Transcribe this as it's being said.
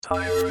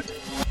Overtired.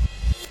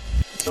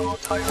 So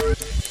tired.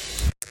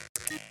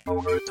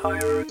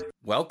 Overtired.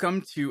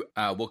 Welcome to,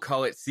 we'll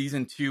call it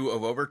Season 2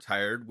 of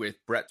Overtired with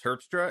Brett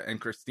Terpstra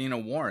and Christina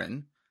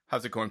Warren.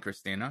 How's it going,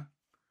 Christina?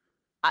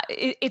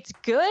 It's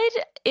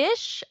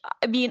good-ish.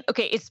 I mean,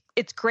 okay,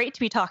 it's great to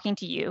be talking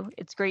to you.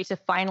 It's great to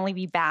finally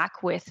be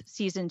back with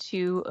Season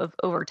 2 of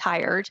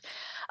Overtired.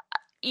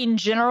 In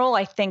general,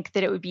 I think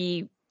that it would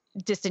be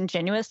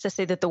disingenuous to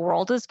say that the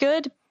world is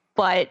good,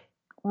 but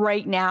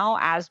right now,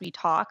 as we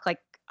talk, like,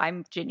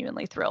 I'm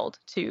genuinely thrilled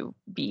to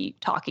be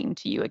talking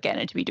to you again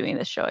and to be doing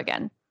this show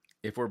again.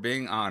 If we're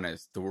being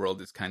honest, the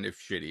world is kind of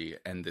shitty,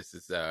 and this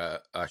is a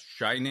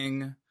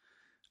shining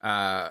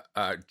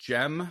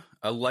gem,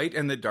 a light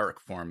in the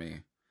dark for me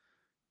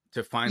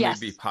to finally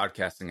be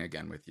podcasting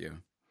again with you.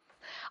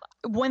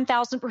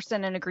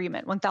 1,000% in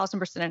agreement.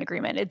 1,000% in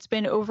agreement. It's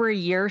been over a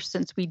year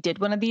since we did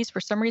one of these.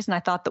 For some reason,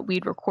 I thought that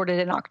we'd recorded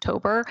in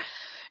October.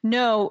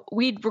 No,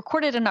 we'd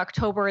recorded in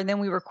October and then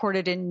we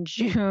recorded in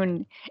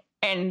June.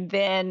 And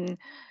then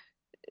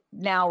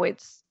now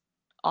it's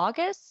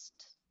August.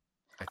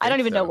 I don't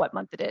even know what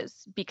month it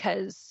is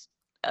because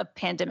of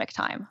pandemic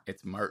time.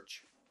 It's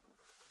March.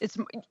 It's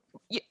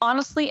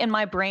honestly in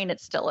my brain,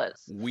 it still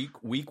is.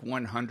 Week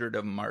 100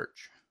 of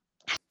March.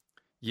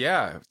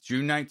 Yeah,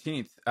 June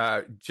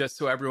 19th. Just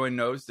so everyone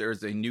knows,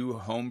 there's a new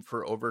home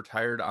for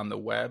Overtired on the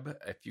web.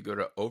 If you go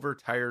to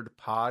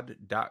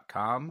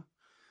overtiredpod.com,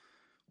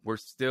 we're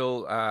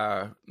still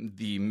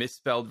the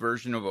misspelled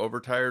version of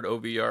Overtired,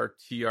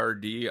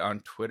 OVRTRD on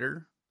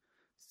Twitter.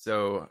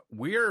 So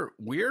we're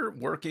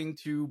working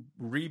to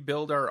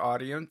rebuild our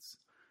audience,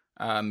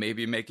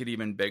 maybe make it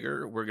even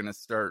bigger. We're going to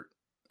start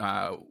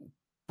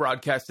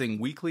podcasting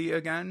weekly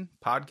again,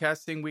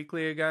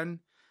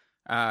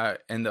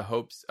 in the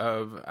hopes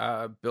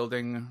of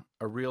building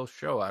a real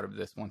show out of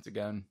this once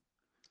again.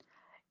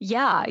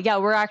 Yeah,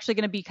 we're actually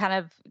going to be kind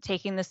of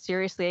taking this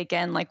seriously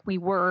again, like we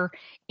were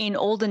in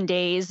olden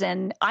days.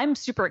 And I'm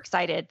super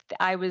excited.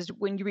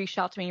 When you reached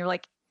out to me, you're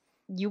like,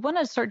 you want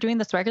to start doing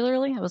this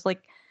regularly? I was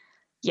like,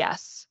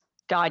 yes,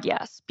 God,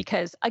 yes.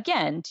 Because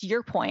again, to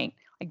your point,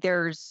 like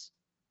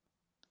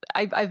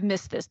I've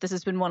missed this. This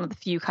has been one of the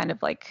few kind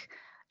of like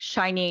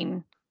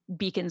shining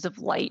beacons of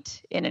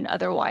light in an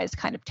otherwise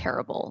kind of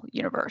terrible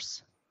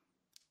universe.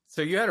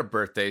 So you had a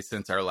birthday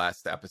since our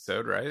last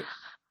episode, right?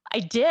 I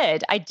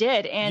did.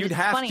 And you'd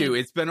have to.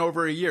 It's been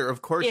over a year.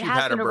 Of course, you've had a birthday. It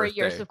has been over a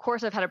year, so of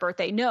course I've had a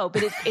birthday. No,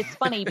 but it's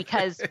funny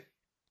because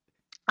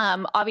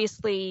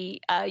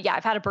obviously,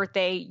 I've had a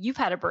birthday. You've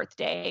had a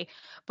birthday,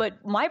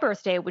 but my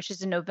birthday, which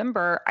is in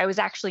November, I was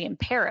actually in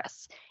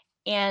Paris,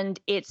 and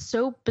it's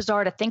so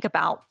bizarre to think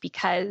about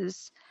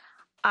because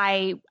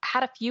I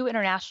had a few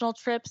international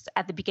trips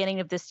at the beginning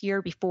of this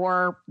year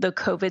before the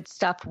COVID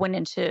stuff went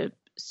into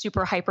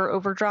super hyper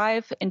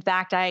overdrive. In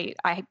fact, I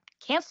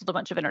canceled a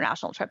bunch of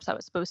international trips. I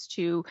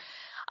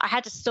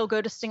had to still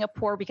go to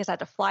Singapore because I had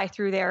to fly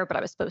through there, but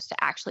I was supposed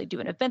to actually do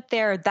an event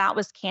there. That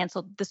was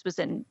canceled. This was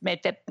in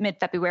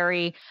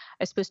mid-February. I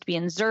was supposed to be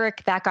in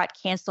Zurich. That got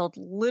canceled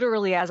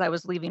literally as I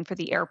was leaving for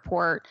the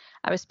airport.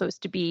 I was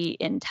supposed to be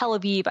in Tel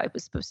Aviv. I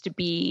was supposed to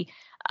be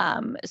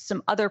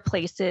some other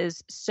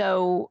places.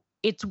 So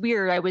it's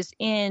weird. I was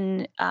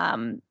in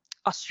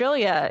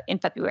Australia in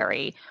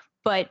February,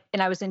 and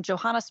I was in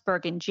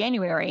Johannesburg in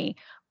January,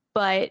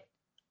 but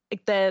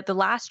the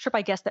last trip,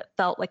 I guess, that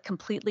felt like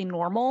completely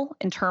normal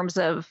in terms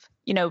of,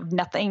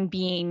 nothing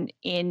being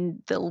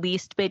in the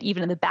least bit,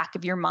 even in the back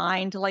of your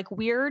mind, like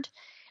weird,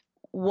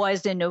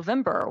 was in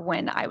November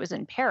when I was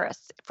in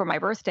Paris for my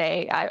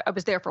birthday. I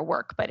was there for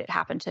work, but it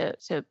happened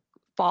to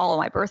fall on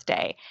my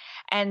birthday.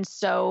 And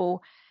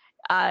so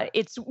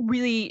it's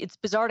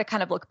bizarre to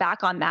kind of look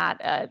back on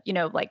that,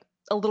 like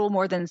a little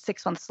more than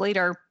 6 months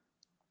later,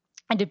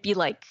 and to be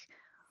like,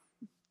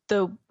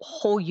 the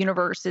whole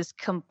universe is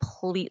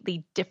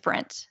completely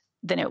different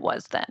than it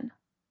was then.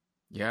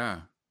 Yeah.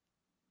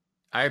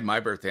 I had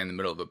my birthday in the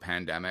middle of a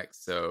pandemic,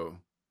 so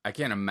I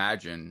can't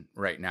imagine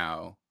right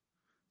now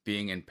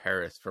being in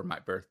Paris for my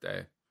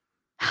birthday.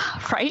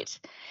 Right?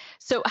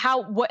 So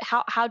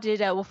how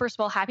did, well, first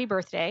of all, happy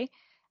birthday.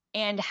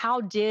 And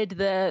how did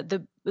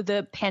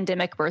the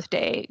pandemic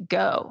birthday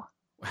go?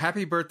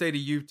 Happy birthday to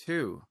you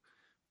too.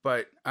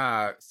 But,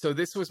 so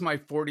this was my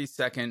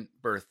 42nd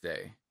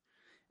birthday.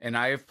 And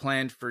I have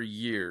planned for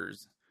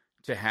years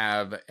to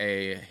have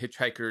a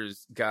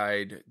Hitchhiker's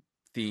Guide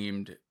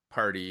themed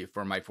party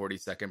for my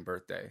 42nd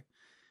birthday.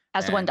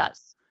 As one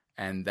does.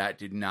 And that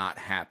did not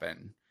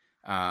happen.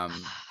 I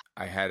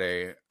had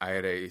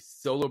a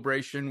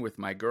celebration with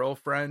my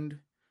girlfriend,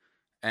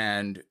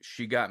 and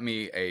she got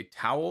me a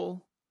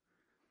towel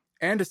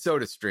and a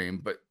soda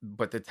stream,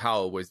 but the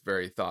towel was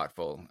very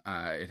thoughtful.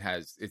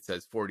 It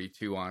says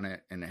 42 on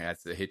it, and it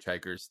has the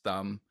hitchhiker's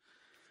thumb.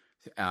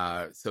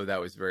 So that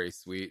was very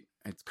sweet.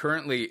 It's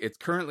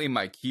currently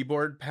my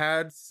keyboard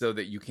pad so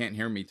that you can't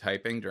hear me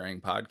typing during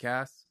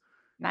podcasts.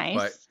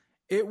 Nice.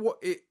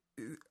 But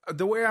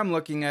the way I'm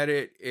looking at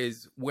it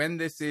is, when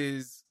this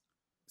is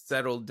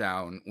settled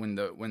down, when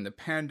the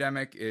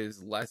pandemic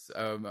is less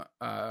of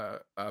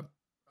a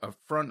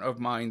front of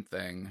mind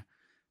thing,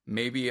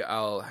 maybe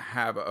I'll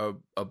have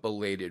a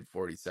belated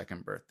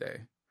 42nd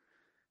birthday.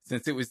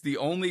 Since it was the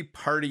only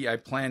party I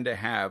plan to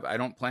have, I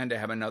don't plan to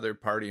have another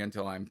party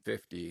until I'm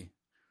 50.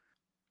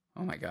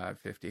 Oh my God,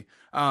 50.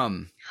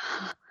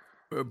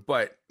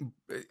 But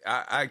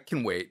I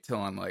can wait till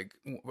I'm like,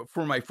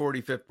 for my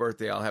 45th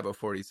birthday, I'll have a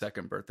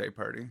 42nd birthday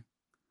party.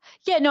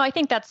 Yeah, no, I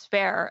think that's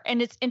fair.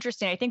 And it's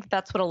interesting. I think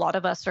that's what a lot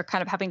of us are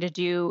kind of having to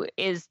do,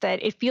 is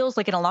that it feels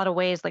like in a lot of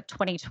ways, like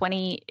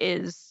 2020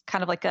 is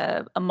kind of like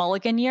a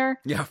mulligan year.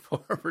 Yeah,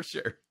 for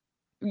sure.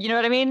 You know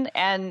what I mean?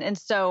 And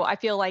so I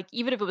feel like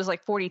even if it was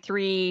like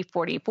 43,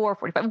 44,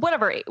 45,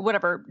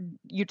 whatever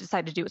you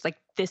decide to do, it's like,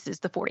 this is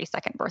the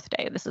 42nd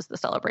birthday. This is the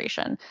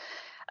celebration.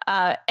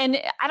 And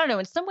I don't know,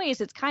 in some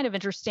ways it's kind of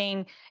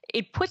interesting.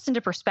 It puts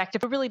into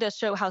perspective, it really does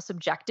show how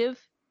subjective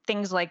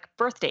things like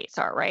birth dates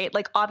are, right?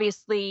 Like,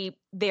 obviously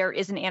there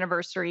is an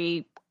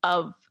anniversary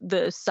of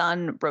the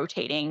sun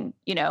rotating,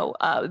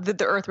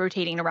 the earth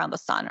rotating around the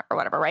sun or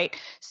whatever, right?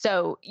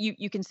 So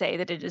you can say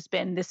that it has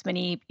been this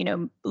many,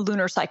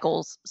 lunar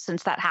cycles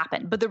since that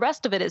happened. But the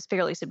rest of it is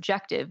fairly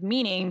subjective,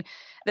 meaning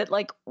that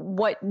like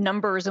what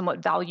numbers and what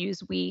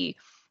values we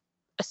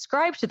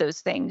ascribe to those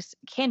things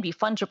can be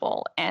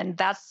fungible. And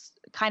that's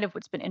kind of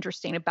what's been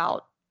interesting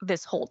about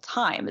this whole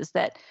time, is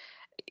that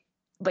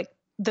like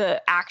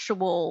the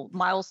actual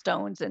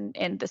milestones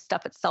and the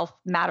stuff itself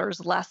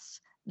matters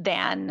less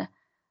than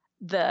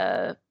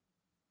the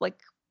like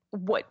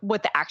what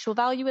the actual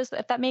value is,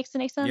 if that makes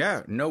any sense.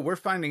 Yeah, no, we're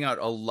finding out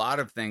a lot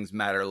of things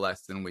matter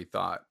less than we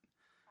thought.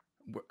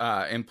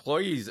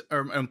 Employers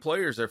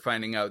are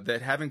finding out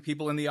that having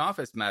people in the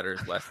office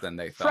matters less than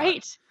they thought.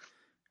 Right.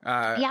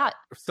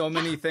 So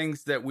many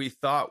things that we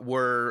thought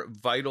were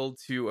vital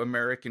to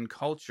American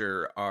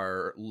culture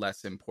are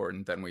less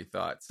important than we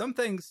thought. Some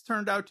things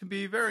turned out to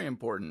be very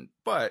important,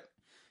 but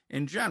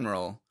in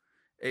general,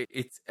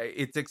 it's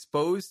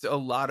exposed a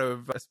lot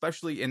of,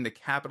 especially in the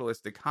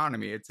capitalist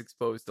economy, it's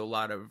exposed a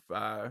lot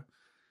of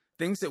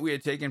things that we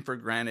had taken for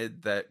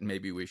granted that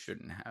maybe we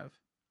shouldn't have.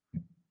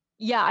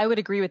 Yeah, I would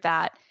agree with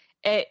that.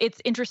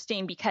 It's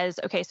interesting because,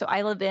 okay, so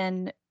I live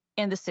in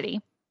the city.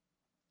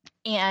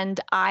 And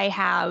I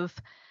have,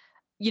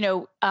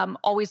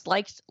 always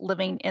liked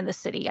living in the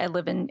city. I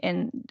live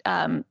in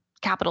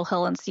Capitol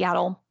Hill in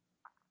Seattle,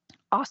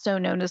 also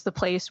known as the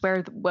place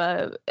where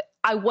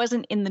I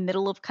wasn't in the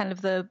middle of kind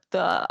of the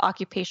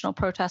occupational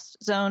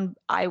protest zone.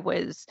 I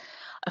was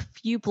a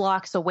few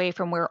blocks away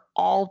from where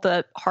all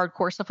the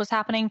hardcore stuff was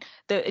happening.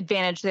 The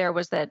advantage there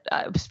was that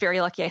I was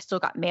very lucky. I still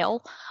got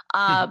mail,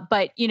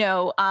 but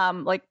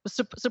like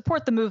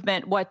support the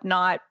movement,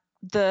 whatnot.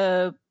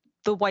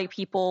 The white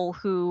people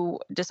who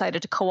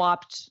decided to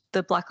co-opt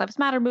the Black Lives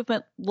Matter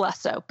movement, less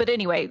so. But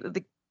anyway,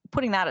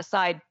 putting that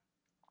aside,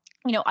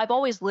 I've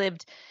always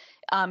lived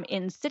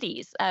in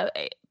cities.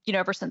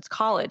 Ever since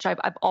college,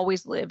 I've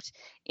always lived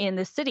in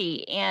the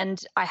city,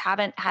 and I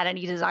haven't had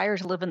any desire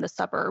to live in the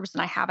suburbs,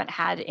 and I haven't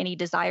had any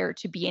desire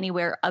to be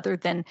anywhere other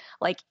than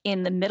like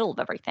in the middle of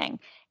everything.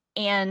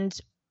 And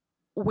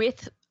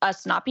with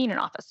us not being in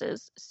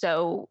offices,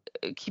 so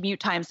commute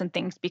times and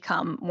things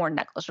become more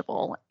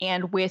negligible.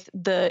 And with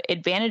the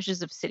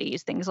advantages of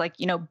cities, things like,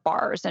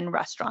 bars and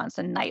restaurants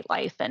and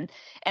nightlife and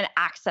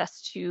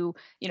access to,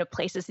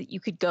 places that you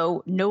could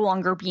go no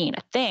longer being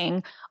a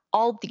thing,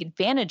 all the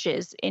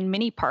advantages in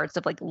many parts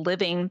of like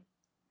living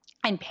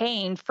and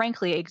paying,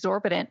 frankly,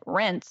 exorbitant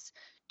rents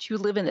to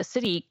live in the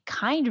city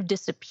kind of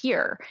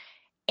disappear.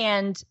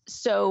 And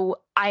so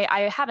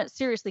I haven't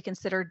seriously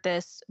considered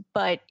this,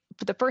 but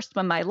for the first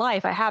time in my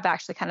life, I have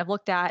actually kind of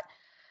looked at,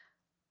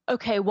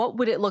 okay, what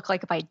would it look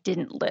like if I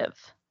didn't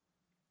live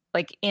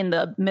like in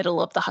the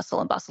middle of the hustle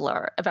and bustle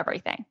of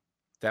everything?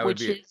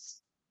 Which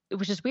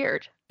is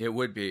weird. It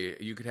would be.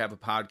 You could have a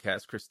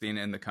podcast,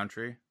 Christina in the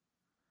Country.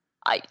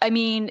 I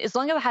mean, as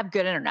long as I have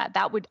good internet,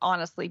 that would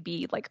honestly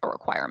be like a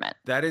requirement.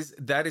 That is,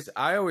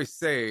 I always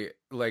say,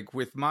 like,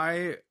 with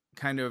my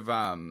kind of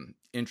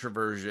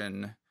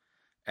introversion,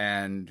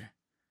 and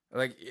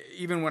like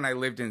even when I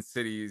lived in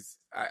cities,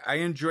 I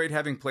enjoyed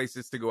having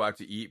places to go out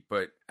to eat,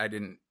 but it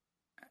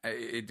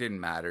didn't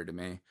matter to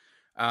me.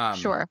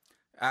 Sure.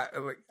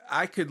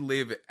 I could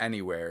live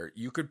anywhere.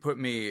 You could put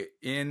me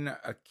in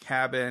a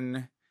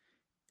cabin,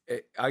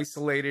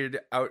 isolated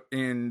out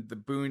in the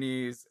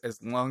boonies.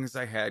 As long as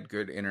I had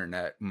good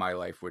internet, my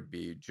life would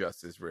be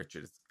just as rich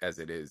as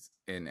it is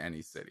in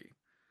any city.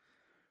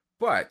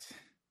 But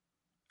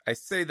I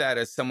say that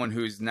as someone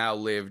who's now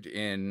lived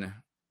in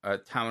a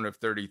town of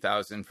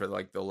 30,000 for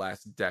like the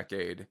last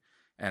decade,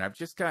 and I've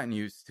just gotten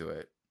used to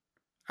it.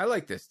 I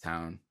like this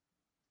town.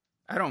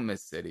 I don't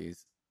miss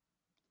cities.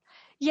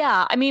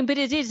 Yeah, I mean, but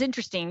it is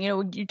interesting.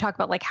 You talk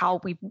about like how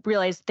we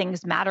realize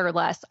things matter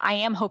less. I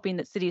am hoping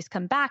that cities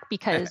come back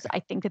because I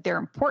think that they're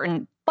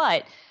important.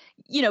 But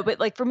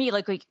like for me,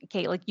 like,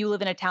 okay, like you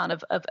live in a town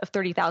of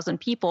 30,000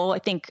 people. I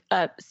think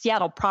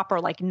Seattle proper,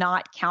 like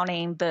not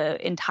counting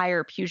the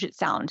entire Puget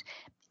Sound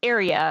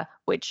area,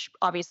 which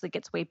obviously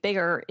gets way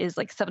bigger, is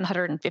like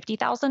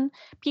 750,000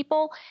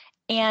 people.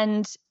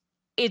 And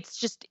it's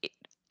just,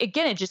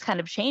 again, it just kind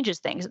of changes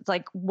things. It's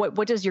like,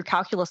 what does your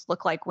calculus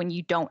look like when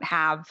you don't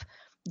have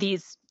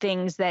these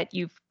things that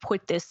you've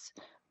put this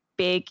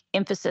big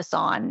emphasis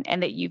on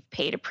and that you've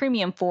paid a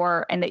premium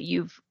for and that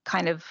you've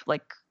kind of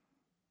like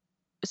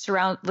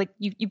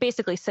you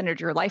basically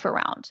centered your life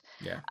around.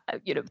 Yeah.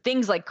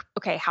 Things like,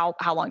 okay, how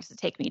long does it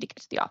take me to get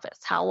to the office?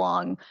 How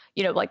long,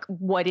 like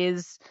what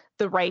is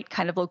the right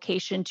kind of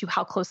location to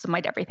how close am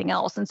I to everything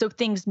else? And so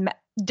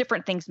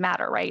different things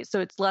matter, right? So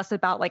it's less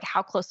about like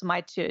how close am I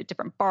to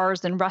different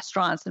bars and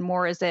restaurants, and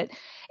more is it,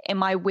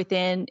 am I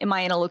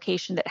in a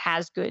location that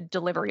has good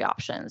delivery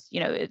options?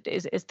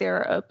 Is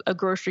there a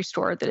grocery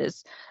store that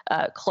is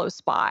close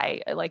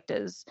by? Like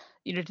do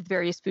the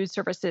various food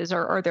services,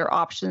 or are there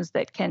options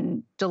that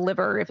can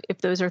deliver if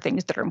those are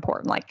things that are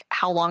important? Like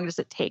how long does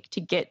it take to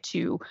get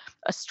to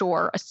a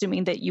store,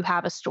 assuming that you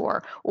have a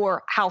store,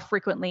 or how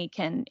frequently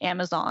can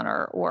Amazon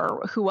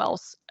or who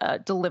else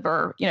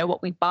deliver,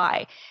 what we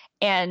buy?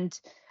 And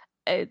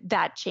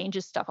that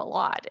changes stuff a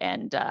lot.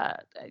 And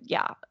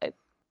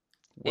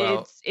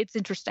well, it's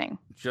interesting.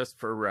 Just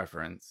for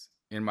reference,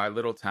 in my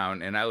little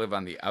town, and I live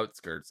on the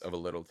outskirts of a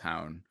little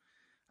town,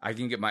 I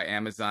can get my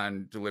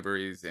Amazon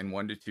deliveries in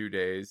 1 to 2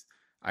 days.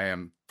 I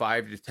am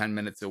 5 to 10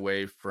 minutes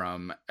away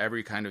from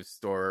every kind of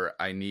store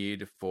I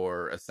need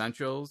for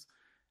essentials.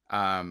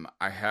 I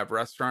have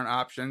restaurant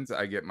options.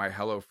 I get my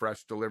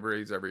HelloFresh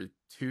deliveries every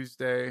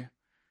Tuesday.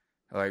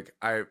 Like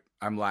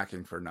I'm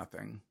lacking for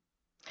nothing.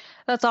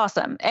 That's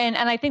awesome. And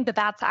I think that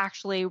that's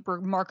actually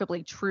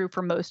remarkably true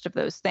for most of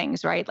those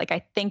things, right? Like, I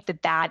think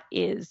that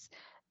is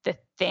the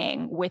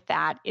thing with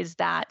that, is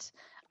that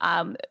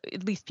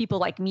at least people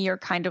like me are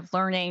kind of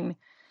learning,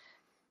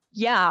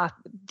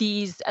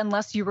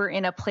 unless you were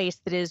in a place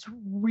that is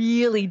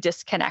really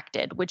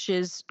disconnected, which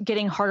is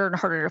getting harder and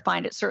harder to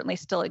find. It certainly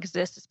still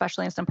exists,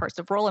 especially in some parts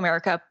of rural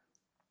America,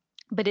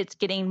 but it's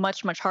getting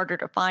much, much harder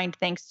to find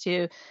thanks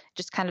to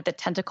just kind of the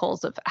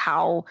tentacles of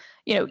how,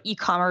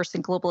 e-commerce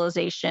and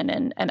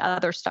globalization and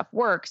other stuff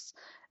works,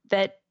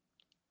 that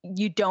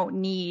you don't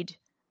need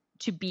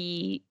to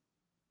be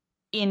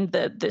in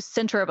the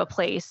center of a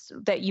place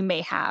that you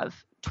may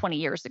have 20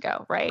 years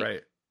ago, right?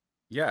 Right.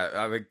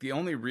 Yeah. Like the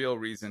only real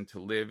reason to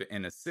live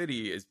in a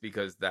city is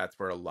because that's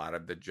where a lot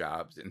of the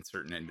jobs in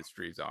certain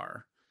industries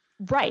are.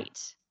 Right.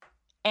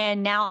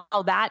 And now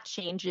that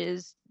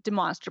changes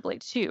demonstrably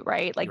too,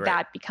 right? Like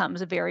that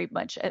becomes a very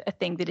much a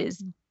thing that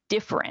is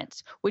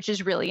different, which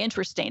is really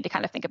interesting to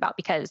kind of think about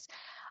because,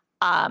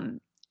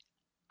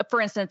 for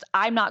instance,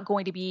 I'm not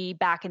going to be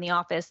back in the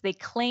office. They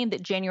claim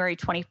that January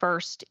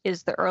 21st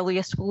is the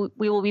earliest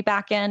we will be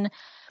back in.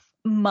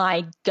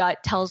 My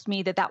gut tells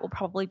me that will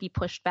probably be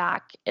pushed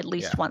back at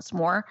least once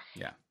more.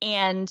 Yeah.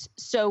 And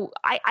so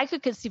I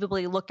could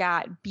conceivably look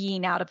at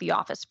being out of the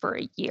office for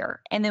a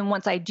year. And then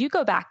once I do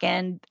go back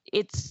in,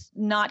 it's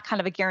not kind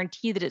of a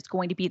guarantee that it's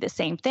going to be the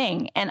same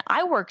thing. And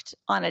I worked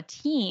on a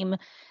team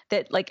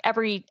that, like,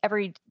 every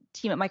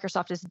team at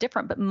Microsoft is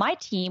different, but my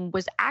team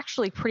was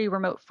actually pretty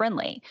remote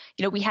friendly.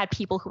 We had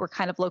people who were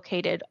kind of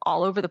located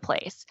all over the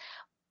place.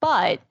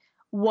 But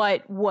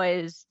what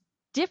was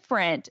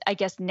different, I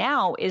guess,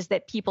 now is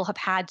that people have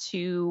had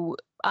to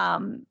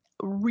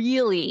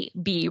really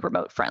be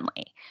remote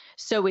friendly.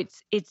 So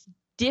it's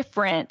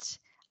different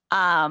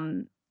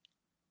than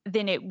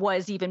it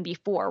was even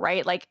before,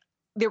 right? Like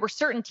there were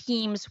certain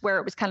teams where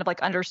it was kind of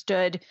like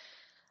understood,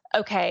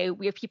 okay,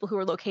 we have people who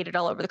are located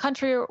all over the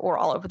country or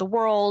all over the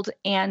world.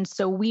 And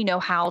so we know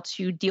how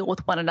to deal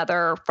with one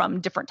another from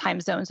different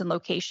time zones and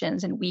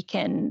locations, and we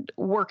can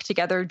work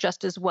together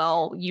just as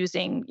well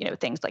using,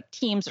 things like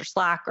Teams or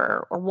Slack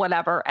or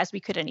whatever as we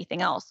could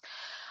anything else.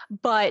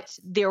 But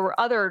there were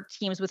other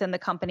teams within the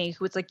company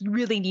who it's like, you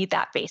really need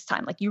that face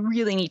time. Like you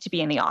really need to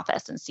be in the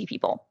office and see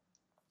people.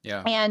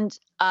 Yeah. And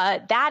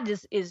that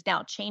is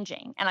now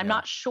changing. And I'm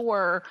not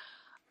sure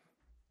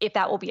if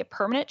that will be a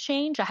permanent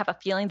change. I have a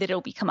feeling that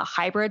it'll become a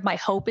hybrid. My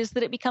hope is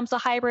that it becomes a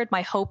hybrid.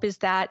 My hope is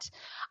that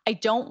I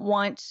don't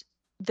want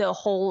the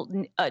whole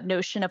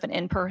notion of an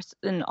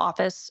in-person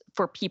office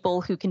for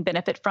people who can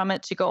benefit from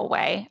it to go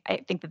away. I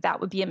think that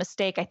would be a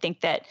mistake. I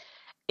think that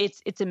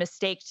it's a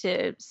mistake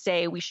to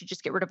say we should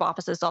just get rid of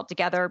offices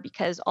altogether,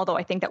 because although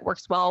I think that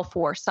works well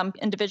for some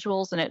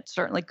individuals, and it's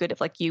certainly good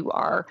if like you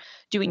are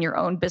doing your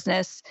own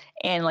business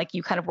and like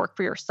you kind of work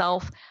for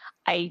yourself,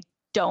 I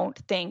don't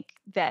think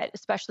that,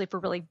 especially for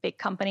really big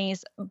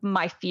companies,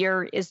 my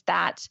fear is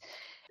that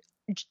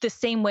the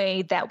same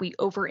way that we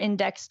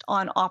over-indexed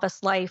on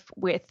office life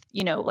with,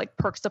 like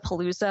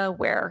Perks-a-Palooza,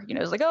 where,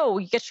 it's like, oh,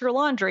 you get your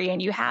laundry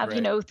and you have,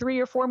 3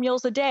 or 4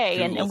 meals a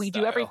day. And we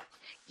do every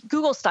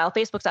Google style,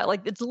 Facebook style,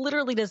 like it's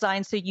literally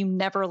designed so you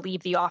never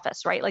leave the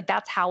office, right? Like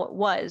that's how it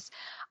was.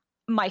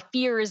 My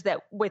fear is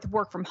that with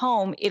work from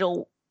home,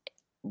 it'll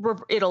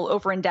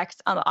over-index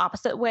on the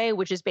opposite way,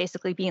 which is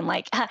basically being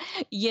like,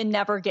 you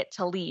never get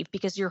to leave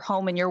because your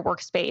home and your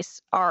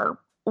workspace are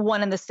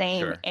one and the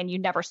same, and you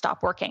never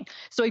stop working.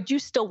 So I do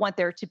still want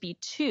there to be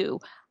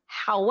two.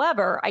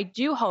 However, I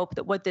do hope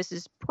that what this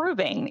is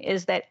proving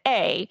is that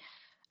the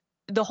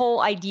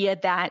whole idea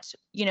that,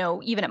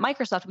 even at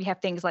Microsoft, we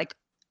have things like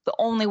the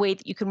only way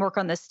that you can work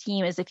on this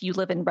team is if you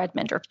live in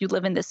Redmond or if you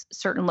live in this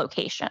certain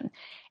location.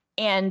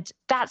 And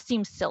that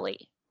seems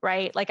silly,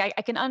 right? Like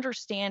I can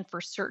understand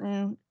for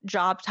certain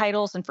job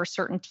titles and for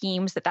certain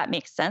teams that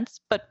makes sense.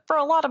 But for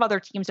a lot of other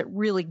teams, it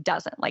really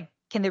doesn't. Like,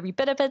 can there be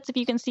benefits if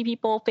you can see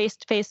people face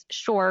to face?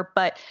 Sure.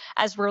 But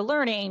as we're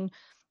learning,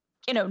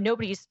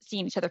 nobody's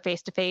seeing each other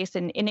face to face,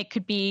 and it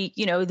could be,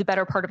 the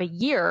better part of a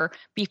year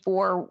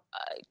before,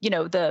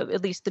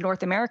 at least the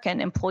North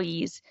American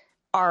employees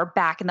are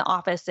back in the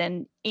office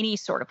in any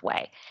sort of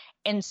way.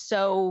 And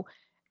so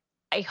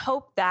I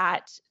hope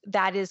that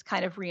is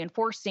kind of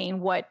reinforcing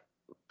what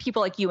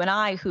people like you and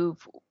I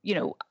who've,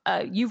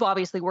 you've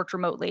obviously worked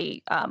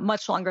remotely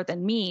much longer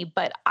than me,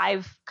 but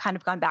I've kind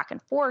of gone back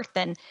and forth.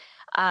 And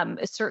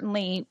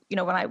certainly,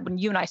 when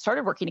you and I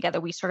started working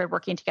together, we started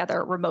working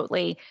together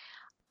remotely.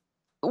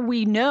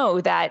 We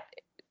know that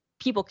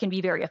people can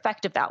be very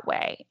effective that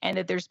way, and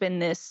that there's been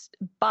this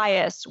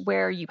bias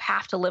where you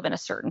have to live in a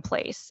certain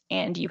place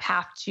and you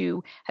have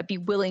to be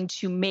willing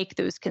to make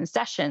those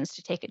concessions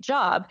to take a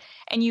job,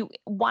 and you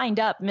wind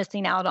up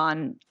missing out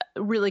on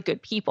really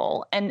good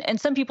people.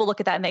 And some people look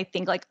at that and they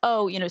think like,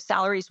 oh,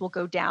 salaries will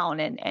go down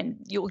and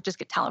you'll just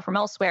get talent from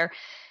elsewhere.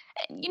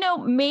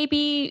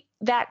 Maybe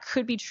that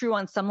could be true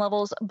on some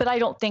levels, but I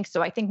don't think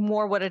so. I think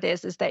more what it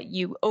is that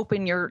you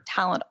open your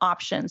talent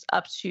options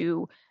up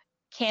to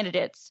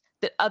candidates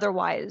that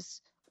otherwise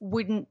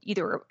wouldn't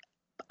either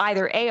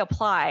A,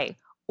 apply,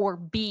 or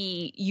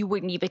B, you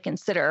wouldn't even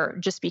consider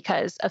just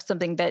because of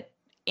something that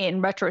in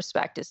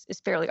retrospect is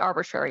fairly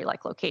arbitrary,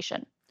 like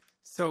location.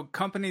 So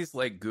companies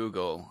like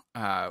Google,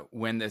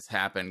 when this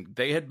happened,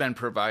 they had been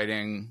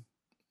providing,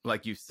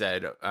 like you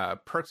said,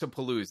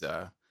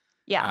 Perks-a-Palooza,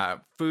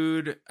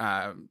 food,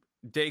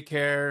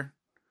 daycare,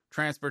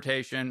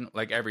 transportation,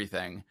 like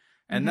everything.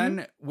 And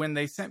then when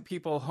they sent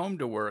people home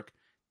to work,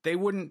 they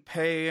wouldn't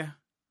pay.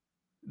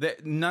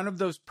 None of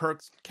those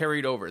perks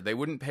carried over. They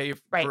wouldn't pay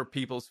for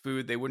people's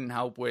food. They wouldn't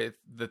help with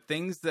the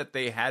things that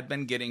they had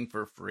been getting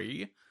for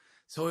free.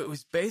 So it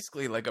was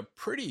basically like a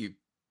pretty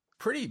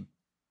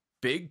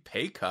big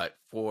pay cut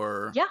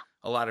for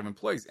a lot of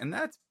employees. And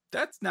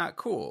that's not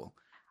cool.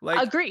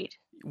 Like, agreed.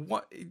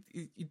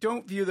 You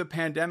don't view the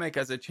pandemic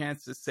as a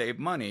chance to save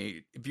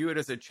money. View it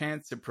as a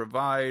chance to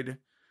provide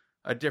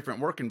a different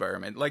work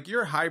environment. Like,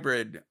 your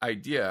hybrid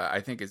idea,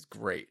 I think, is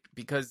great,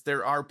 because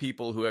there are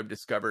people who have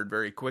discovered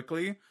very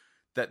quickly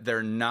that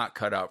they're not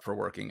cut out for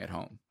working at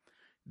home,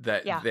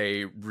 that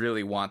they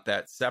really want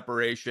that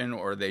separation,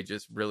 or they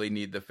just really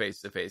need the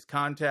face-to-face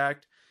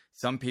contact.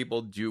 Some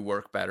people do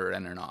work better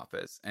in an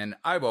office, and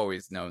I've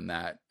always known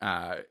that.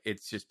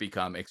 It's just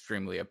become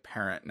extremely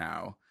apparent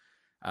now.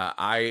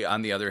 I,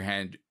 on the other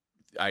hand,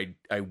 I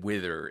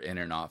wither in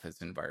an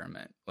office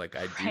environment. Like,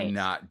 I do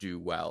not do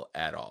well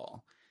at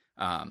all.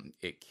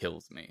 It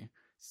kills me.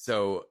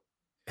 So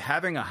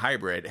having a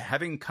hybrid,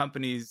 having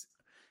companies,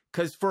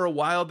 because for a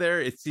while there,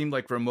 it seemed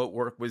like remote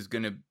work was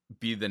going to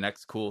be the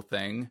next cool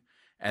thing.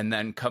 And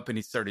then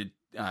companies started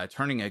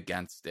turning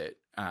against it.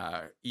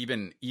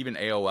 Even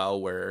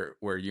AOL,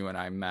 where you and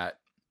I met,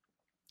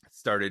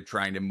 started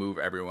trying to move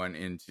everyone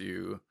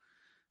into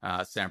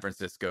San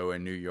Francisco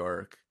and New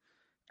York.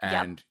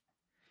 And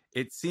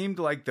it seemed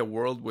like the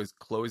world was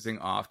closing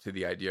off to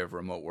the idea of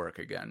remote work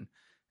again.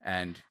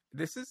 And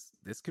this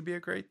could be a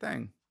great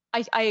thing.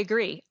 I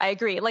agree.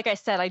 Like I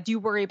said, I do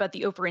worry about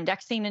the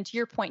over-indexing. And to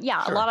your point, sure,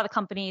 a lot of the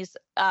companies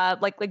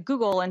like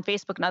Google and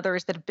Facebook and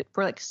others that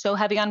were like so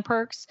heavy on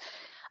perks.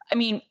 I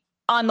mean,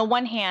 on the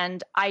one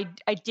hand, I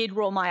did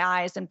roll my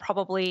eyes and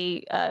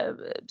probably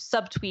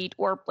subtweet,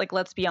 or like,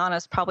 let's be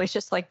honest, probably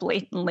just like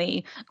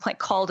blatantly like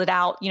called it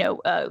out,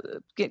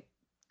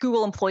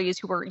 Google employees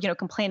who were,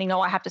 complaining, oh,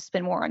 I have to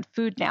spend more on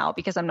food now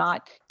because I'm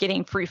not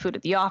getting free food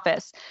at the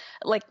office.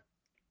 Like,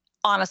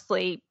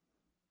 honestly,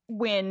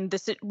 when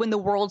the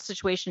world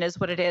situation is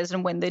what it is,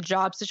 and when the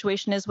job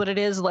situation is what it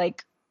is,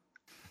 like,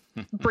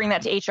 bring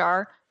that to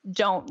HR.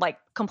 Don't like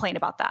complain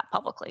about that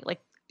publicly.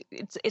 Like,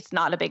 it's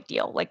not a big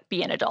deal. Like,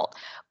 be an adult.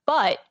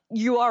 But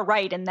you are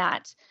right in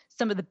that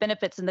some of the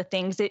benefits and the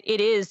things, it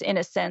is in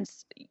a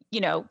sense,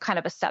 kind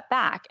of a step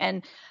back.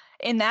 And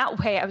in that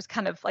way, I was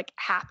kind of like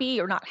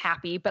happy, or not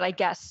happy, but I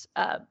guess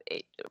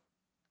it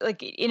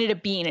ended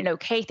up being an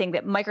okay thing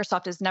that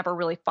Microsoft has never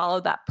really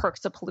followed that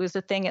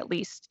Perks-a-Palooza thing, at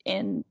least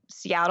in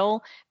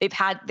Seattle. They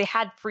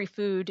had free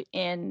food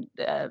in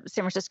San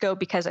Francisco,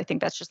 because I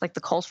think that's just like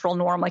the cultural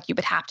norm. Like, you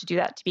would have to do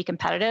that to be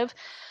competitive.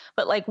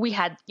 But like, we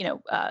had,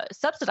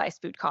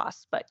 subsidized food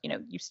costs, but,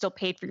 you still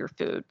paid for your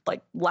food.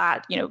 Like,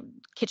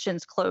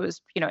 kitchens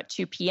closed, at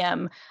 2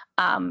 p.m.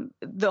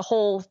 The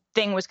whole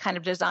thing was kind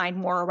of designed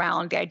more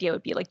around the idea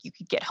would be like, you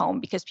could get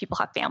home because people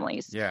have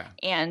families. Yeah.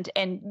 And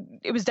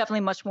it was definitely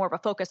much more of a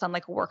focus on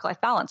like a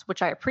work-life balance,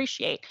 which I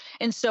appreciate.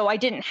 And so I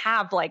didn't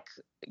have like,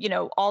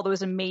 all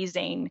those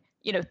amazing,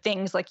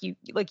 things like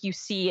you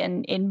see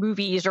in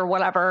movies or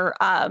whatever,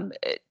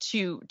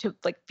 to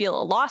like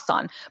feel a loss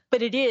on.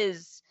 But it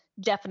is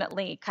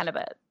definitely kind of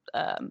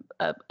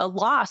a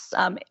loss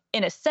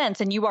in a sense.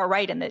 And you are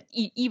right in that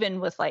even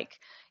with like,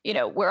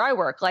 where I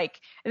work,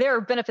 like there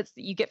are benefits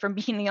that you get from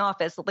being in the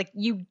office, like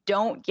you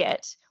don't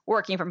get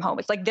working from home.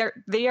 It's like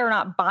they are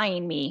not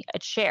buying me a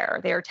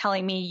chair. They are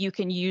telling me you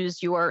can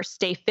use your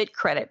Stay Fit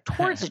credit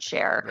towards a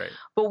chair, Right.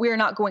 but we're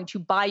not going to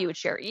buy you a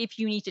chair. If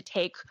you need to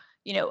take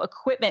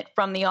equipment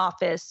from the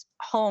office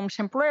home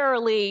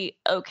temporarily,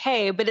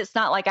 okay, but it's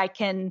not like I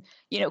can,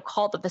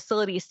 call the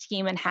facilities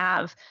team and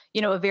have,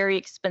 a very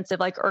expensive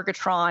like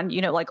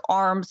Ergotron, like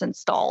arms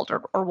installed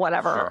or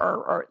whatever, Sure.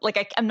 or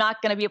like I'm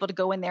not going to be able to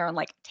go in there and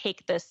like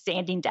take the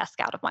sanding desk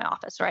out of my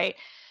office, right?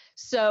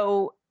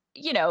 So,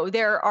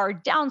 there are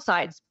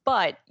downsides,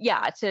 but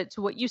yeah,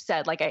 to what you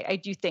said, like I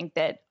do think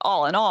that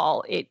all in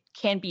all, it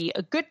can be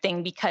a good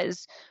thing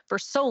because for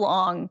so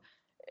long,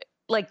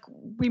 like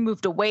we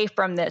moved away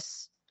from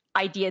this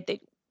idea that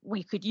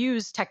we could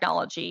use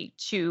technology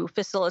to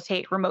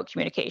facilitate remote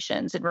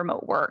communications and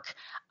remote work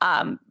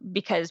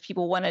because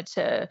people wanted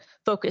to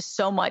focus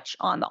so much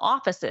on the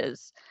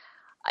offices.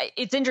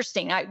 It's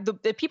interesting.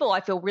 The people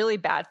I feel really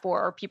bad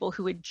for are people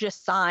who had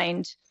just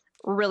signed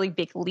really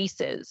big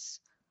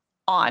leases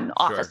on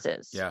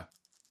offices. Yeah.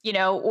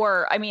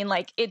 Or I mean,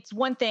 like it's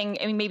one thing.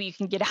 I mean, maybe you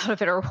can get out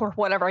of it or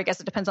whatever. I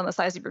guess it depends on the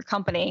size of your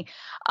company.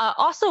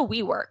 Also,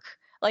 WeWork.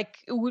 Like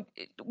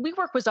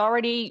WeWork was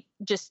already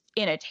just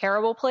in a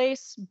terrible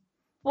place,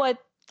 but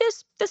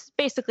this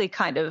basically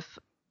kind of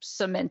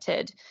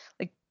cemented.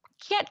 Like,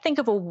 can't think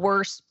of a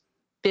worse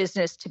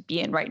business to be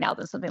in right now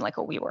than something like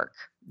a WeWork.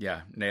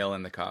 Yeah, nail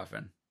in the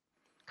coffin.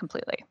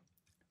 Completely.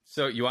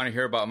 So you want to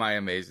hear about my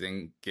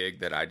amazing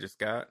gig that I just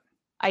got?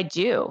 I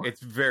do.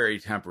 It's very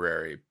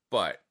temporary,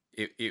 but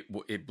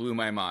it blew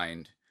my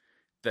mind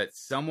that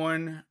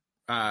someone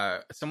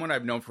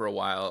I've known for a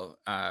while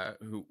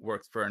who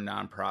works for a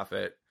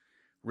nonprofit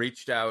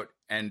reached out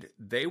and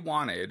they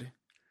wanted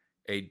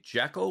a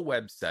Jekyll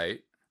website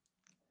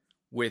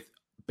with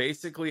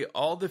basically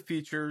all the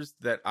features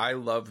that I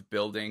love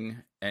building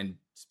and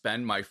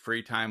spend my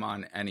free time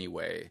on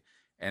anyway.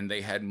 And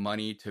they had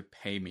money to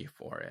pay me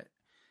for it.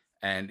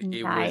 And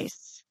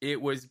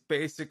it was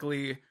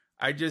basically,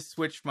 I just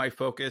switched my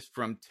focus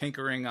from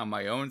tinkering on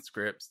my own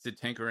scripts to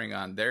tinkering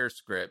on their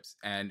scripts.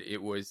 And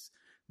it was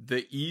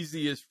the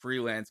easiest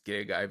freelance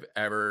gig I've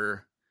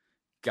ever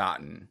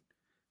gotten.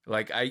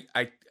 Like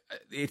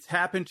it's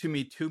happened to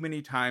me too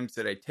many times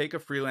that I take a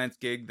freelance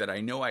gig that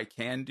I know I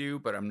can do,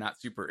 but I'm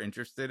not super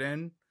interested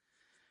in,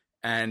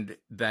 and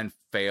then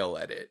fail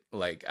at it.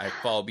 Like I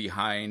fall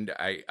behind.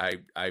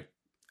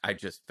 I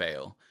just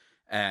fail.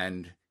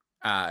 And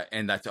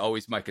that's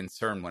always my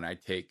concern when I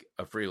take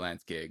a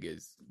freelance gig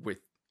is with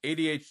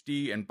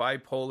ADHD and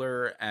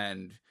bipolar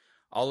and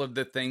all of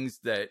the things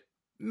that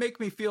make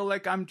me feel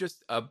like I'm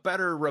just a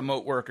better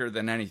remote worker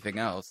than anything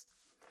else.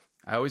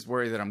 I always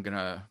worry that I'm going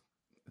to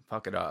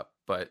fuck it up.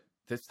 But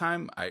this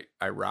time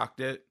I rocked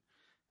it.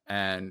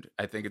 And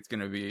I think it's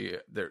going to be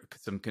there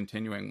some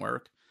continuing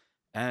work.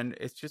 And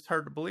it's just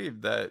hard to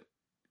believe that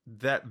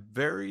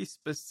very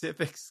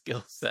specific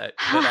skill set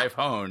that I've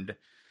honed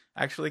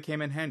actually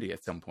came in handy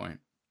at some point.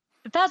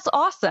 That's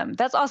awesome.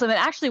 That's awesome. And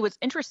actually what's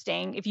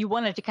interesting, if you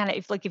wanted to kind of,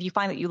 if you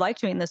find that you like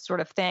doing this sort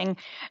of thing,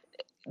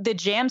 the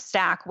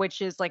Jamstack,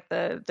 which is like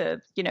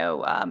the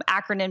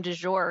acronym du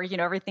jour,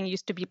 everything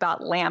used to be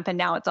about LAMP and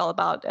now it's all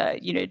about,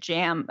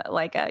 Jam,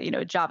 like,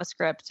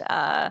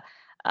 JavaScript,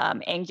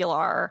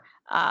 Angular.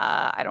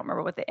 I don't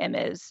remember what the M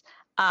is.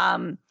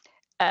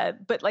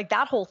 But like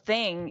that whole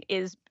thing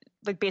is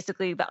like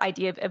basically the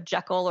idea of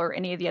Jekyll or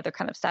any of the other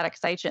kind of static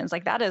site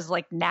like that is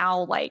like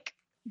now like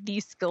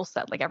the skill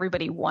set, like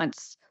everybody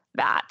wants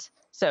that.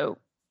 So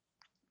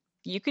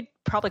you could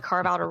probably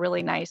carve out a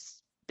really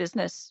nice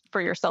business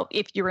for yourself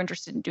if you're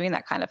interested in doing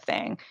that kind of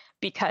thing,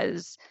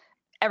 because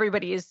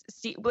everybody is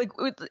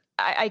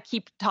I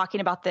keep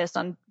talking about this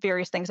on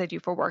various things I do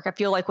for work. I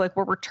feel like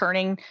we're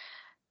returning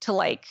to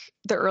like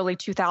the early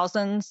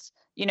 2000s,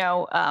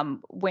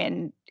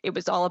 when it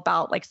was all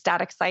about like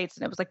static sites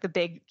and it was like the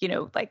big,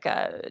 like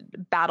a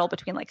battle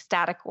between like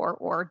static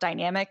or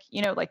dynamic,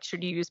 like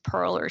should you use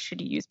Perl or should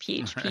you use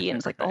PHP? And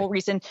it's like the whole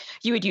reason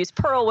you would use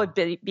Perl would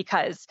be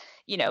because,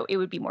 it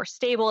would be more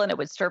stable and it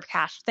would serve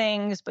cached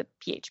things, but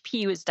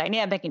PHP was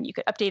dynamic and you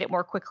could update it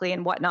more quickly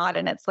and whatnot.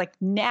 And it's like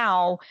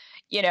now,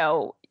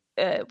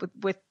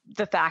 with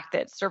the fact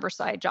that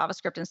server-side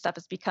JavaScript and stuff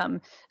has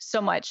become so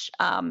much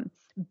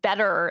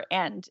better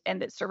and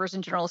that servers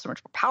in general are so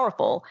much more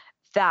powerful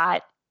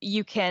that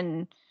you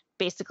can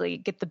basically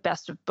get the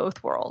best of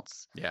both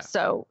worlds. Yeah.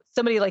 So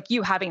somebody like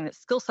you having the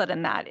skill set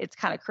in that, it's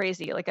kind of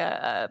crazy. Like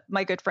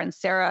my good friend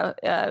Sarah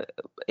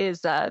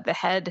is the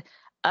head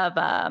of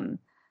I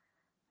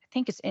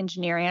think it's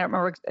engineering. I don't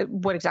remember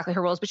what exactly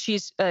her role is, but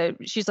she's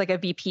like a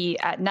VP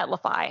at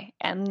Netlify,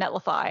 and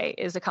Netlify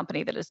is a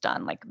company that has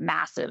done like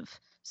massive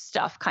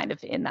stuff kind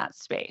of in that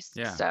space.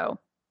 Yeah. So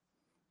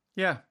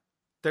yeah,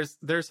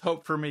 there's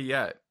hope for me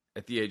yet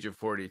at the age of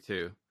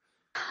 42.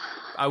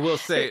 I will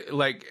say,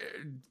 like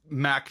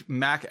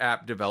Mac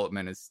app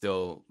development is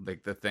still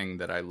like the thing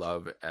that I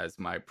love as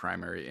my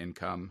primary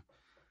income.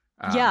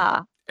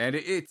 Yeah, and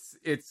it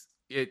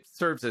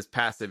serves as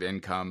passive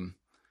income.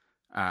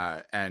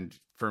 And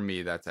for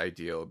me, that's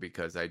ideal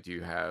because I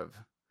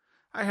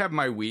have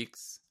my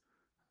weeks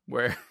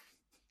where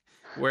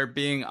where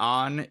being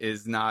on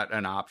is not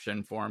an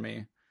option for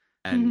me,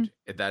 and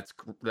that's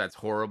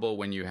horrible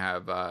when you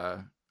have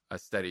a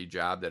steady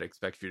job that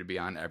expects you to be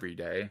on every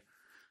day.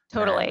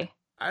 Totally. And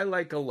I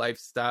like a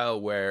lifestyle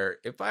where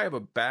if I have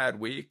a bad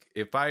week,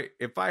 if I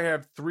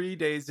have 3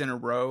 days in a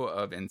row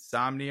of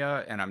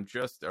insomnia and I'm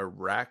just a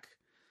wreck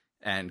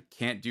and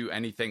can't do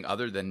anything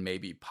other than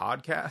maybe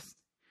podcast,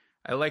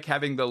 I like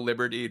having the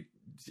liberty.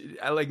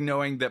 I like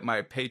knowing that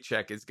my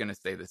paycheck is going to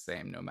stay the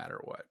same no matter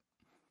what.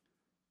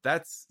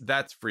 That's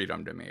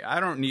freedom to me.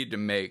 I don't need to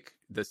make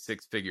the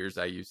 6 figures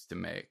I used to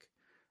make.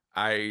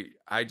 I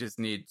just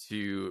need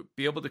to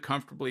be able to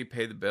comfortably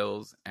pay the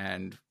bills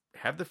and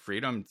have the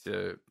freedom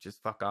to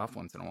just fuck off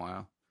once in a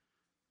while.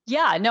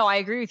 Yeah, no, I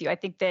agree with you. I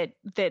think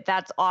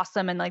that's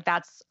awesome. And like,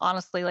 that's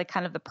honestly like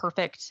kind of the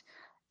perfect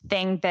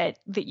thing that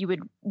you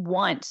would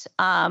want.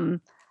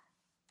 And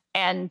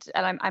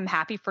I'm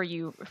happy for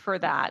you for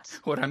that.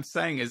 What I'm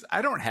saying is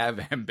I don't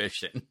have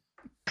ambition.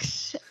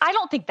 I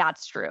don't think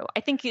that's true. I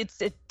think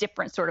it's a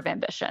different sort of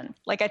ambition.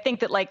 Like, I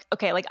think that like,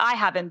 okay, like I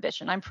have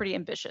ambition. I'm pretty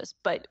ambitious,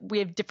 but we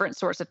have different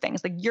sorts of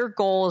things. Like your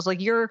goals, like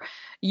you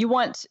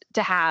want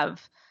to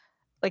have,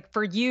 like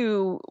for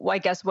you, I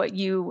guess what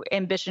you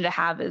ambition to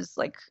have is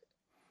like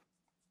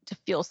to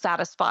feel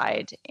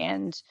satisfied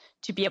and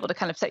to be able to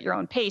kind of set your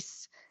own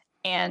pace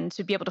and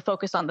to be able to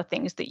focus on the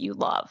things that you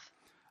love.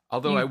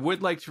 Although I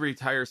would like to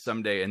retire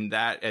someday, and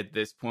that at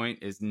this point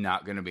is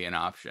not going to be an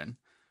option.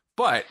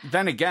 But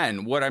then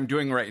again, what I'm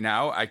doing right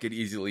now, I could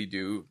easily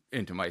do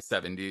into my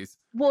 70s.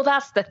 Well,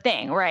 that's the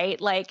thing, right?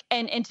 Like,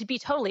 and to be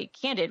totally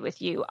candid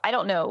with you, I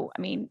don't know.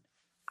 I mean,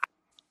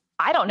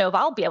 I don't know if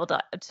I'll be able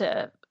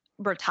to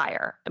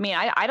retire. I mean,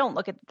 I don't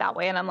look at it that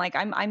way. And I'm like,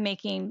 I'm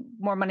making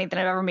more money than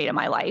I've ever made in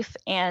my life.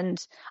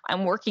 And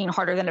I'm working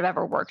harder than I've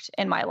ever worked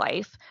in my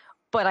life.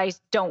 But I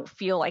don't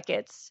feel like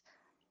it's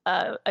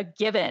a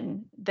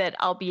given that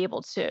I'll be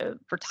able to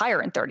retire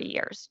in 30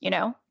 years, you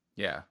know?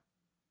 Yeah.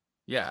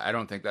 Yeah, I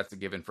don't think that's a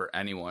given for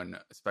anyone,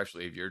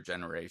 especially of your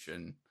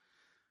generation.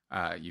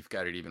 You've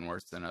got it even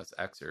worse than us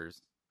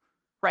Xers.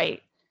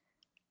 Right.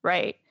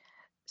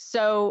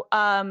 So,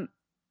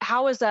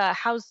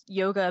 how's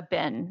yoga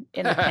been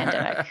in the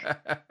pandemic?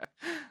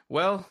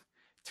 Well,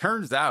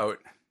 turns out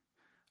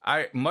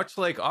much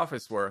like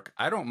office work,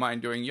 I don't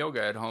mind doing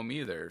yoga at home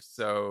either.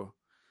 So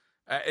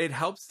it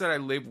helps that I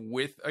live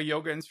with a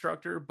yoga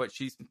instructor, but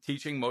she's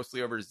teaching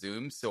mostly over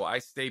Zoom. So I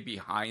stay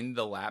behind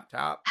the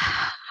laptop.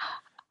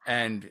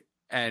 And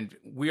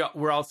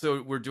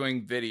we're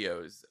doing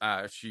videos.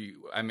 I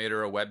made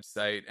her a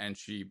website, and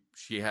she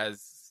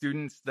has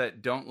students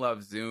that don't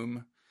love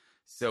Zoom,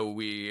 so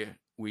we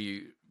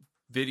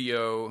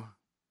video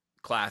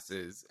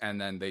classes, and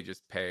then they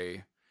just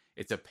pay.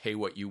 It's a pay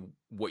what you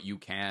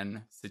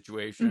can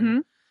situation, Mm-hmm.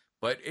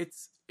 but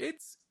it's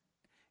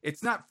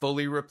not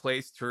fully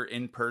replaced her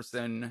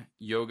in-person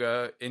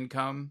yoga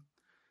income,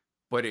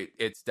 but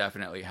it's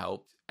definitely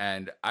helped.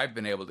 And I've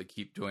been able to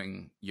keep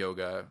doing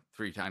yoga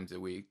 3 times a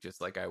week, just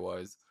like I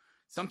was.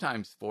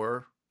 Sometimes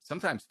 4,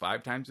 sometimes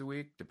 5 times a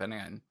week, depending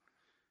on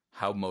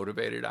how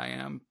motivated I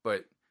am.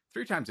 But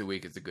 3 times a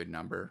week is a good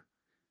number.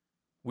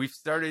 We've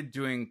started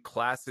doing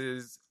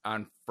classes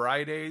on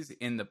Fridays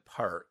in the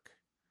park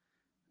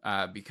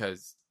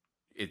because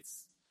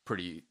it's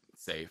pretty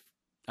safe,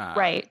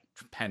 Right.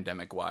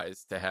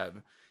 pandemic-wise, to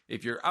have,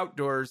 if you're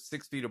outdoors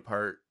 6 feet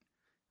apart,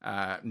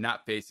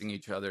 not facing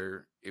each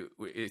other,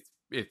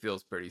 it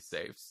feels pretty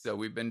safe. So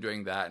we've been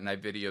doing that, and I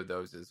video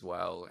those as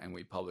well, and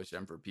we publish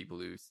them for people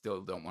who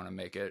still don't want to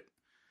make it.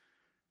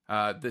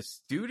 The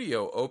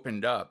studio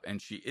opened up, and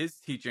she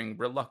is teaching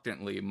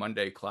reluctantly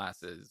Monday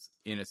classes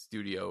in a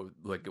studio,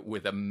 like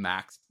with a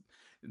max.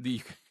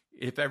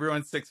 If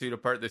everyone's 6 feet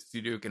apart, the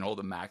studio can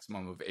hold a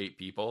maximum of 8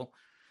 people.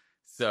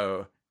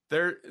 So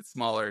they're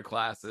smaller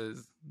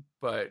classes,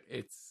 but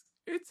it's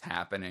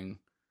happening.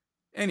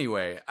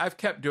 Anyway, I've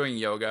kept doing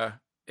yoga.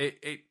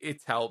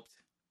 It's helped.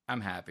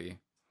 I'm happy.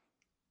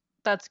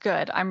 That's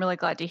good. I'm really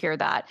glad to hear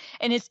that.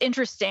 And it's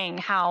interesting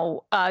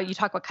how you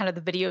talk about kind of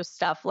the video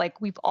stuff.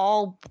 Like we've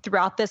all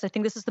throughout this, I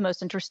think this is the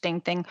most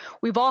interesting thing.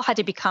 We've all had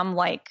to become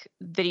like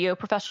video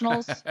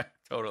professionals.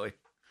 Totally.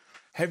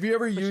 Have you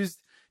ever used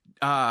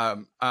DaVinci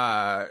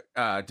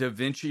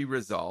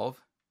Resolve?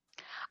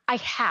 I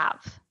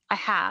have.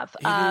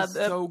 It is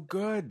so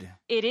good.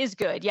 It is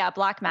good. Yeah.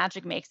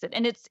 Blackmagic makes it.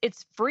 And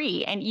it's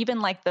free. And even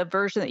like the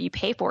version that you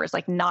pay for is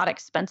like not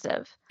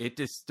expensive. It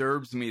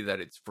disturbs me that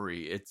it's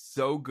free. It's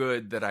so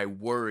good that I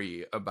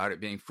worry about it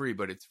being free,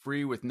 but it's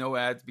free with no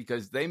ads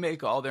because they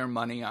make all their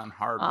money on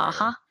hardware.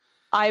 Uh-huh.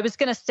 I was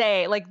going to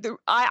say like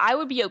I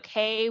would be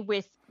okay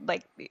with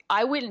like,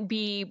 I wouldn't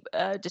be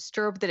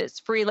disturbed that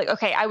it's free. Like,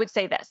 okay, I would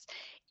say this.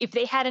 If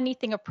they had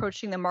anything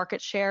approaching the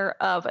market share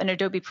of an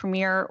Adobe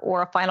Premiere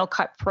or a Final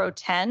Cut Pro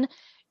 10,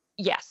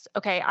 yes.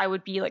 Okay. I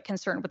would be like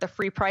concerned with the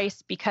free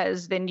price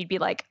because then you'd be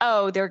like,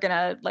 oh, they're going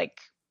to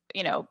like,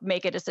 you know,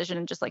 make a decision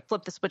and just like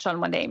flip the switch on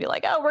one day and be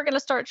like, oh, we're going to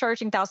start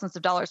charging thousands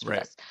of dollars for Right.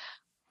 this.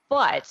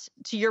 But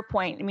to your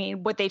point, I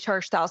mean, what they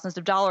charge thousands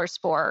of dollars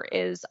for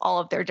is all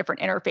of their different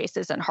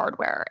interfaces and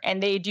hardware.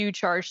 And they do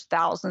charge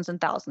thousands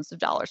and thousands of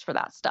dollars for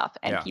that stuff.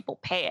 And people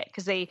pay it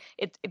because they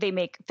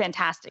make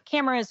fantastic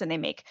cameras and they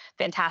make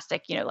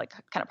fantastic, like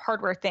kind of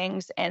hardware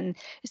things. And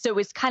so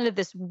it's kind of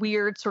this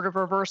weird sort of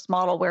reverse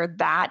model where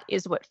that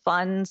is what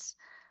funds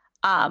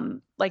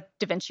like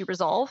DaVinci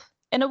Resolve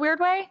in a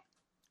weird way.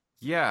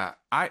 Yeah,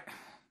 I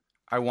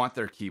want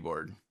their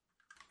keyboard.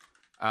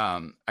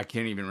 I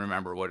can't even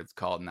remember what it's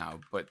called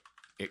now, but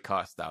it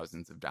costs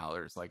thousands of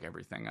dollars like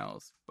everything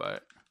else.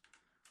 But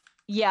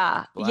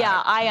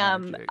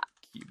Blackmagic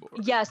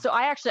keyboard. Yeah, so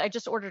I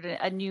just ordered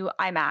a new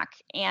iMac,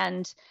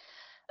 and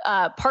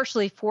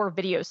partially for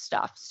video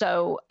stuff.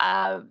 So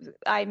I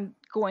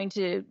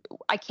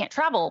can't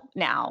travel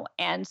now.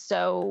 And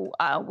so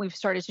we've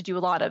started to do a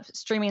lot of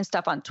streaming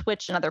stuff on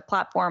Twitch and other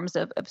platforms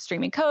of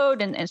streaming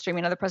code and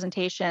streaming other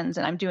presentations.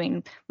 And I'm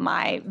doing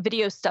my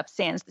video stuff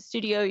sans the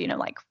studio,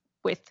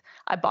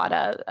 I bought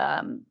a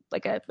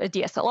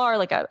DSLR,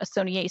 like a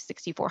Sony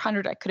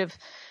A6400. I could have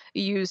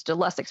used a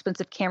less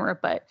expensive camera,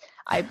 but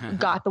I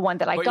got the one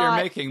that I got. But you're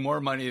making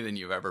more money than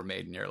you've ever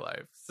made in your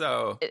life.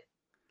 So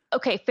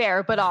okay,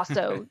 fair. But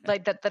also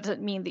like that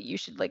doesn't mean that you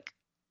should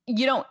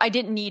I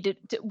didn't need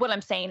to, what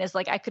I'm saying is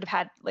I could have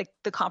had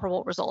the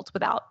comparable results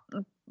without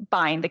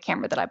buying the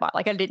camera that I bought.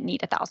 I didn't need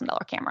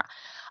 $1,000 camera.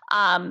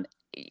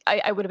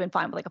 I would have been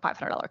fine with a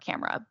 $500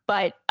 camera,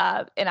 but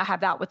and I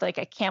have that with a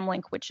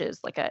Camlink, which is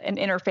an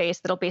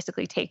interface that'll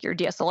basically take your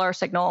DSLR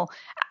signal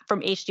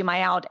from HDMI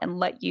out and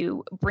let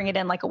you bring it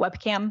in like a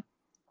webcam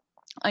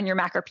on your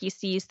Mac or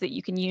PC so that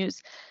you can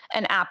use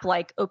an app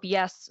like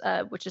OBS,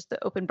 which is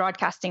the Open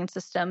Broadcasting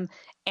System,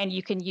 and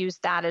you can use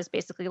that as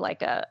basically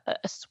a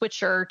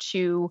switcher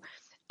to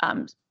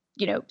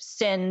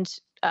send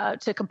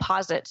to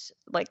composite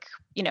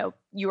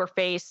your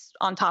face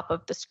on top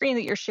of the screen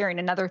that you're sharing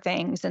and other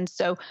things. And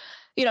so,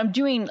 I'm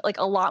doing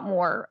a lot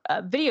more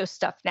video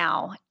stuff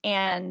now.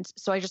 And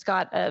so I just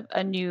got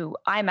a new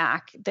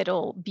iMac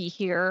that'll be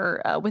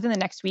here within the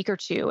next week or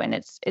two. And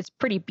it's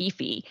pretty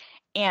beefy.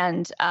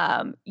 And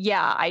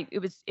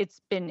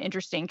it's been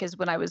interesting because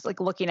when I was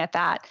looking at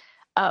that,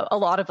 a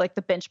lot of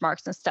the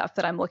benchmarks and stuff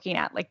that I'm looking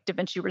at,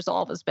 DaVinci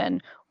Resolve has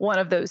been one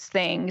of those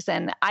things.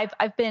 And I've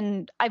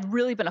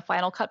really been a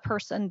Final Cut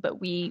person,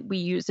 but we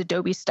use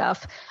Adobe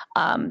stuff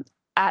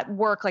at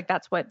work.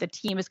 That's what the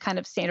team is kind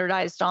of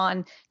standardized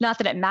on. Not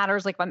that it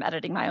matters. If I'm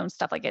editing my own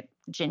stuff, it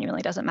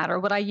genuinely doesn't matter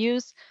what I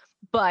use.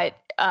 But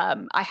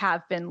I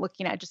have been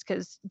looking at, just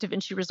because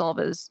DaVinci Resolve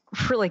is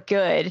really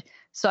good.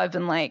 So I've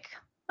been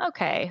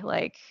okay,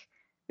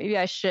 maybe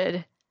I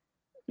should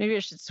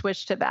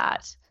switch to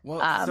that.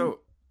 Well, so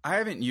I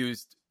haven't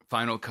used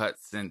Final Cut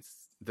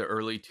since the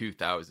early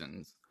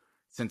 2000s,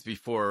 since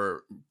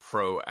before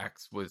Pro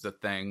X was a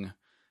thing.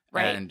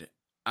 Right. And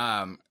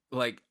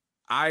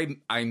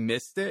I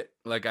missed it.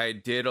 I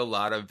did a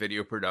lot of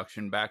video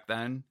production back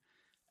then,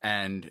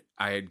 and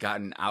I had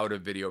gotten out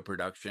of video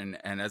production.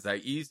 And as I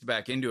eased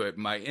back into it,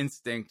 my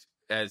instinct,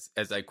 as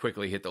I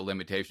quickly hit the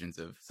limitations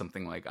of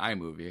something like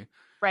iMovie,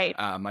 right,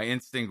 my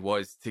instinct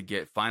was to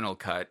get Final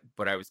Cut,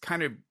 but I was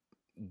kind of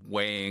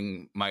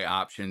weighing my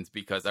options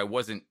because I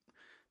wasn't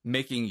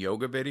making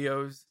yoga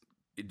videos.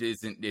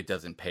 It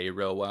doesn't pay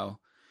real well.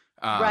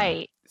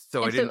 Right.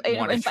 So I didn't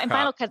want to.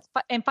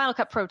 And Final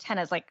Cut Pro 10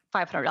 is $500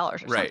 or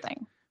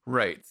something.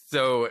 Right.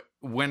 So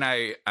when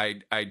I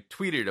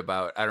tweeted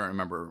about, I don't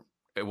remember,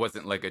 it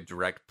wasn't a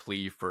direct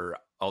plea for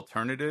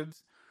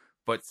alternatives,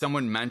 but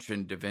someone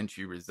mentioned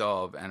DaVinci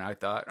Resolve, and I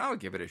thought I'll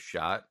give it a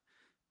shot.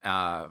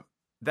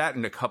 That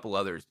and a couple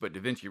others, but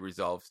DaVinci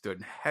Resolve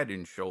stood head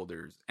and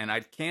shoulders. And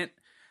I can't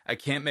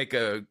make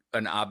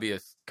an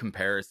obvious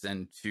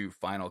comparison to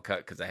Final Cut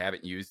because I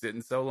haven't used it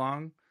in so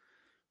long,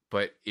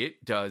 but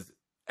it does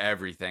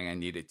everything I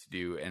need it to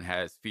do and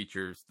has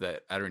features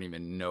that I don't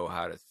even know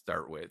how to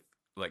start with.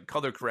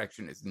 Color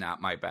correction is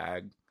not my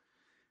bag.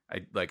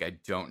 I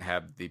don't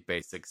have the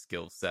basic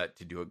skill set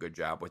to do a good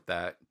job with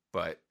that.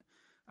 But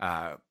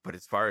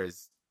as far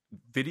as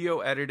video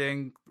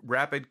editing,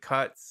 rapid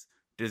cuts,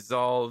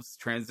 dissolves,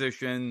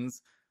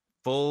 transitions,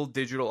 full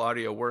digital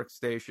audio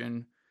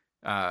workstation,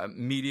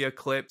 media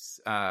clips,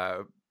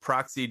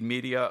 proxied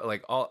media,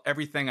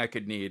 everything I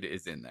could need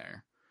is in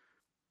there.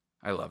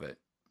 I love it.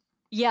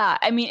 Yeah,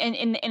 I mean,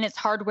 and its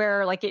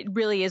hardware, it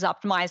really is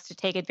optimized to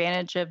take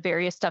advantage of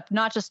various stuff,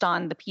 not just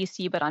on the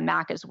PC but on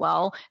Mac as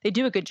well. They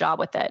do a good job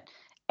with it,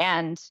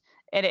 and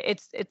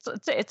it's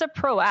a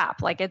pro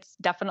app. It's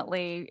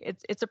definitely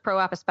it's a pro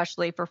app,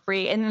 especially for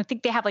free. And I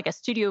think they have a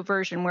studio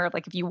version where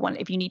if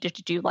you needed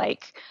to do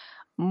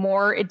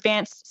more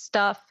advanced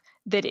stuff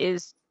that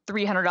is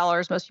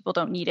 $300, most people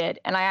don't need it.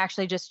 And I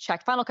actually just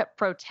checked, Final Cut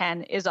Pro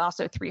 10 is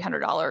also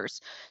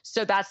 $300.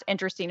 So that's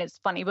interesting. It's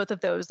funny, both of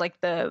those,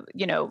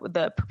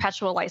 the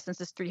perpetual license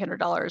is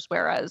 $300,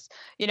 whereas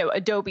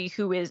Adobe,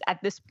 who is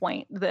at this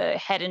point the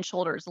head and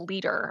shoulders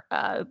leader,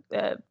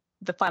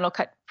 the Final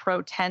Cut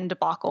Pro 10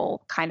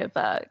 debacle kind of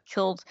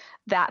killed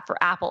that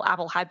for Apple.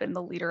 Apple had been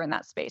the leader in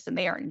that space, and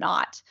they are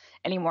not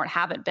anymore and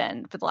haven't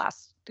been for the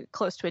last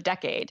close to a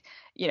decade.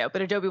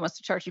 But Adobe wants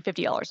to charge you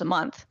 $50 a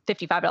month,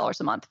 $55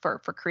 a month for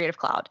Creative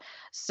Cloud.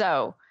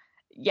 So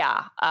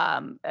yeah,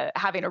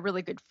 having a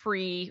really good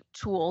free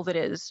tool that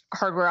is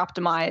hardware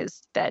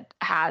optimized, that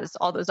has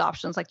all those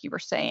options, like you were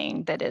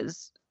saying,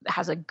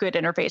 has a good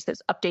interface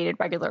that's updated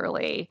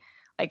regularly,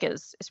 like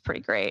is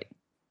pretty great.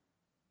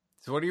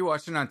 So what are you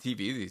watching on TV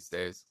these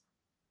days?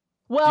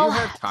 Well, do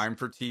you have time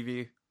for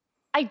TV?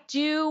 I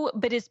do,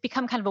 but it's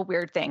become kind of a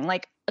weird thing.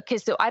 Like, okay,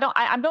 so I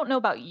don't know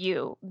about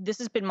you. This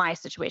has been my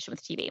situation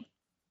with TV.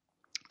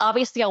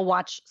 Obviously, I'll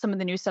watch some of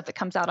the new stuff that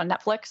comes out on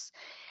Netflix,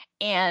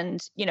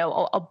 and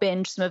I'll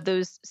binge some of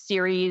those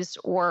series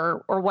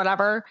or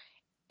whatever.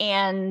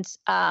 And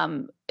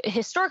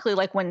historically,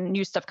 like when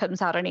new stuff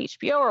comes out on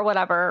HBO or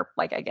whatever,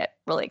 like I get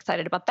really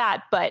excited about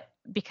that. But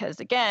because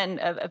again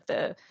of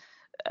the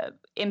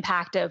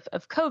impact of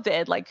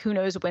COVID, like who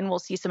knows when we'll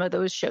see some of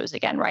those shows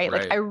again, right?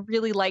 Like I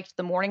really liked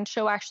The Morning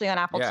Show actually on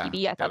Apple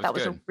TV. I thought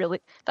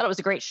that was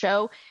a great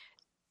show.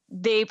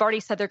 They've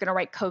already said they're going to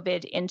write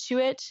COVID into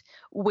it,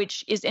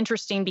 which is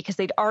interesting because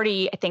they'd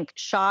already, I think,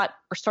 shot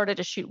or started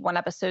to shoot one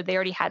episode. They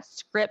already had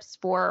scripts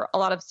for a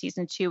lot of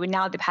season 2, and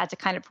now they've had to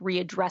kind of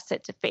readdress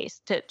it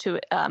to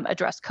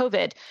address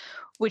COVID,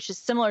 which is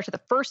similar to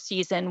the first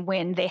season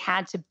when they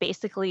had to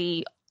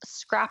basically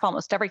scrap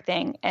almost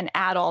everything and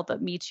add all the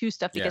Me Too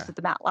stuff because of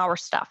the Matt Lauer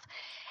stuff.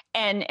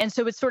 And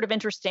so it's sort of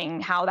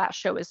interesting how that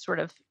show is sort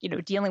of,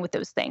 dealing with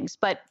those things.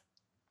 But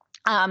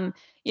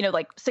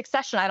like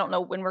Succession, I don't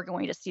know when we're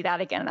going to see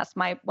that again. That's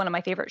one of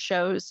my favorite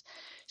shows.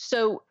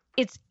 So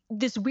it's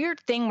this weird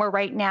thing where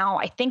right now,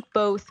 I think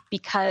both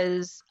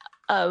because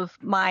of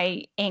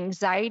my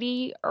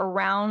anxiety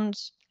around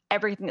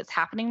everything that's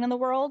happening in the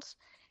world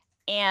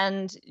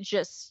and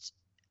just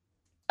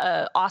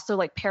also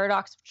like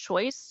paradox of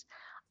choice,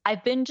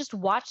 I've been just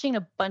watching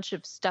a bunch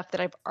of stuff that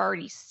I've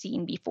already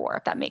seen before,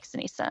 if that makes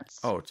any sense.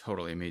 Oh,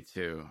 totally. Me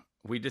too.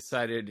 We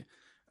decided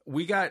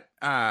we got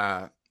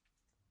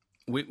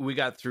we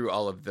got through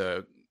all of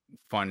the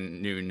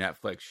fun new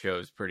Netflix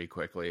shows pretty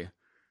quickly.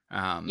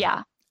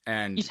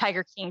 And you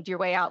Tiger King'd your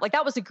way out. Like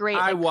that was a great.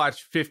 I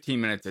watched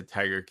 15 minutes of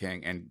Tiger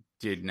King and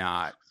did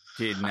not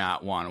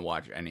want to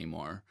watch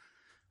anymore.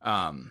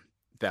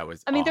 That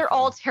was. I mean, they're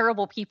all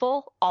terrible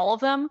people, all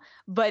of them.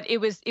 But it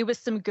was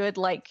some good,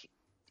 like,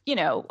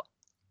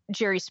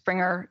 Jerry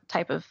Springer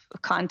type of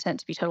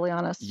content. To be totally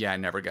honest. Yeah, I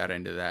never got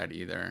into that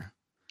either.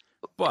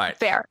 But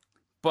fair.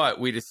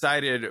 But we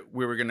decided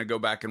we were going to go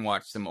back and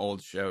watch some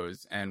old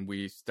shows, and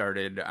we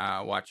started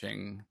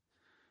watching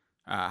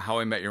How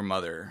I Met Your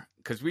Mother,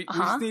 because we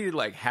just needed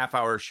like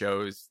half-hour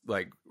shows.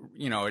 Like,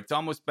 it's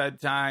almost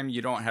bedtime.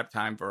 You don't have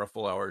time for a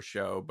full-hour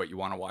show, but you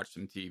want to watch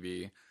some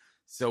TV.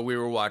 So we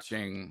were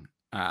watching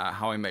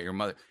How I Met Your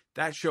Mother.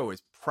 That show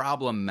is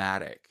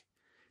problematic.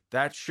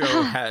 That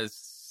show has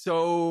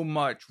so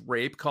much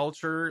rape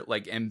culture,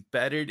 like,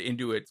 embedded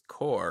into its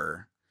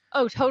core.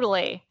 Oh,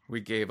 totally.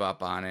 We gave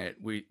up on it.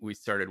 We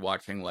started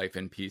watching Life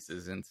in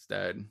Pieces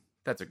instead.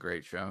 That's a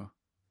great show.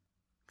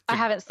 I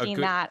haven't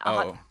seen that.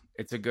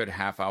 It's a good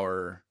half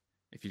hour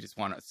if you just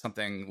want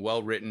something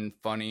well written,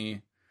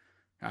 funny,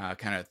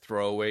 kind of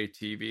throwaway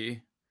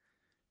TV.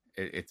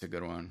 It's a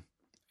good one.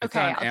 It's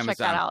on I'll Amazon. check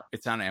that out.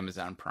 It's on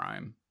Amazon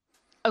Prime.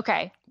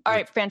 Okay. All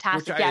right.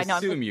 Fantastic. Which I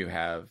assume you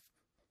have.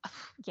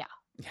 Yeah.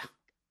 Yeah.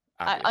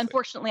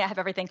 Unfortunately, I have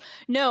everything.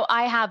 No,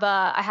 I have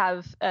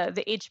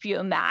the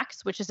HBO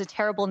Max, which is a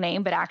terrible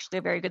name, but actually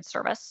a very good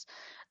service.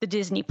 The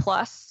Disney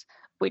Plus,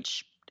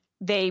 which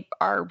they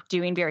are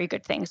doing very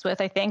good things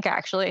with. I think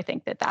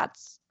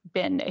that's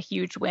been a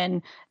huge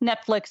win.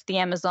 Netflix, the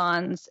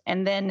Amazons,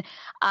 and then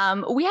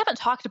we haven't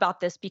talked about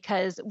this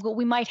because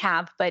we might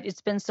have, but it's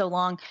been so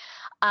long.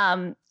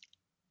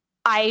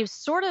 I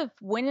sort of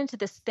went into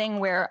this thing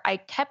where I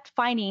kept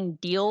finding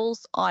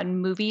deals on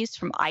movies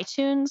from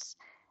iTunes.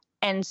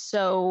 And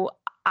so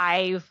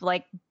I've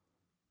like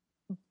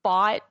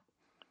bought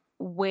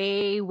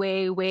way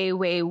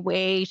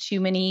too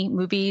many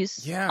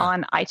movies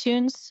on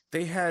iTunes.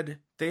 They had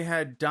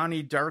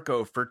Donnie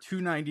Darko for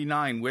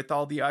 $2.99 with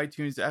all the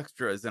iTunes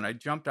extras, and I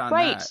jumped on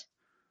that.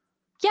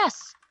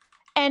 Yes.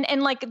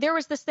 And like there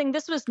was this thing,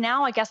 this was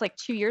now I guess like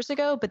 2 years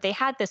ago, but they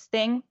had this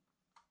thing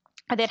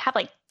where they'd have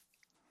like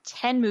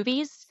 10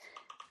 movies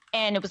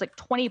and it was like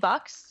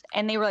 $20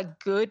 and they were like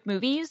good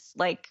movies,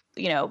 like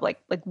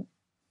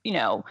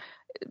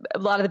a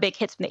lot of the big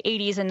hits from the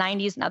 80s and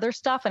 90s and other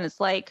stuff. And it's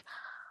like,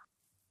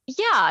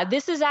 yeah,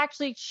 this is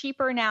actually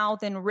cheaper now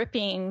than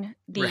ripping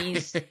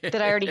these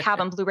that I already have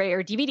on Blu-ray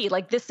or DVD.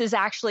 Like this is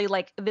actually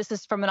this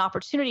is from an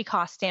opportunity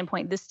cost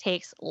standpoint. This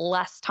takes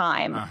less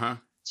time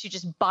to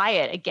just buy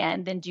it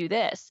again than do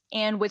this.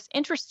 And what's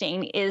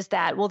interesting is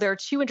that, well, there are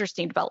two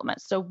interesting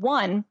developments. So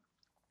one,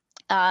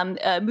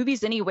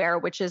 Movies Anywhere,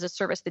 which is a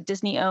service that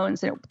Disney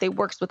owns, and it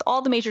works with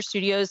all the major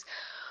studios,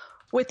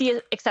 with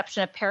the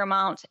exception of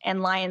Paramount and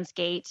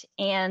Lionsgate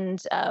and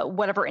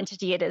whatever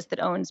entity it is that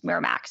owns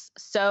Miramax.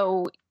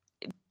 So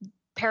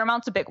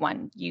Paramount's a big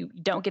one. You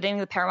don't get any of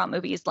the Paramount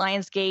movies.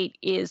 Lionsgate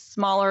is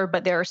smaller,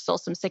 but there are still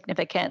some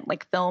significant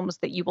like films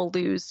that you will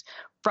lose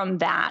from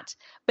that.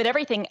 But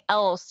everything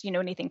else,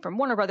 anything from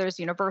Warner Brothers,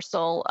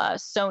 Universal,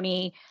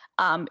 Sony,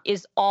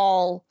 is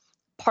all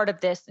part of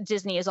this.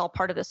 Disney is all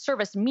part of this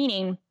service,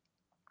 meaning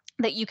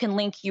that you can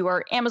link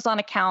your Amazon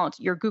account,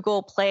 your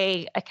Google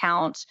Play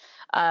account,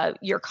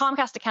 your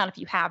Comcast account if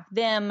you have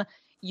them,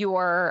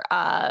 your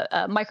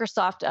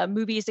Microsoft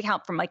Movies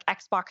account from like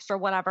Xbox or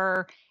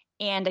whatever.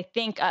 And I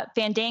think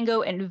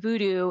Fandango and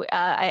Vudu,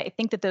 I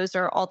think that those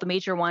are all the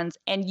major ones.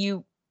 And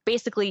you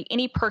basically,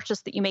 any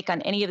purchase that you make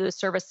on any of those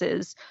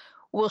services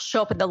will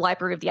show up in the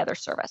library of the other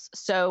service.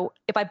 So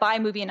if I buy a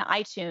movie in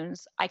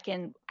iTunes, I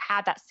can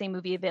have that same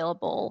movie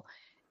available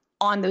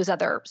on those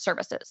other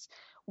services,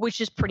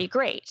 which is pretty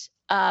great.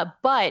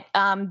 But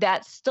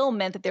that still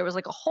meant that there was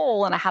like a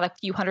hole, and I had a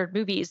few hundred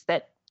movies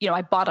that,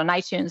 I bought on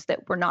iTunes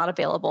that were not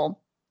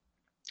available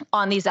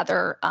on these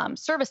other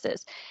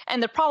services.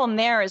 And the problem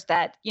there is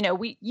that,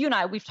 you and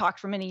I, we've talked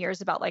for many years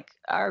about like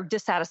our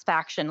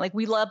dissatisfaction. Like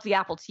we love the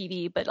Apple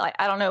TV, but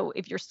I don't know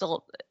if you're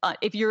still,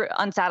 if you're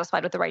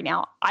unsatisfied with it right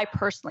now. I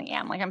personally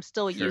am. Like I'm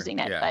still using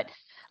it, but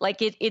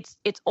like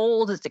it's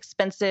old, it's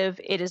expensive,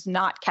 it is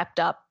not kept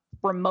up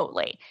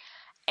remotely.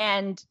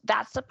 And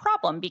that's a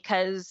problem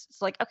because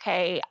it's like,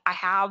 okay, I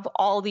have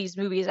all these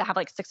movies. I have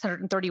like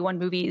 631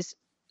 movies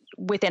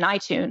within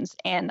iTunes,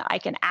 and I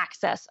can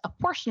access a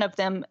portion of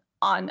them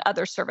on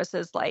other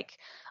services like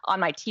on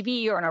my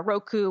TV or on a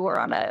Roku or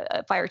on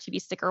a Fire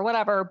TV stick or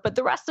whatever, but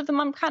the rest of them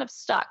I'm kind of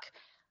stuck.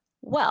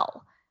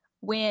 Well,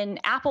 when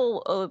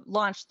Apple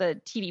launched the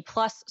TV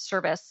Plus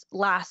service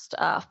last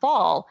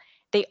fall,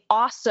 they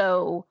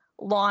also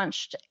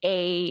launched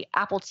a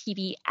Apple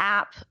TV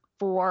app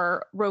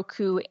for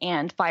Roku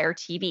and Fire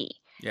TV.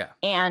 Yeah.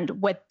 And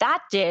what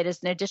that did is,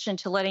 in addition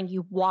to letting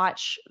you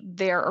watch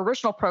their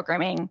original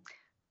programming,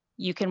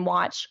 you can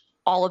watch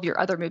all of your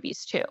other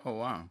movies too. Oh,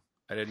 wow.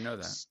 I didn't know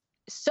that.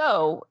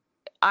 So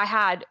I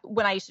had,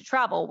 when I used to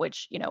travel,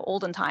 which,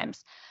 olden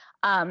times,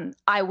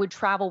 I would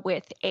travel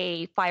with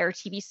a Fire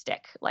TV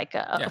stick, like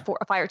a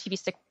Fire TV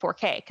stick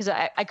 4K, because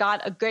I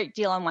got a great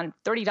deal on one,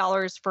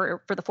 $30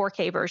 for the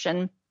 4K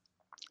version.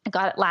 I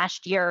got it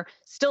last year,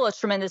 still a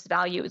tremendous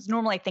value. It's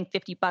normally, I think,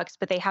 $50,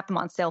 but they have them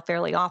on sale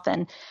fairly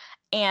often.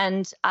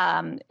 And,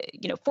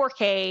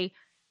 4K,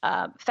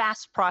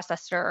 fast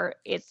processor.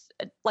 It's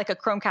like a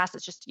Chromecast.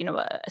 It's just,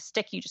 a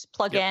stick you just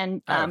plug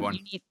in. I have one.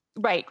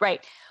 Right.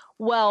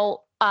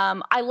 Well,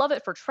 I love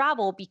it for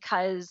travel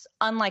because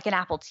unlike an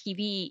Apple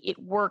TV, it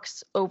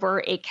works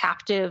over a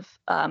captive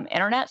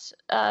internet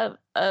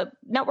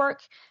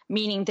network,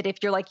 meaning that if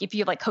you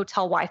have like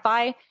hotel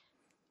Wi-Fi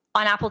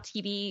on Apple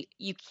TV,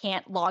 you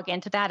can't log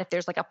into that if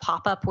there's like a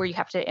pop-up where you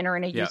have to enter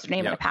in a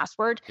username and a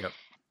password.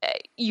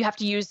 You have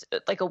to use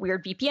like a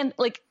weird VPN.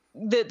 Like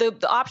the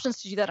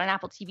options to do that on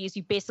Apple TV is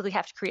you basically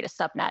have to create a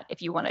subnet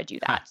if you want to do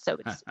that. So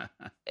it's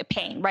a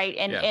pain, right?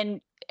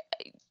 And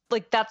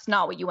like that's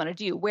not what you want to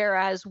do.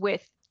 Whereas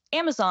with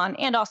Amazon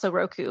and also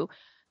Roku,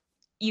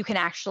 you can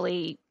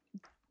actually,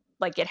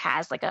 like, it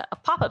has like a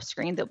pop-up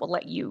screen that will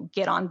let you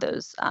get on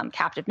those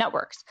captive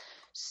networks.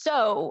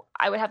 So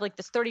I would have like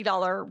this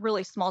 $30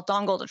 really small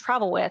dongle to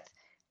travel with,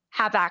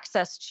 have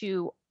access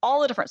to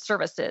all the different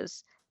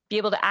services, be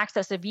able to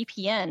access a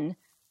VPN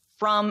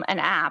from an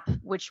app,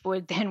 which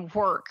would then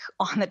work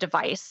on the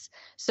device.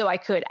 So I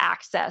could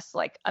access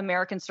like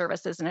American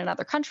services in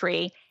another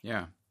country.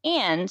 Yeah.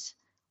 And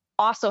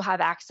also have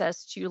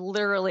access to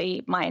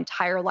literally my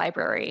entire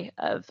library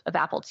of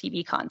Apple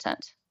TV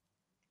content.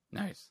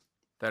 Nice.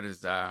 That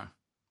is, I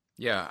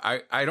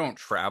don't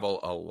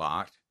travel a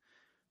lot,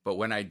 but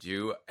when I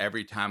do,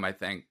 every time I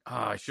think,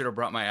 I should have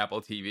brought my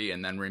Apple TV,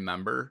 and then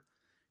remember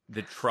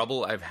the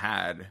trouble I've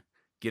had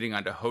getting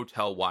onto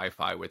hotel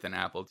Wi-Fi with an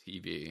Apple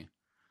TV.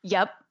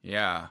 Yep.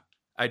 Yeah.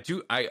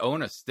 I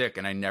own a stick,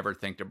 and I never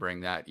think to bring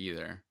that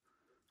either.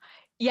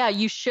 Yeah,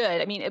 you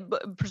should. I mean,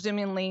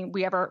 presumably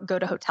we ever go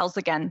to hotels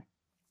again.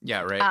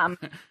 Yeah, right.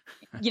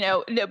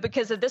 No,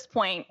 because at this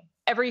point,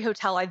 every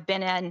hotel I've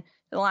been in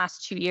the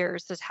last 2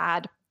 years has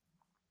had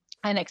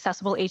an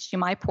accessible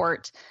HDMI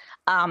port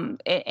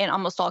in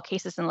almost all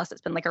cases, unless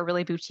it's been like a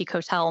really boutique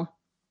hotel.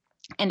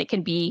 And it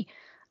can be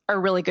a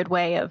really good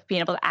way of being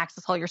able to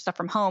access all your stuff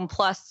from home.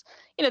 Plus,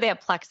 they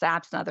have Plex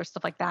apps and other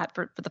stuff like that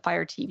for the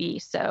Fire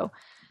TV. So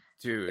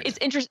dude, it's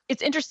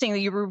interesting that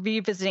you were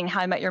revisiting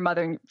How I Met Your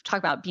Mother and talk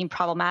about being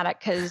problematic,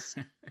 because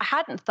I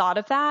hadn't thought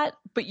of that,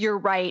 but you're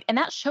right. And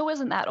that show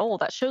isn't that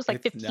old. That show's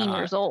like 15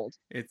 years old.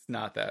 It's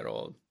not that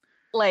old.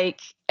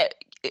 Like,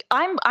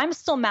 I'm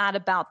still mad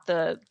about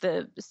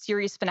the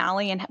series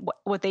finale and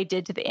what they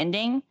did to the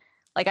ending.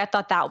 Like, I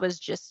thought that was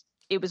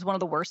it was one of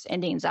the worst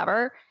endings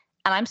ever.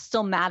 And I'm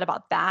still mad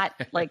about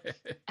that, like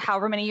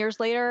however many years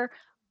later.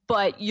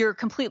 But you're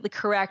completely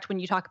correct when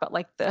you talk about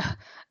like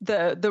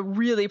the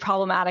really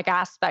problematic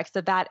aspects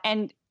of that.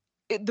 And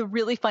the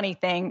really funny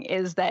thing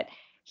is that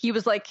he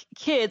was like,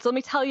 kids, let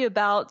me tell you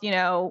about,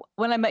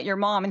 When I Met Your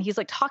Mom. And he's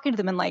like talking to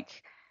them in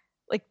like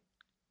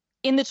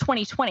in the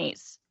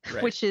 2020s,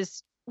 right. which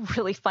is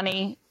really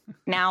funny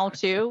now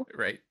too.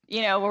 Right.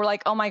 You know, we're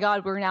like, oh my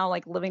God, we're now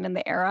like living in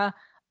the era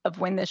of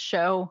when this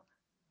show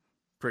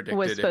Predicted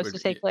was it supposed would.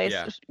 to take place.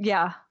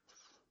 Yeah.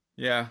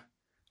 Yeah.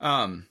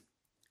 Yeah.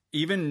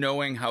 Even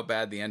knowing how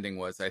bad the ending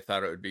was, I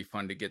thought it would be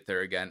fun to get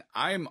there again.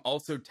 I'm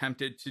also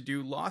tempted to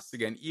do Lost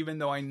again, even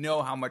though I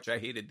know how much I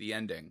hated the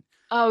ending.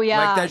 Oh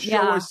yeah. Like that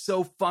show was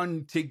so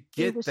fun to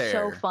get it was there.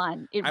 so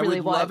fun. It I really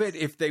would was. love it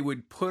if they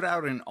would put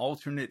out an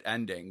alternate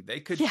ending.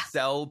 They could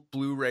sell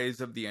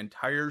Blu-rays of the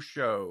entire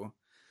show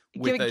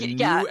with a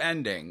new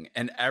ending,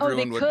 and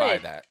everyone would buy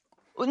that.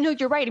 Well, no,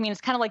 you're right. I mean, it's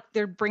kind of like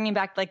they're bringing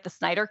back like the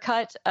Snyder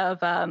cut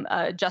of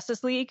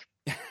Justice League.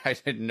 I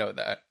didn't know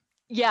that.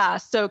 Yeah,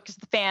 so because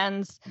the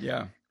fans,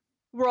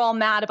 were all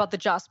mad about the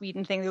Joss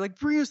Whedon thing. They're like,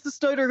 bring us the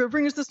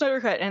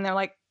Snyder cut, and they're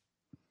like,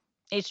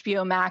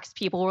 HBO Max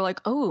people were like,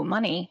 oh,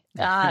 money.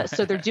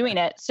 So they're doing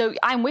it. So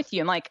I'm with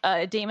you. I'm like,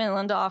 Damon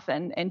Lindelof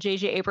and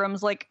J.J.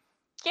 Abrams, like,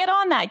 get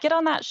on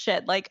that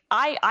shit. Like,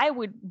 I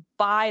would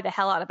buy the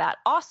hell out of that.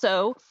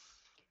 Also,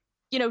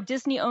 you know,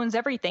 Disney owns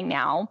everything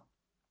now.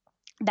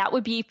 That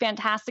would be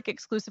fantastic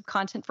exclusive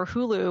content for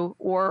Hulu,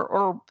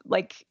 or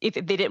like if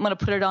they didn't want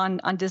to put it on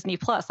Disney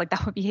Plus, like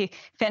that would be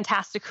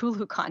fantastic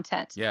Hulu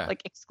content. Yeah.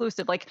 Like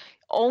exclusive, like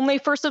only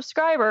for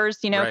subscribers,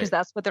 you know, because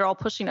that's what they're all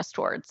pushing us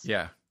towards.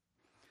 Yeah.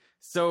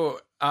 So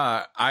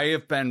I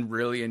have been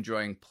really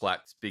enjoying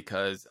Plex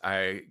because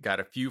I got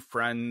a few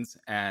friends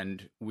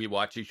and we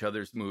watch each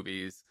other's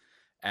movies,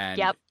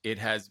 and it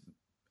has,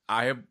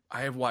 I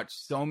have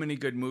watched so many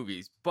good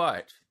movies,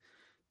 but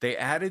they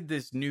added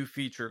this new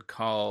feature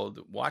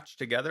called Watch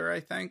Together, I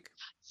think.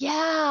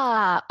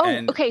 Yeah.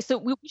 Oh, okay. So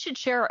we should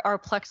share our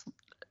Plex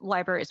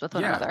libraries with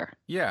one another.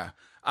 Yeah.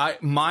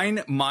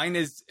 Mine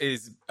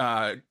is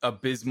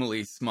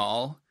abysmally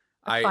small.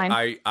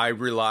 I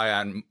rely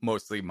on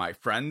mostly my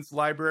friends'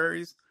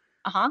 libraries.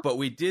 But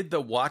we did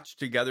the Watch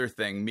Together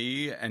thing.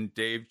 Me and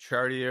Dave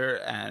Chartier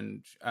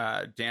and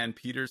Dan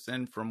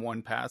Peterson from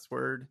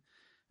 1Password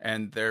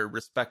and their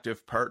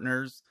respective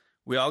partners.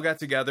 We all got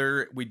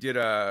together. We did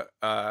a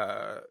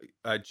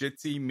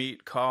Jitsi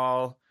Meet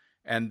call,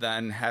 and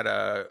then had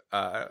a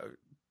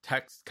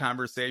text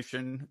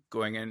conversation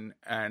going in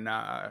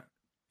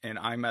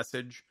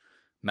iMessage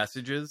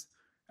messages,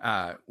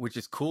 which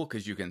is cool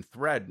because you can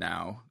thread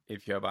now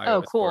if you have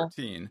iOS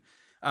 14.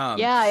 So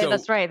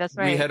that's right.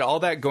 We had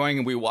all that going,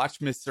 and we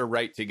watched Mr.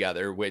 Right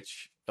together,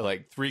 which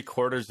like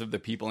 3/4 of the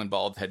people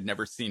involved had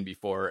never seen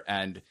before,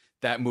 and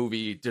that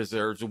movie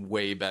deserves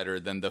way better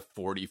than the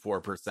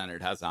 44%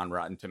 it has on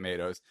Rotten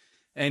Tomatoes.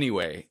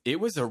 Anyway, it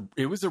was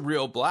a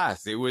real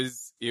blast. It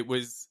was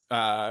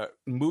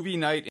movie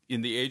night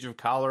in the age of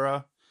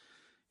cholera.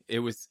 It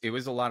was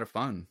a lot of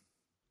fun.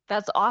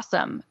 That's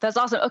awesome.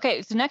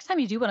 Okay, so next time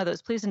you do one of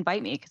those, please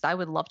invite me because I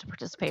would love to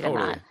participate in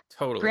that.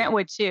 Totally. Grant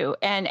would too.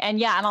 And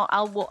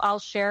I'll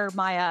share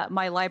my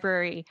my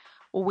library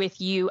with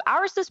you.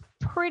 Ours is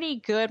pretty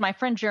good. My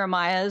friend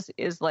Jeremiah's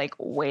is like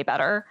way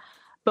better.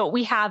 But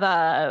we'll have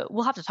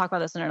to talk about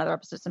this in another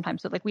episode sometime.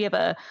 So like we have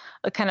a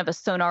kind of a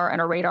sonar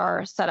and a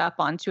radar set up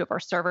on 2 of our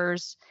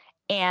servers,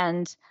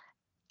 and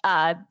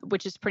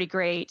which is pretty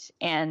great.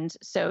 And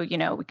so, you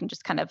know, we can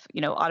just kind of,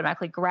 you know,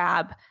 automatically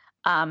grab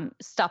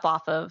stuff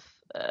off of,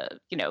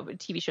 you know,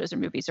 TV shows or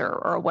movies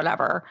or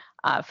whatever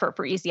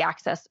for easy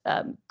access.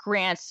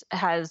 Grant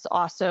has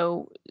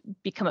also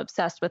become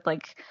obsessed with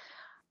like,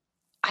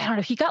 I don't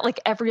know. He got like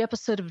every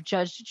episode of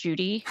Judge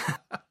Judy.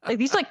 Like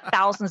these like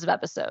thousands of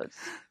episodes.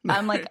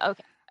 I'm like,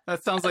 okay.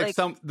 That sounds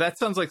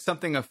like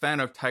something a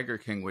fan of Tiger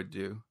King would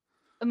do.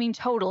 I mean,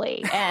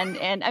 totally.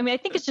 And I mean, I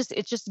think it's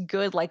just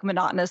good, like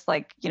monotonous,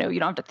 like, you know,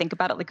 you don't have to think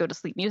about it, like go to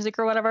sleep music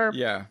or whatever.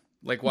 Yeah.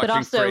 Like watching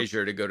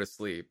Frasier to go to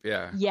sleep.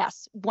 Yeah.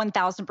 Yes.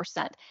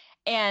 1000%.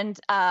 And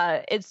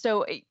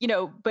so, you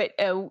know, but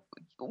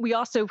we've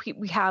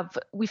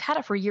had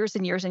it for years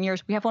and years and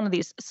years. We have one of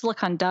these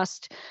silicon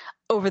dust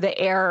over the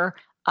air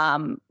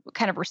kind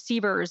of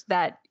receivers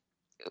that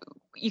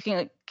you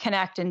can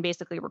connect and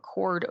basically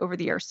record over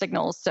the air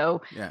signals.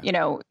 So, you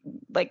know,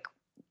 like,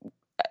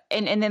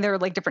 and then there are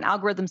like different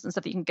algorithms and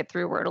stuff that you can get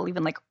through where it'll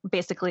even like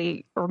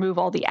basically remove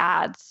all the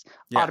ads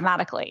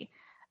automatically.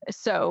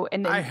 So,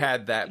 and then I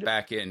had that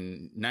back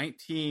in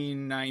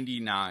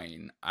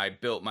 1999. I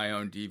built my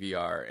own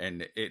DVR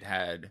and it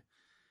had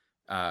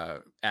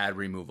ad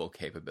removal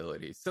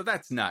capabilities. So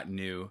that's not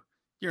new.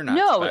 You're not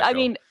special. I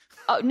mean,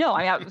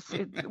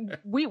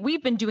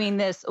 we've been doing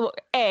this.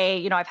 A,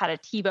 you know, I've had a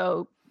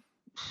TiVo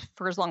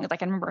for as long as I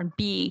can remember, and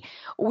B,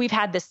 we've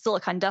had this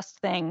silicon dust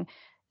thing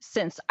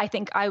since I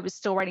think I was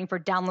still writing for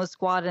Download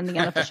Squad and the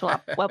Unofficial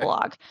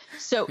Weblog.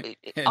 So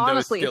and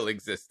honestly, those still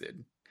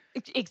existed.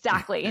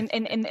 Exactly.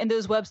 And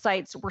those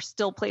websites were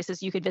still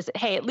places you could visit.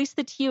 Hey, at least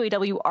the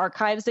TOAW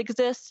archives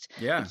exist.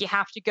 Yeah. You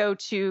have to go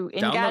to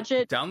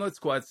Engadget. Download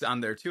Squad's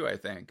on there too, I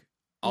think.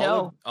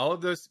 All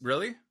of those,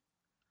 really?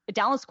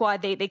 Download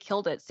Squad, they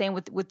killed it. Same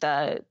with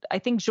the, I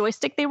think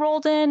Joystick they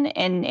rolled in,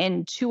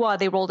 and Tua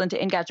they rolled into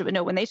Engadget. But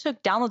no, when they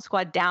took Download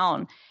Squad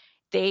down,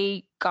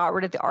 they got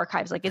rid of the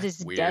archives. Like it is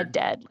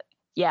dead.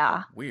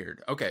 Yeah.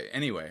 Weird. Okay.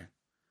 Anyway.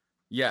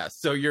 Yeah.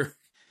 So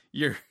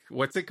Your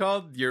what's it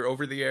called? Your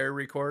over-the-air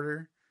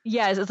recorder?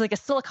 Yeah, it's like a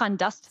silicon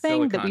dust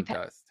thing that Silicon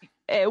dust.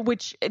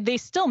 which they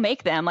still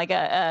make them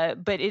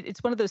but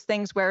it's one of those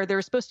things where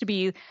there's supposed to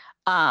be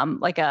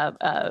like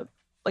a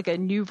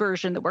new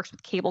version that works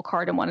with cable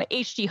card and one,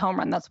 HD Home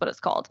Run, that's what it's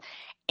called.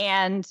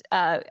 And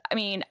I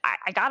mean,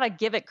 I gotta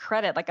give it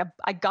credit. Like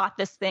I got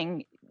this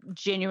thing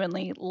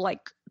genuinely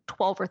like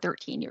 12 or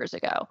 13 years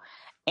ago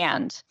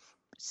and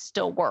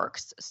still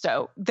works.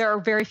 So there are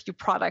very few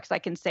products I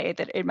can say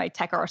that in my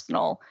tech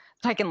arsenal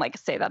that I can like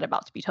say that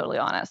about, to be totally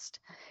honest.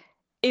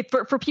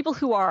 For people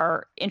who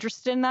are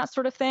interested in that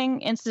sort of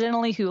thing,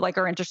 incidentally, who like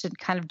are interested in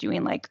kind of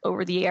doing like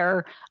over the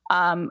air,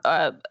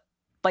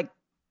 like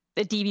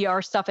the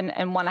DVR stuff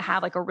and want to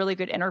have like a really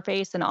good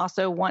interface and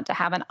also want to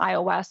have an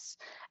iOS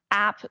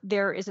app,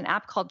 there is an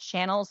app called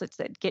Channels. It's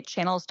at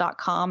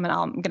getchannels.com. And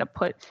I'm going to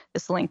put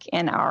this link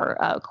in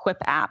our Quip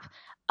app.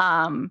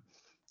 And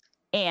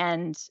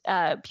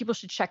people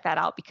should check that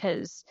out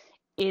because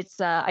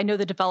it's, I know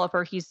the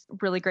developer, he's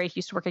really great. He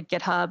used to work at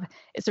GitHub.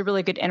 It's a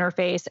really good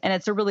interface. And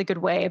it's a really good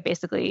way of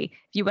basically,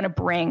 if you want to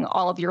bring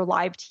all of your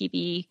live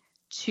TV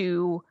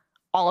to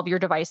all of your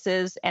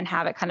devices and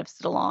have it kind of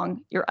sit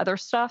along your other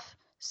stuff.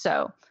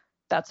 So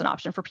that's an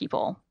option for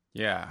people.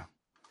 Yeah.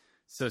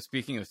 So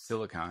speaking of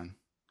silicon,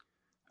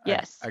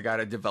 yes, I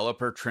got a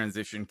developer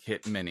transition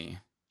kit mini.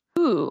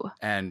 Ooh.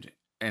 And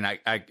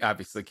I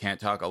obviously can't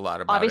talk a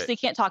lot about it. Obviously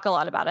can't talk a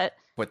lot about it.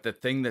 But the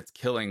thing that's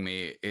killing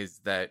me is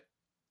that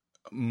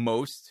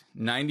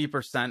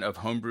 90% of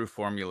homebrew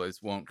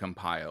formulas won't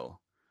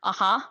compile.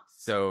 Uh-huh.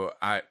 So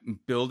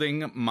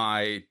building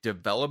my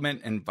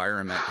development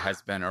environment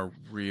has been a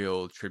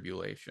real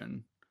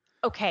tribulation.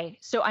 Okay,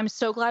 so I'm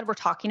so glad we're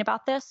talking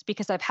about this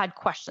because I've had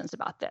questions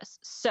about this.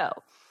 So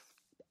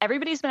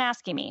everybody's been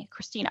asking me,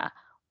 Christina,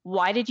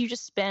 why did you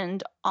just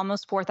spend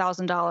almost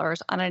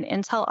 $4,000 on an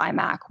Intel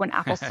iMac when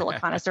Apple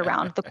Silicon is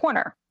around the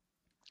corner?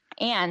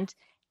 And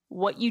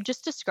what you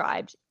just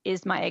described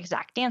is my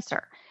exact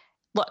answer.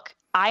 Look,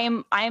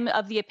 I'm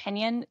of the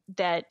opinion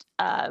that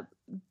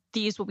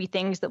these will be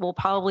things that will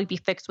probably be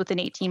fixed within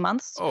 18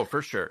 months. Oh,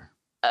 for sure.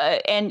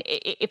 And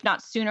if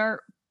not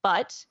sooner,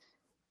 but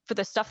for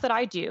the stuff that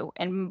I do,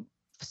 and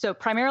so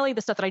primarily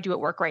the stuff that I do at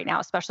work right now,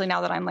 especially now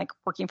that I'm like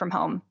working from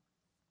home,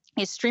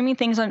 is streaming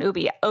things on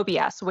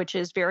OBS, which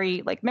is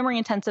very like memory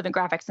intensive and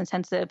graphics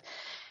intensive.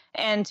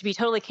 And to be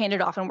totally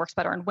candid, often works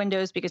better on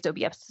Windows because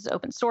OBS is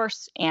open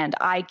source. And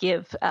I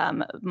give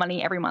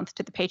money every month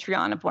to the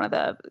Patreon of one of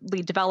the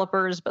lead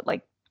developers. But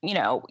like, you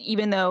know,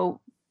 even though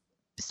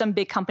some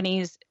big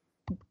companies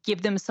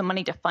give them some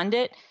money to fund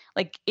it,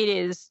 like it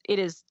is,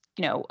 you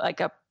know,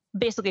 like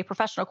basically a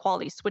professional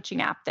quality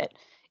switching app that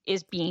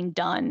is being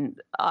done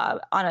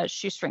on a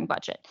shoestring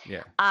budget.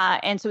 Yeah.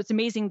 And so it's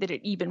amazing that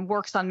it even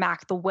works on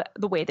Mac the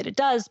way that it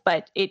does,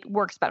 but it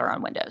works better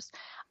on Windows.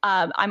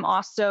 I'm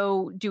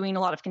also doing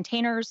a lot of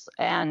containers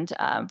and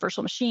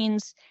virtual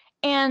machines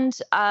and,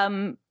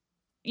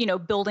 you know,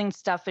 building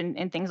stuff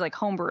and things like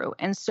Homebrew.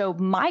 And so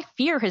my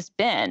fear has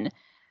been,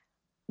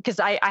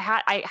 because I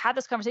had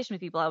this conversation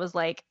with people, I was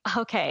like,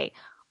 okay,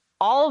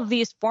 all of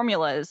these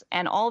formulas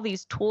and all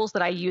these tools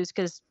that I use,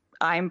 because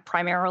I'm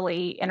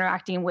primarily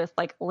interacting with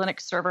like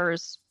Linux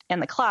servers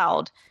in the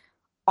cloud,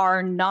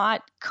 are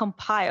not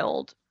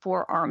compiled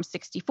for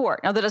ARM64.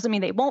 Now, that doesn't mean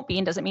they won't be,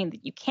 and doesn't mean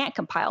that you can't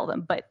compile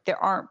them, but there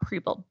aren't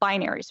pre-built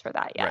binaries for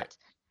that yet.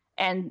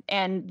 Right.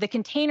 And the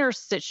container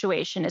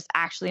situation is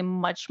actually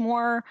much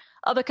more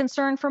of a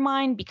concern for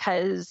mine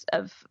because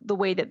of the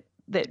way that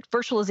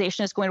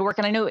virtualization is going to work.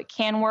 And I know it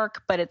can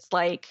work, but it's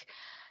like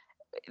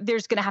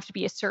there's going to have to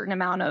be a certain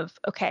amount of,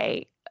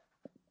 okay,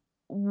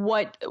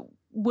 what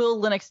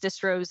will Linux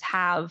distros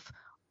have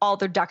all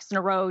their ducks in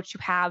a row to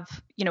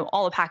have, you know,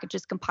 all the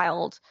packages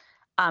compiled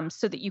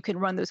so that you can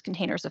run those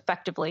containers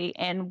effectively?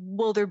 And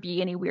will there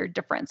be any weird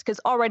difference? Because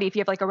already if you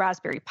have like a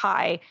Raspberry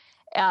Pi,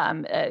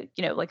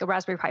 you know, like a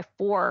Raspberry Pi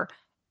 4,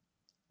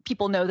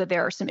 people know that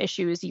there are some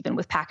issues even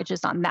with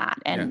packages on that.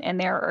 And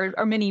there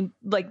are many,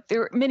 like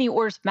there are many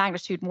orders of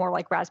magnitude more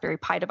like Raspberry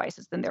Pi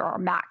devices than there are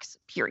Macs,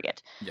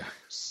 period. Yeah.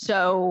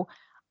 So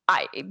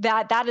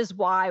that is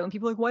why when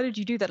people are like, why did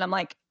you do that? I'm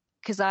like,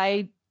 because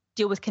I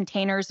deal with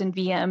containers and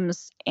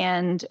VMs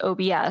and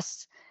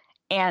OBS,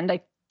 and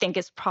I think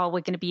it's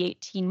probably going to be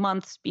 18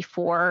 months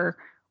before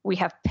we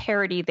have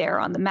parity there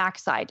on the Mac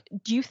side.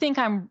 Do you think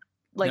I'm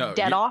like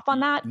dead off on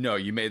that? No,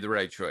 you made the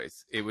right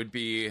choice. It would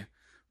be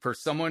for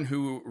someone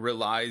who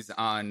relies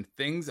on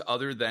things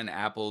other than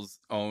Apple's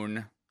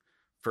own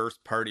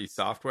first-party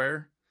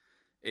software.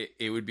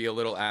 It would be a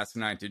little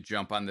asinine to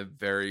jump on the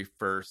very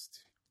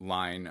first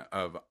line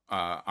of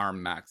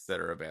ARM Macs that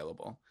are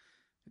available.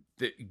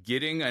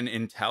 Getting an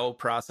Intel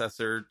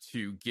processor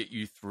to get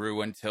you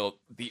through until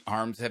the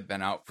ARMs have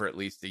been out for at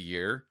least a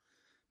year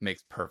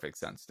makes perfect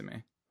sense to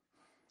me.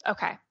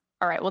 Okay.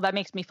 All right. Well, that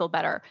makes me feel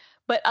better.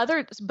 But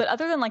other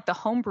than like the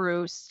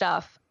homebrew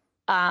stuff,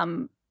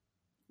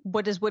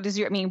 what is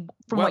your, I mean,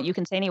 from what you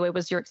can say anyway,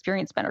 was your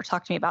experience been, or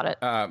talk to me about it?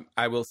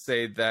 I will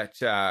say that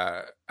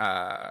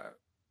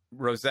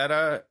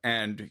Rosetta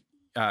and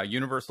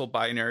Universal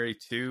Binary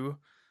 2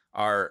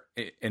 are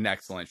in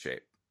excellent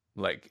shape.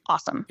 Like,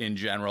 Awesome. in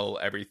general,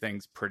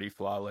 everything's pretty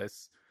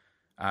flawless.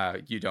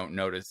 You don't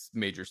notice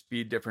major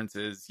speed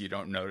differences. You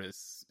don't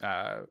notice.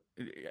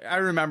 I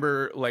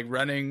remember like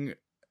running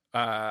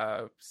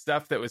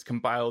stuff that was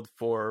compiled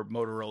for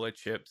Motorola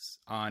chips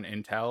on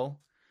Intel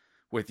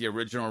with the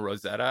original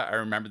Rosetta. I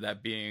remember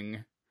that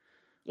being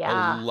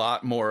a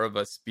lot more of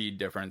a speed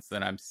difference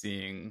than I'm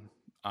seeing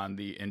on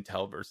the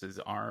Intel versus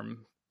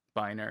ARM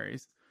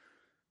binaries.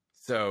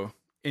 So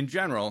in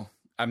general,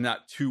 I'm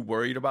not too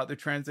worried about the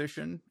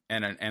transition.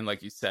 And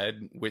like you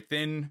said,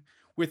 within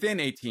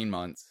 18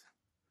 months,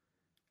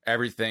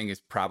 everything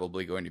is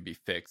probably going to be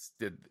fixed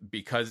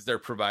because they're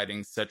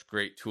providing such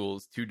great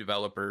tools to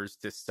developers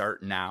to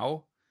start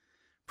now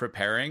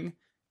preparing.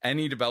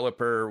 Any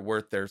developer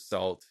worth their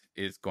salt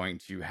is going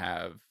to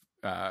have,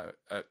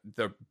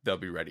 they'll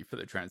be ready for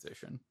the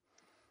transition.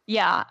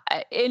 Yeah.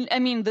 I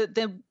mean,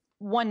 the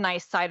one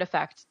nice side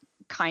effect,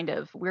 kind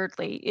of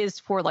weirdly, is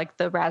for like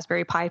the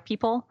Raspberry Pi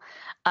people.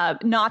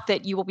 Not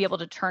that you will be able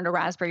to turn a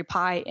Raspberry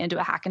Pi into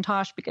a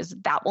Hackintosh, because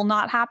that will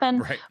not happen,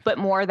 right. But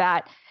more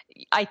that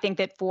I think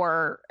that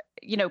for,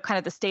 kind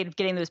of the state of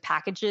getting those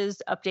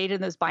packages updated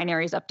and those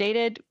binaries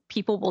updated,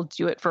 people will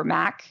do it for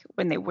Mac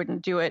when they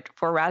wouldn't do it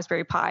for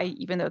Raspberry Pi,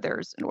 even though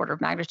there's an order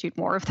of magnitude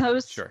more of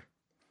those. Sure.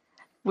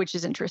 Which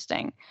is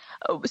interesting.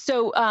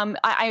 So I'm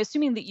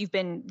assuming that you've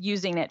been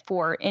using it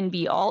for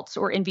NV Alts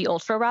or NV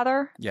Ultra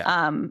rather.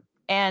 Yeah.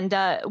 And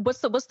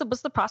what's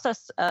the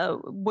process?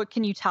 What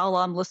can you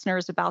tell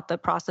listeners about the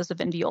process of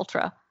NV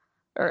Ultra,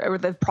 or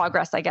the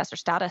progress, I guess, or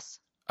status?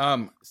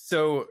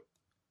 So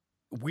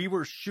we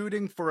were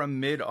shooting for a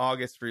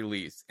mid-August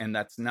release, and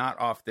that's not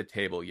off the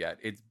table yet.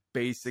 It's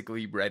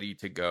basically ready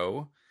to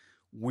go.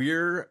 We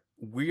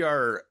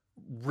are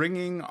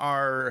wringing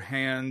our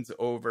hands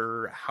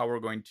over how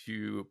we're going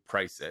to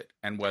price it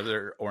and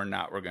whether or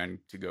not we're going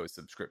to go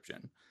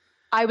subscription.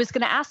 I was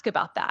going to ask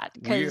about that,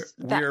 because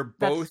we're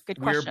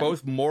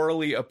both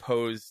morally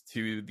opposed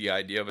to the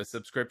idea of a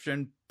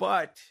subscription,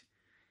 but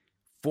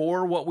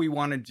for what we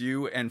want to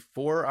do and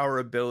for our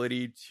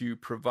ability to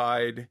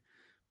provide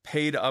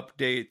paid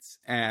updates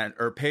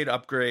or paid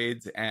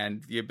upgrades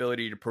and the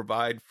ability to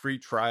provide free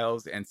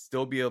trials and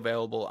still be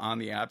available on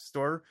the App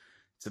Store,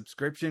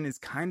 subscription is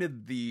kind of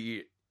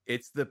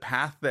it's the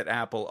path that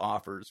Apple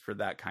offers for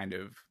that kind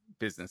of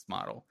business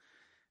model.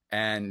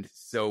 And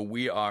so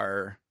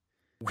we're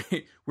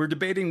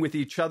debating with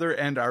each other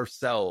and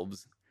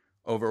ourselves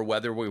over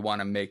whether we want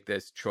to make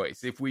this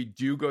choice. If we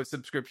do go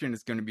subscription,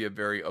 it's going to be a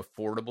very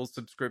affordable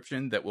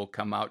subscription that will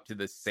come out to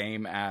the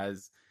same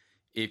as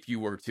if you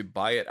were to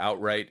buy it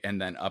outright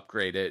and then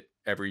upgrade it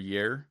every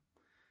year.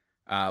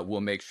 We'll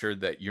make sure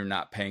that you're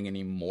not paying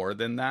any more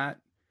than that.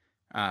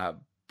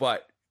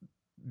 But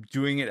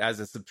doing it as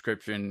a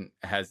subscription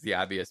has the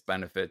obvious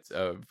benefits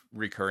of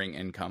recurring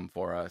income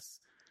for us.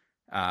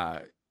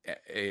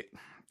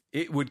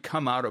 It would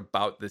come out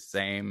about the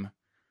same,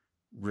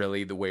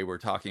 really, the way we're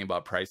talking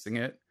about pricing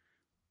it.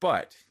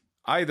 But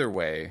either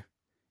way,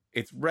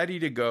 it's ready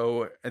to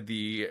go.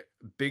 The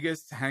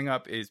biggest hang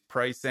up is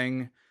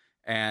pricing,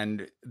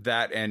 and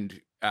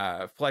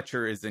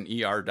Fletcher is an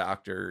ER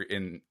doctor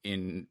in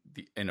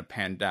a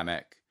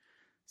pandemic.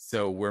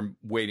 So we're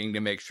waiting to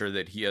make sure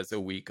that he has a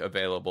week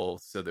available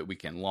so that we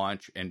can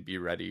launch and be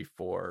ready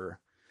for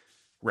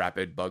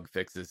rapid bug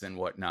fixes and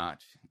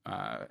whatnot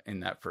in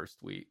that first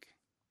week.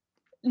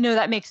 No,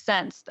 that makes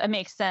sense.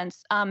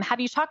 Have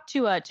you talked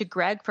to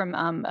Greg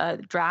from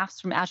Drafts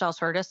from Agile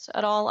Certus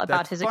at all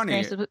about his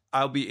experiences?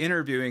 I'll be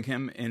interviewing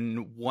him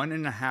in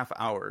 1.5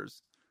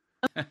 hours.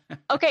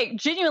 Okay,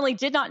 genuinely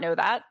did not know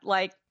that.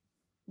 Like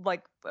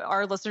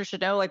our listeners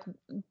should know. Like,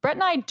 Brett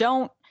and I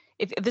don't.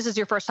 If this is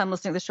your first time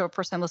listening to the show,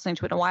 first time listening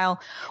to it in a while,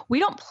 we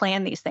don't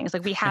plan these things.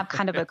 Like, we have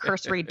kind of a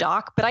cursory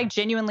doc, but I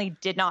genuinely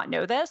did not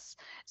know this.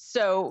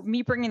 So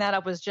me bringing that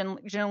up was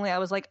generally, I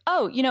was like,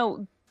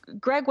 oh,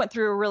 Greg went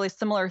through a really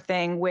similar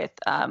thing with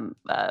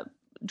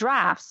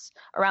Drafts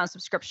around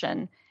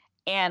subscription.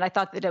 And I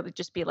thought that it would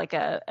just be like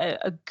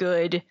a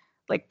good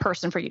like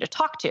person for you to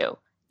talk to,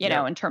 you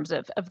know, in terms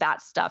of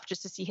that stuff,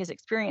 just to see his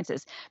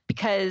experiences,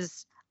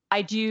 because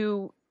I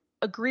do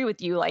agree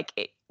with you.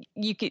 Like,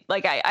 you could,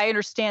 like, I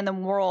understand the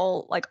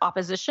moral like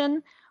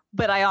opposition,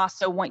 but I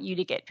also want you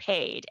to get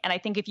paid. And I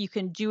think if you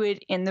can do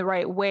it in the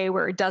right way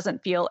where it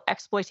doesn't feel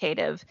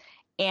exploitative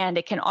and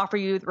it can offer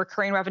you the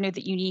recurring revenue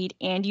that you need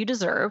and you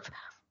deserve,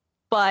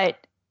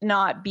 but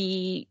not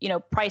be,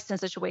 priced in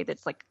such a way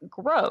that's like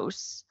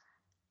gross,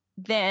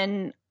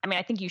 then I mean,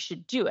 I think you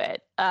should do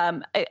it.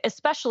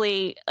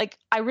 Especially, like,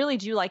 I really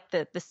do like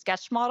the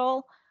sketch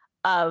model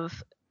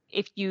of,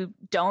 if you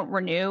don't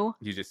renew,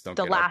 you just don't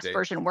the last updates.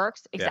 Version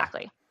works.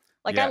 Exactly. Yeah.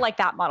 Like, I like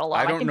that model a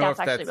lot. I think that's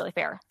actually really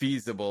fair.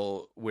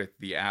 Feasible with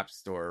the App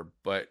Store,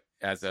 but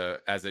as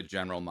a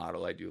general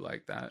model, I do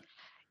like that.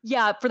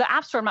 Yeah, for the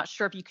App Store, I'm not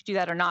sure if you could do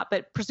that or not,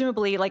 but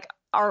presumably, like,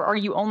 are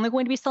you only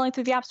going to be selling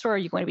through the App Store, or are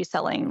you going to be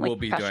selling like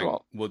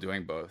we're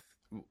doing both.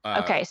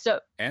 Okay, so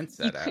and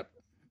SetApp.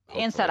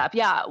 And setup.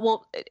 Yeah.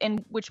 Well,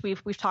 and which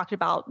we've talked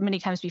about many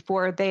times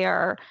before.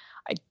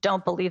 I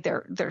don't believe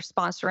they're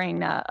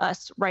sponsoring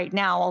us right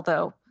now,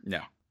 although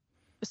No.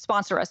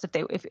 sponsor us if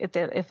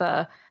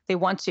they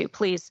want to,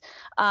 please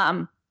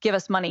give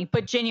us money.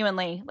 But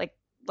genuinely, like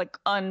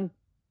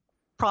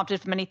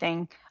unprompted from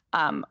anything,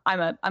 I'm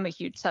a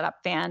huge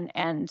setup fan,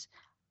 and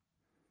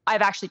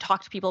I've actually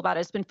talked to people about it.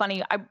 It's been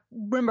funny. I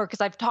remember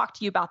because I've talked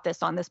to you about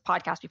this on this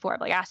podcast before.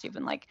 I've asked you,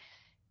 been like,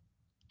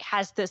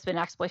 has this been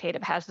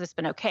exploitative? Has this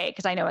been okay?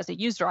 Because I know as a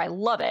user, I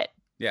love it.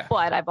 Yeah.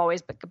 But I've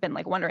always been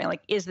wondering,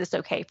 is this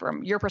okay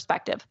from your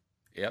perspective?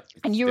 Yep.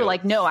 And you were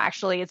like, no,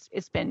 actually,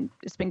 it's been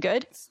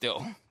good.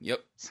 Still.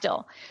 Yep.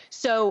 Still.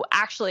 So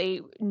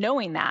actually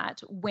knowing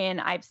that, when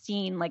I've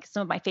seen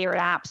some of my favorite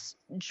apps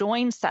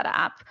join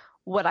setup,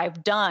 what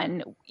I've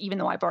done, even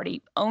though I've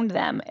already owned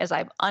them, is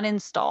I've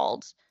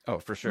uninstalled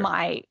for sure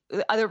my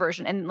other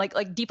version. And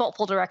like Default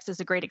Folder X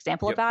is a great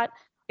example of that.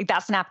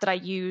 That's an app that I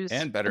use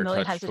and Better a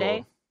million Touch times a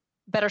day.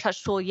 Better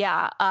Touch Tool,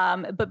 yeah.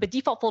 But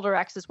Default Folder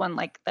X is one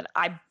that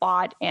I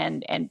bought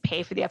and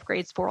pay for the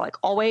upgrades for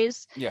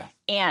always. Yeah.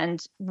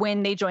 And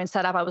when they joined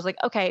setup, I was like,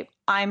 okay,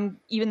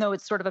 even though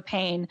it's sort of a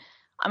pain,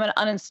 I'm going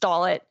to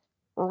uninstall it,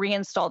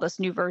 reinstall this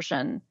new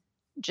version,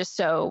 just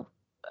so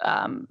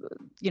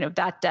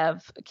that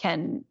dev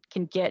can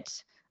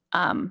get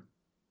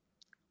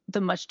the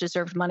much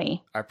deserved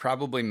money. I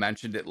probably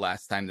mentioned it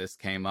last time this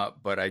came up,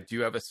 but I do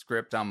have a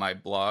script on my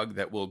blog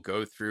that will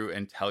go through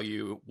and tell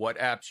you what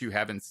apps you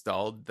have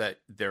installed that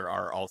there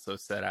are also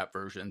setup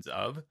versions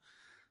of,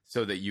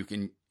 so that you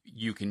can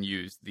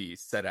use the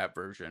setup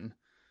version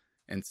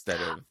instead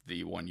of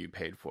the one you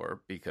paid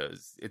for,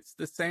 because it's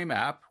the same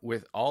app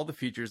with all the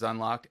features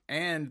unlocked,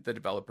 and the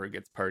developer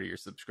gets part of your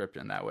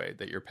subscription that way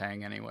that you're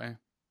paying anyway.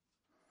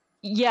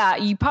 Yeah,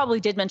 you probably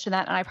did mention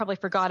that, and I probably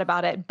forgot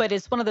about it. But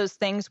it's one of those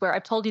things where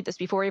I've told you this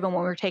before, even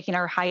when we were taking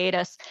our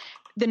hiatus,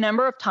 the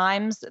number of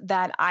times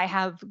that I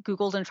have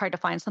Googled and tried to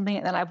find something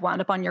and then I've wound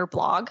up on your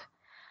blog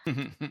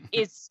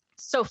is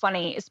so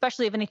funny,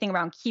 especially if anything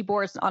around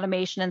keyboards and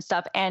automation and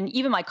stuff. And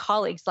even my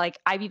colleagues,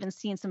 I've even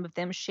seen some of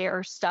them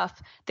share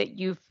stuff that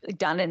you've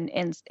done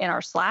in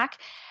our Slack.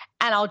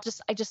 And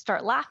I just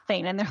start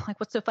laughing, and they're like,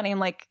 "What's so funny?" I'm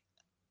like,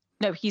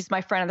 "No, he's my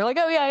friend." And they're like,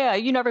 "Oh yeah,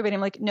 you know everybody."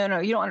 I'm like, "No,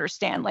 you don't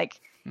understand.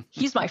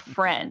 He's my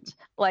friend.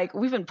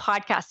 We've been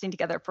podcasting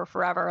together for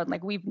forever,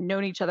 and we've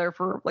known each other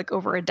for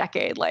over a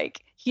decade.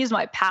 He's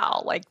my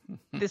pal.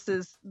 This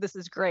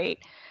is great."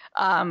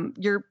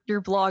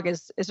 Your blog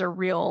is a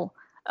real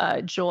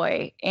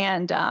joy,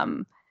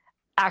 and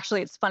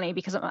actually, it's funny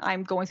because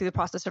I'm going through the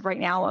process right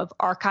now of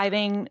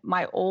archiving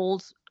my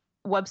old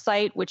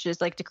website, which is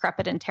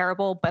decrepit and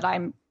terrible, but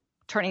I'm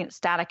turning it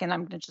static, and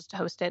I'm going to just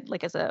host it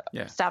as a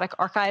static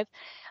archive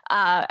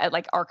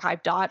at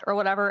archive dot or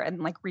whatever,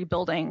 and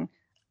rebuilding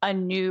a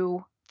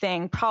new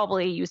thing,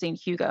 probably using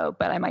Hugo,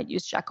 but I might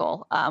use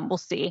Jekyll. We'll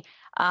see.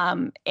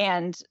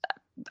 And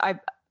I've,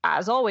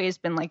 as always,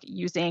 been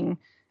using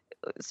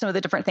some of the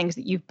different things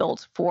that you've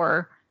built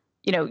for,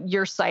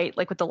 your site,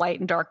 with the light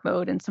and dark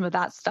mode and some of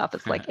that stuff.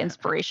 It's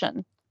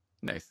inspiration.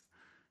 Nice.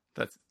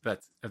 That's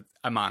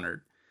I'm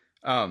honored.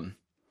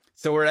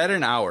 So we're at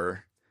an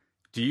hour.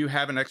 Do you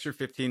have an extra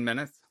 15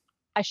 minutes?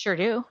 I sure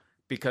do.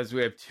 Because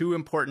we have two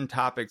important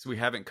topics we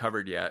haven't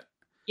covered yet.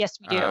 Yes,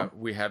 we do.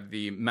 We have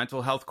the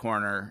mental health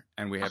corner,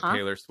 and we have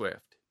Taylor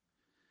Swift.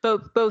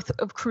 Both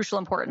of crucial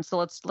importance. So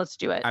let's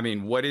do it. I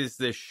mean, what is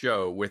this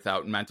show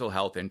without mental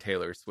health and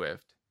Taylor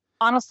Swift?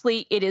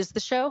 Honestly, it is the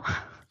show.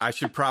 I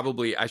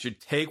should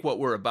take what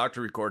we're about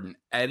to record and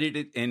edit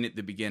it in at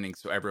the beginning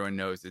so everyone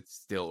knows it's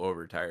still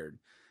overtired.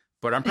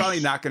 But I'm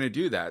probably not going to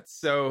do that.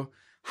 So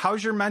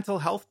how's your mental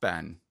health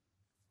been?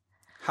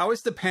 How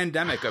has the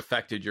pandemic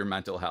affected your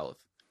mental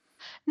health?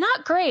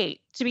 Not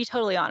great, to be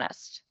totally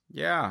honest.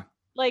 Yeah.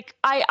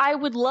 I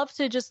would love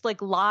to just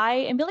lie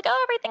and be like,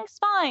 oh, everything's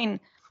fine.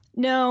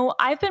 No,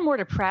 I've been more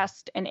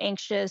depressed and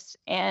anxious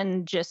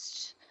and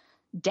just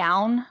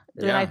down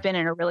than I've been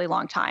in a really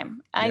long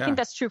time. And I think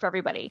that's true for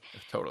everybody.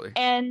 Totally.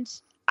 And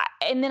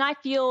then I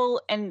feel,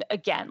 and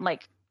again,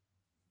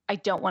 I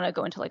don't want to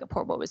go into a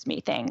poor what was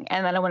me thing.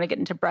 And then I want to get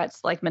into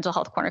Brett's mental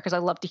health corner, because I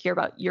love to hear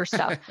about your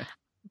stuff.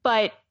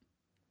 But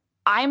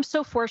I'm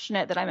so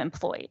fortunate that I'm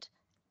employed,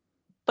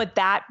 but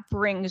that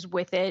brings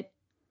with it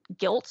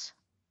guilt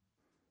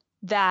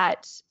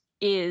that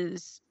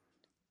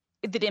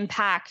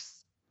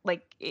impacts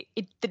that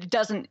it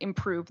doesn't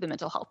improve the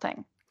mental health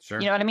thing. Sure.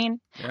 You know what I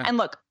mean? Yeah. And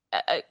look,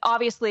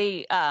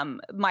 obviously,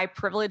 my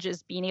privilege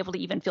is being able to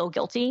even feel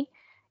guilty,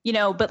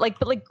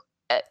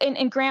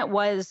 and Grant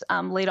was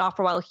laid off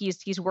for a while.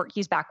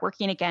 He's back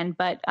working again.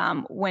 But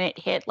when it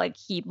hit,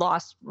 he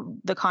lost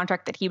the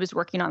contract that he was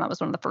working on. That was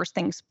one of the first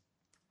things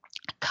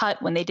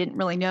cut when they didn't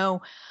really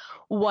know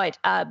what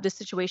the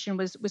situation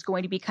was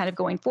going to be kind of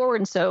going forward.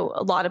 And so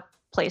a lot of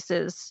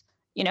places,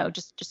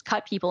 just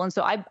cut people. And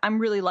so I'm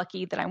really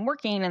lucky that I'm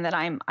working and that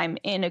I'm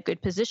in a good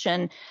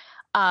position.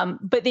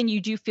 But then you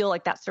do feel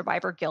that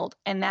survivor guilt.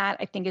 And that,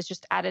 I think, is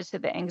just added to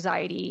the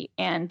anxiety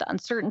and the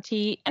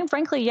uncertainty and,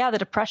 frankly, the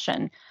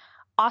depression.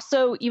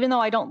 Also, even though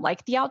I don't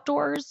like the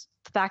outdoors,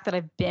 the fact that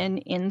I've been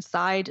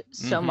inside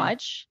so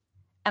much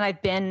and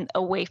I've been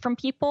away from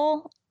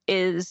people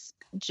is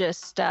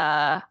just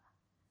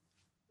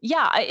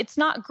it's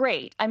not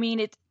great. I mean,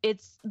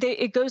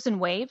 it goes in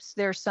waves.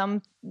 There's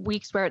some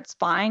weeks where it's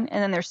fine,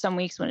 and then there's some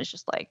weeks when it's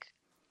just like,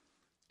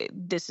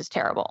 this is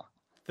terrible.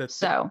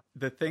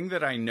 The thing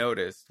that I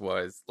noticed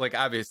was, like,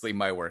 obviously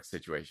my work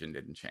situation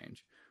didn't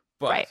change,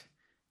 but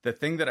the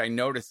thing that I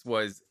noticed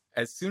was,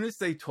 as soon as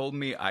they told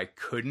me I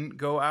couldn't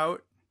go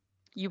out,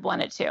 you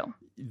wanted to.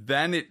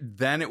 Then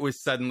it was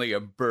suddenly a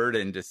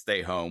burden to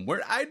stay home,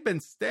 where I'd been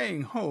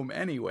staying home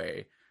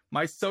anyway.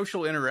 My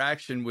social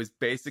interaction was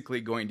basically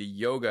going to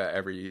yoga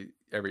every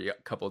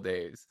couple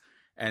days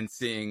and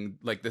seeing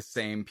like the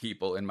same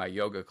people in my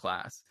yoga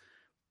class.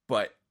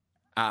 But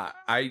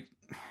I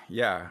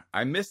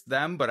missed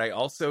them, but I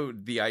also,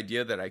 the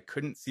idea that I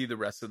couldn't see the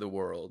rest of the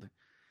world.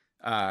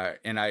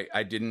 And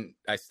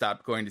I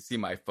stopped going to see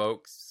my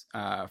folks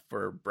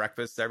for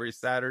breakfast every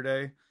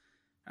Saturday.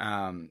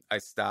 I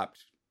stopped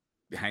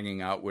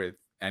hanging out with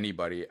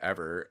anybody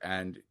ever.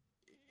 And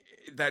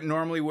that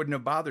normally wouldn't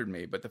have bothered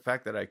me, but the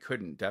fact that I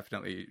couldn't,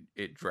 definitely,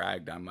 it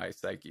dragged on my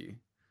psyche.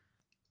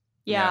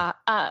 Yeah.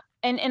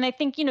 And I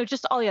think,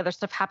 just all the other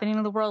stuff happening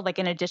in the world, like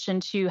in addition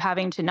to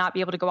having to not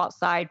be able to go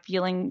outside,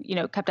 feeling,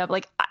 kept up,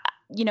 like,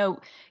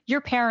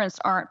 your parents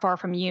aren't far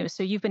from you,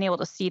 so you've been able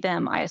to see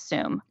them, I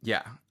assume.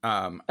 Yeah.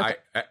 Okay.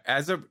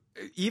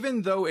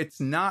 Even though it's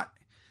not,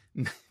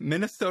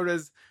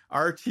 Minnesota's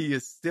RT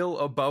is still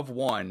above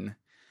 1,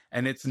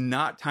 and it's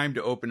not time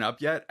to open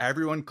up yet.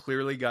 Everyone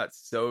clearly got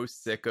so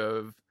sick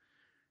of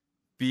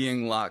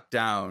being locked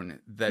down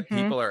that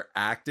people are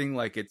acting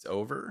like it's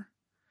over.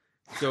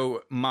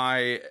 So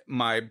my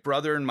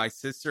brother and my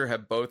sister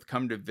have both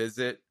come to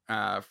visit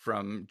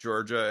from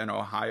Georgia and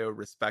Ohio,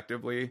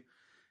 respectively.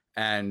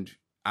 And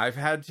I've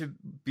had to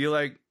be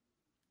like,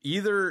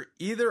 either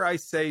I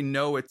say,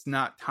 no, it's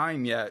not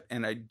time yet,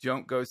 and I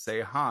don't go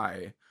say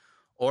hi,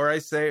 or I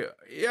say,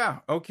 yeah,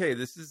 okay,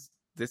 this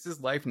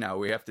is life now.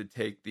 We have to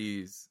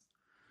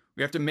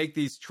make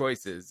these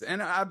choices.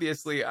 And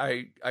obviously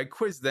I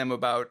quiz them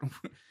about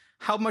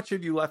how much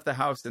have you left the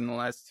house in the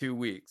last 2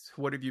 weeks?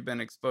 What have you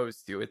been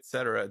exposed to, et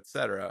cetera, et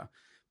cetera.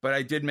 But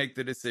I did make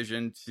the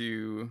decision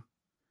to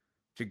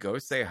go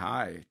say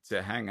hi,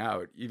 to hang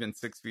out, even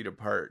 6 feet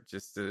apart,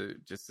 just to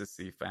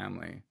see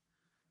family.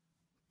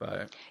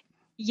 But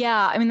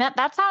yeah, I mean,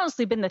 that's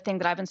honestly been the thing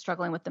that I've been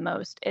struggling with the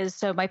most is,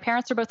 so my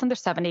parents are both in their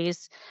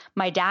 70s.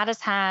 My dad has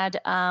had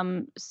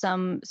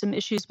some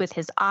issues with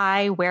his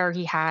eye, where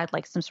he had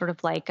like some sort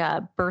of like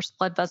a burst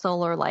blood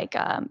vessel, or like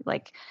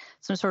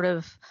some sort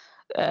of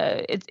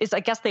it's I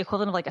guess the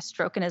equivalent of like a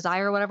stroke in his eye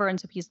or whatever. And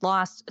so he's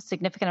lost a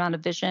significant amount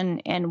of vision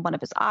in one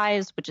of his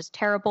eyes, which is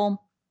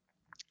terrible.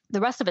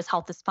 The rest of his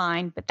health is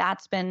fine, but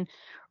that's been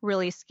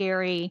really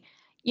scary.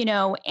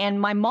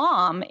 And my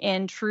mom,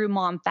 in true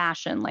my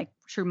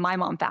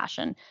mom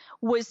fashion,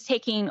 was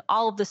taking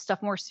all of this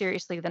stuff more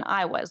seriously than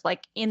I was.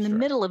 Like in the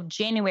middle of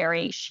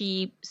January,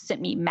 she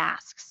sent me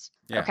masks.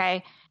 Yeah.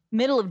 Okay.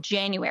 Middle of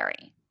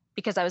January,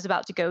 because I was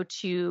about to go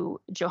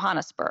to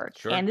Johannesburg.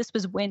 Sure. And this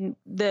was when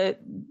I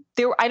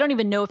don't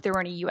even know if there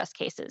were any US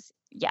cases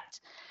yet.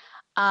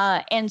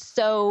 And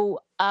so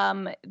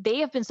they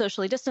have been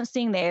socially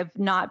distancing. They have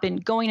not been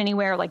going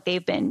anywhere. Like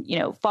they've been,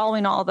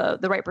 following all the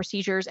right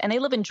procedures. And they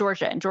live in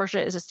Georgia, and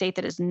Georgia is a state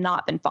that has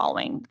not been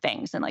following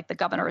things. And like the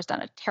governor has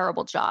done a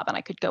terrible job. And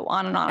I could go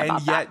on and on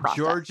about that process.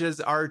 And yet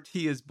Georgia's RT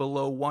is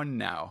below 1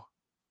 now.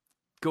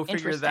 Go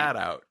figure that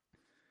out.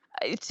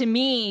 To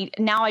me,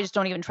 now I just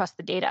don't even trust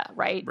the data,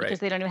 right? Because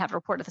they don't even have a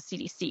report to the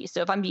CDC.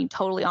 So if I'm being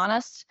totally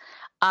honest,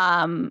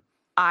 I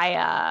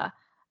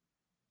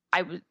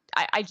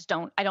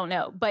don't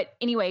know. But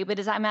anyway,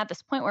 as I'm at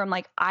this point where I'm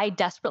like, I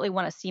desperately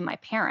want to see my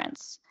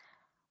parents,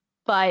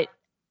 but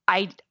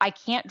I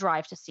can't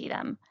drive to see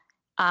them.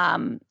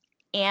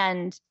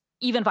 And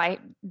even if I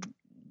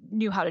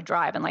knew how to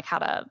drive and like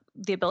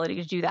the ability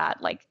to do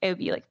that, like it would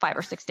be like 5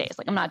 or 6 days.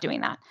 Like I'm not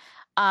doing that.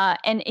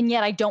 And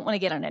yet I don't want to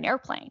get on an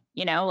airplane,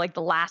 like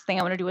the last thing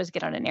I want to do is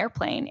get on an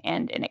airplane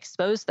and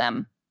expose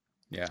them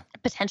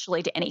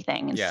potentially to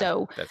anything. And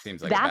so that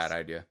seems like a bad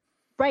idea.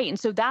 Right. And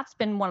so that's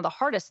been one of the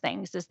hardest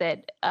things, is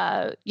that,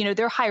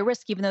 they're high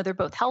risk, even though they're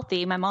both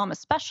healthy. My mom,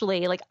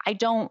 especially, like, I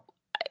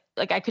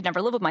could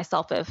never live with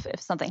myself if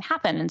something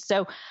happened. And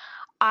so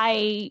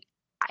I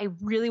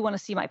really want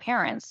to see my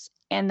parents.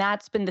 And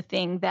that's been the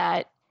thing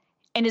that,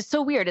 and it's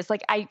so weird. It's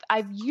like,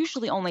 I've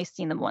usually only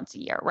seen them once a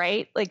year,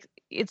 right? Like,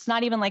 it's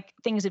not even like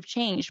things have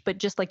changed, but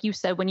just like you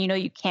said, when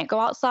you can't go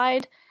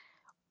outside,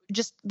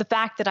 just the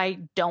fact that I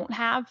don't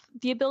have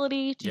the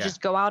ability to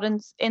just go out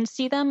and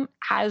see them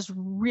has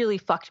really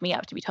fucked me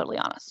up, to be totally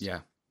honest. Yeah,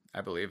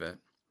 I believe it.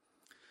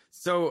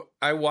 So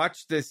I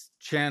watched this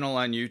channel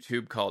on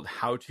YouTube called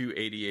How to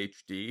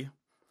ADHD,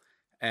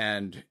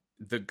 and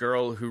the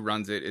girl who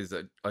runs it is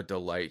a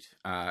delight,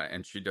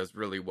 and she does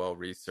really well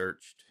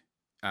researched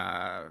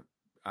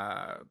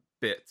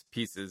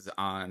pieces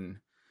on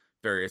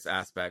various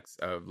aspects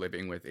of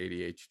living with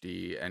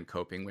ADHD and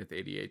coping with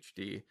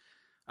ADHD.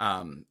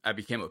 I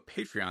became a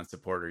Patreon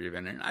supporter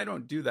even, and I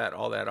don't do that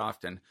all that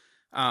often.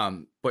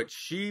 But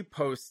she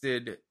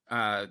posted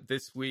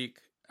this week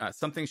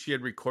something she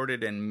had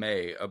recorded in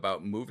May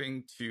about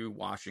moving to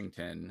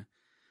Washington,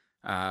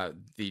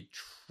 the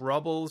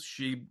troubles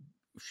she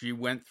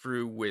went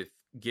through with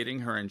getting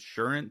her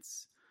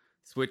insurance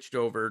switched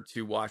over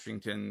to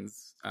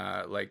Washington's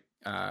ACA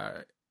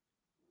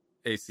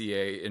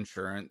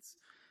insurance,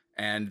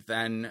 and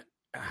then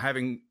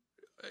having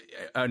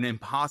an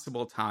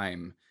impossible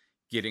time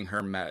getting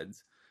her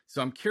meds.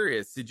 So I'm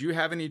curious, did you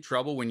have any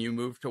trouble when you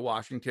moved to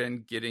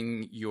Washington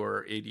getting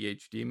your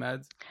ADHD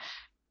meds?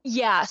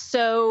 Yeah.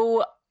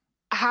 So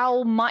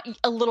how much?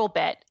 A little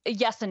bit.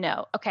 Yes and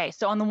no. Okay.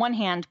 So on the one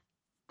hand,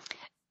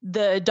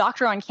 the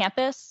doctor on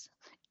campus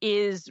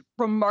is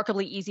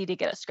remarkably easy to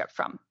get a script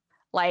from.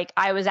 Like,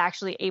 I was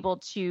actually able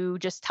to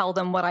just tell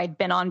them what I'd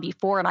been on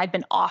before, and I'd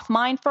been off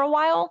mine for a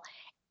while,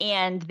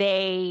 and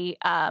they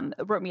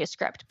wrote me a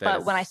script.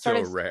 But when I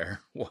started, so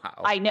rare. Wow.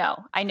 I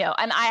know, and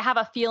I have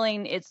a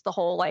feeling it's the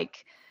whole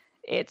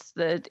it's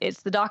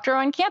the doctor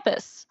on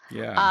campus.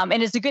 Yeah.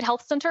 And it's a good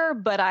health center,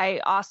 but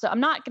I'm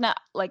not gonna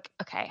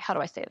okay, how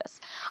do I say this?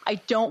 I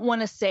don't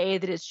want to say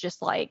that it's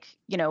just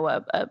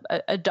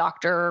a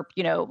doctor,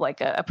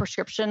 a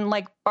prescription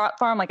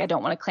farm. I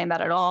don't want to claim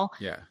that at all.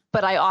 Yeah.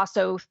 But I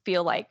also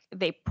feel like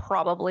they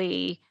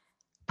probably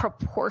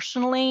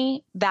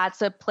proportionally,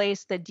 that's a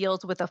place that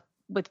deals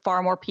with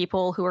far more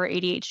people who are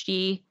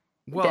ADHD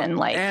than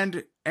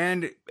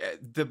and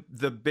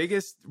the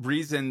biggest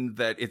reason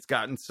that it's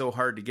gotten so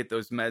hard to get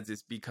those meds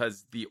is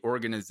because the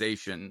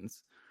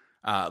organizations,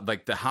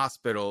 like the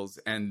hospitals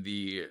and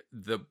the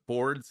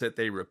boards that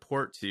they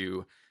report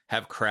to,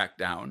 have cracked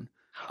down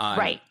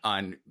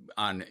on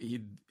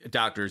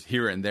doctors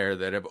here and there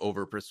that have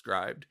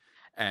overprescribed.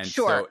 And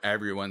so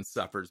everyone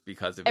suffers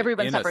because of it.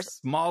 Everyone suffers. A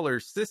smaller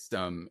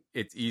system,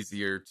 it's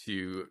easier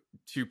to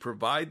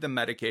provide the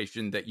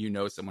medication that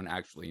someone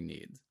actually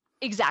needs.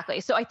 Exactly.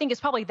 So I think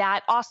it's probably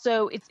that.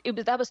 Also,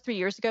 that was 3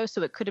 years ago,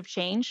 so it could have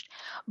changed.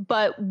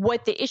 But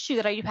what the issue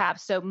that I do have,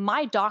 so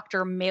my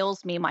doctor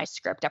mails me my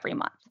script every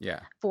month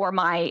for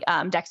my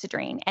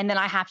Dexedrine, and then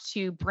I have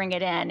to bring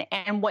it in.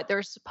 And what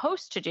they're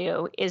supposed to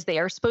do is they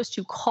are supposed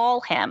to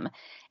call him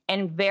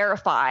and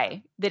verify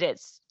that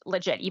it's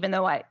legit, even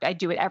though I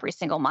do it every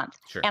single month.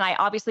 Sure. And I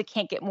obviously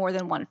can't get more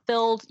than one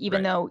filled,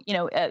 even though,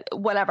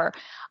 whatever.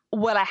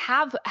 What I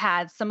have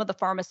had some of the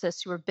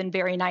pharmacists who have been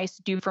very nice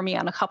do for me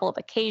on a couple of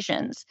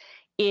occasions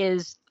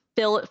is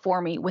fill it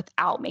for me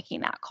without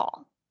making that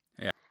call.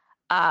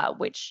 Yeah.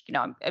 Which,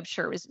 I'm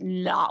sure is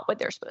not what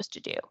they're supposed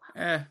to do.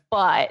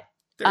 But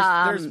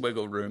there's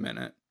wiggle room in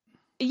it.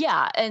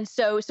 Yeah. And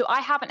so I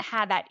haven't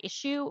had that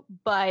issue,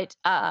 but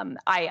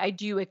I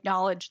do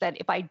acknowledge that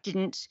if I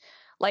didn't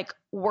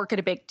work at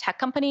a big tech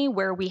company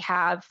where we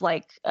have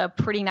a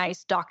pretty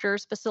nice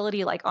doctor's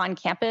facility on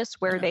campus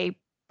where they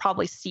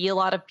probably see a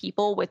lot of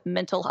people with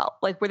mental health,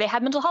 where they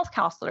have mental health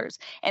counselors,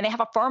 and they have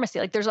a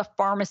pharmacy. There's a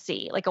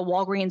pharmacy, a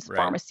Walgreens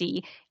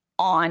pharmacy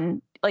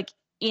on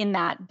in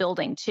that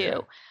building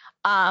too.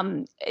 Yeah.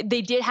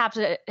 They did have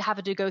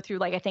to go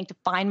through I think to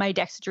find my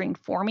Dexedrine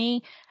for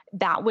me.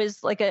 That was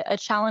a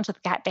challenge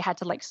that they had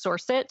to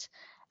source it.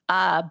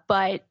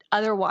 But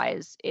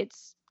otherwise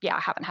I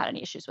haven't had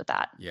any issues with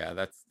that. Yeah,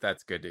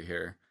 that's good to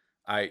hear.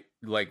 I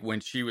when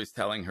she was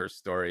telling her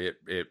story,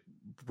 it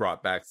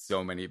brought back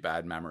so many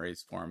bad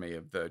memories for me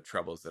of the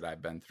troubles that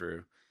I've been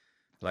through.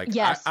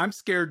 Yes. I'm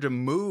scared to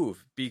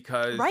move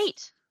because I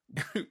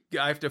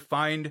have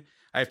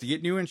to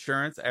get new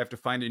insurance. I have to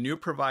find a new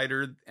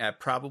provider. I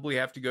probably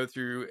have to go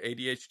through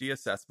ADHD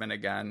assessment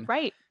again.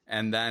 Right.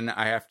 And then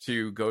I have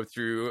to go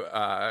through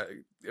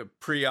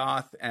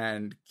pre-auth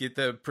and get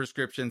the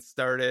prescription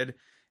started.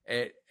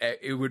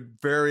 It would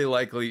very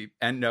likely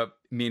end up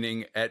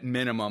meaning at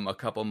minimum a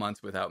couple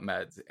months without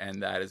meds.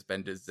 And that has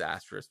been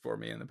disastrous for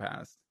me in the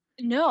past.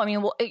 No, I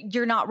mean, well,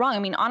 you're not wrong. I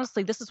mean,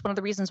 honestly, this is one of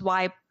the reasons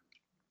why,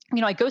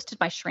 I ghosted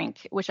my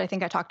shrink, which I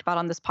think I talked about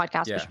on this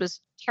podcast, which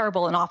was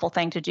terrible and awful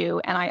thing to do.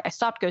 And I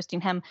stopped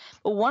ghosting him.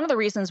 But one of the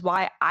reasons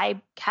why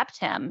I kept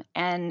him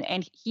and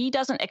he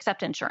doesn't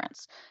accept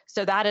insurance.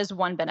 So that is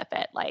one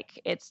benefit.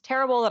 It's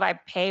terrible that I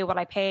pay what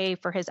I pay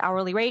for his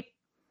hourly rate.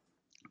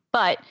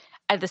 But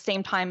at the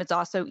same time, it's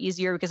also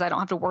easier because I don't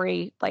have to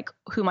worry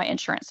who my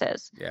insurance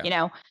is,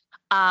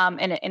 and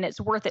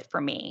it's worth it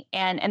for me.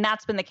 And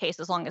that's been the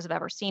case as long as I've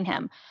ever seen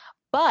him.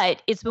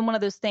 But it's been one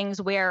of those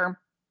things where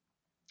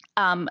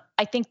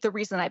I think the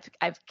reason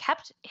I've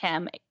kept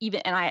him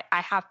and I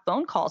have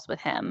phone calls with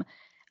him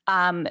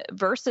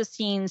versus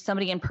seeing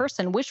somebody in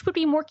person, which would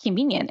be more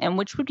convenient and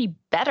which would be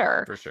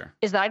better for sure,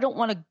 is that I don't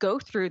want to go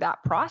through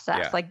that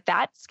process.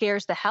 That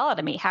scares the hell out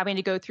of me, having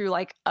to go through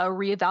a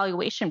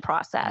reevaluation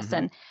process. Mm-hmm.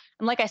 And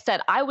like I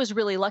said, I was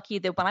really lucky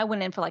that when I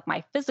went in for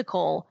my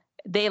physical,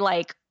 they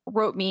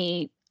wrote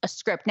me a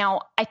script.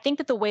 Now, I think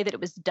that the way that it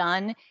was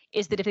done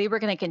is that if they were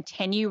going to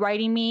continue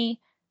writing me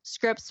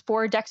scripts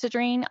for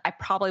Dexedrine, I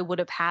probably would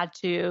have had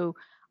to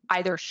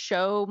either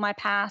show my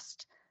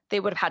past they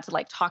would have had to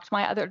like talk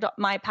to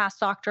my past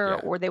doctor,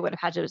 Yeah. or they would have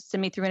had to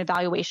send me through an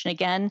evaluation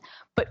again.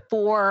 But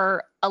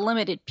for a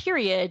limited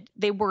period,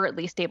 they were at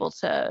least able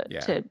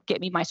to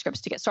get me my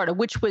scripts to get started,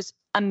 which was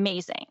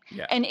amazing,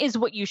 and is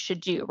what you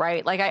should do,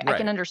 right? Like I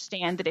can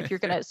understand that if you're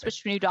going to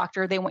switch to a new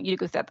doctor, they want you to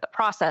go through that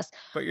process.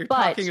 But you're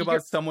talking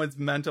about someone's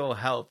mental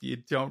health. You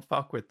don't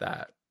fuck with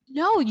that.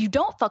 No, you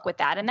don't fuck with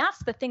that. And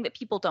that's the thing that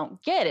people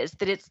don't get, is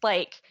that it's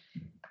like,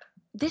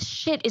 this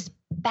shit is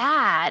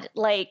bad.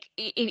 Like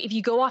if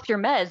you go off your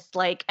meds,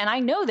 like, and I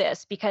know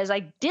this because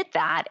I did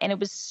that and it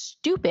was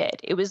stupid.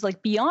 It was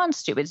like beyond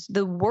stupid. It's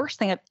the worst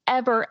thing I've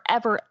ever,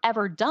 ever,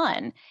 ever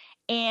done.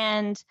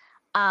 And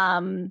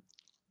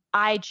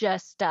I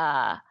just,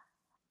 I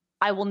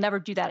will never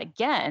do that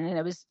again. And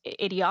it was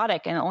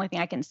idiotic. And the only thing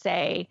I can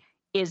say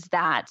is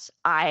that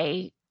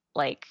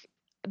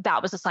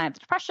that was a sign of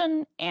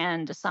depression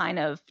and a sign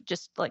of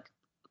just like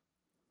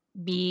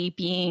me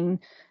being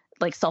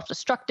like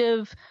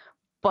self-destructive.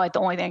 But the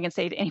only thing I can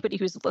say to anybody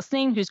who's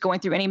listening, who's going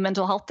through any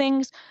mental health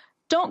things,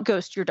 don't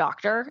ghost your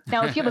doctor.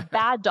 Now, if you have a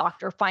bad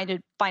doctor,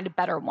 find a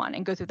better one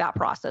and go through that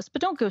process,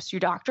 but don't ghost your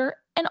doctor.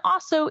 And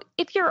also,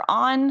 if you're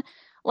on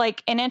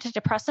like an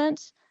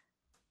antidepressant,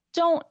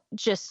 don't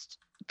just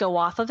go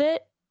off of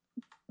it.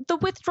 The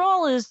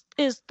withdrawal is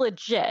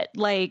legit.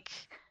 Like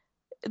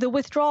the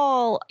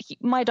withdrawal,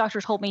 my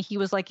doctor told me, he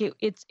was like,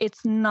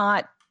 it's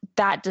not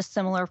that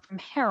dissimilar from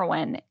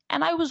heroin.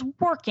 And I was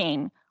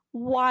working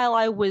while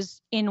I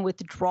was in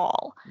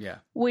withdrawal,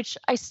 which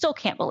I still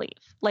can't believe.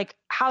 Like,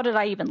 how did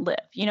I even live?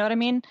 You know what I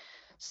mean?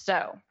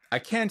 So I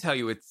can tell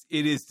you it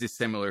is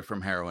dissimilar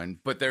from heroin,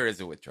 but there is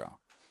a withdrawal.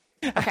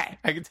 Okay.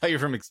 I can tell you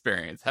from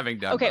experience, having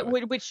done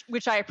both.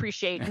 which I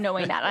appreciate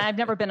knowing that. And I've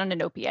never been on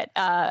an opiate.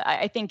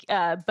 I think,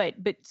 but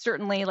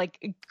certainly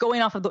like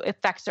going off of the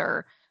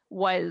Effexor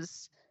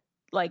was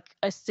like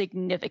a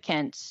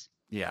significant.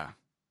 Yeah.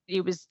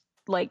 It was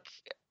like,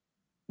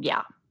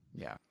 yeah.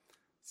 Yeah.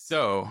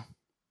 So,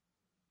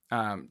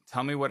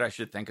 tell me what I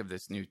should think of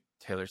this new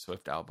Taylor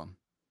Swift album.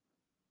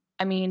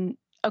 I mean,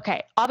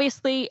 okay,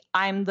 obviously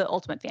I'm the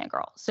ultimate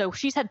fangirl. So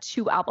she's had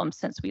 2 albums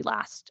since we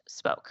last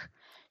spoke.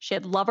 She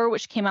had Lover,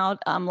 which came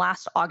out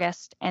last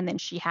August, and then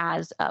she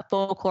has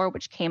Folklore,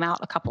 which came out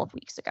a couple of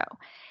weeks ago.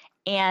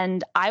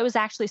 And I was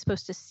actually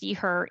supposed to see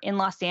her in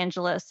Los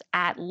Angeles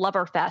at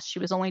Loverfest. She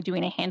was only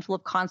doing a handful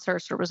of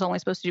concerts, or was only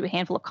supposed to do a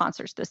handful of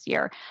concerts this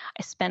year.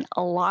 I spent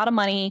a lot of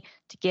money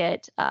to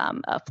get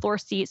floor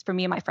seats for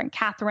me and my friend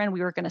Catherine.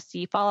 We were going to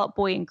see Fall Out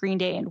Boy and Green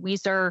Day and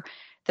Weezer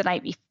the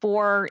night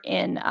before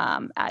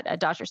at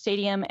Dodger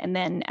Stadium, and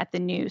then at the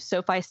new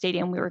SoFi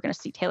Stadium, we were going to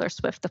see Taylor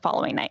Swift the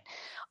following night.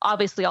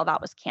 Obviously, all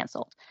that was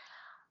canceled.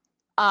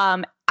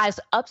 As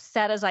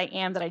upset as I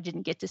am that I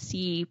didn't get to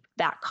see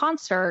that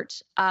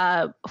concert,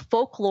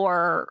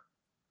 Folklore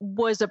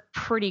was a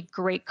pretty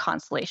great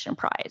consolation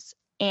prize.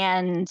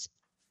 And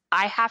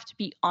I have to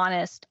be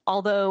honest,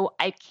 although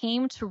I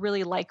came to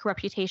really like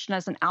Reputation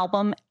as an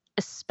album,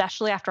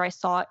 especially after I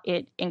saw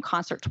it in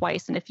concert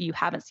twice. And if you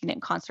haven't seen it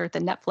in concert, the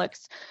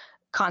Netflix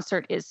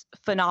concert is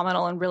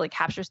phenomenal and really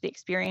captures the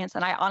experience.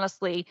 And I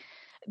honestly,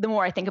 the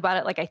more I think about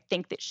it, like I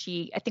think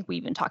we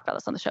even talked about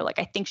this on the show, like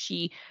I think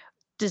she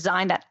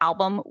designed that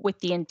album with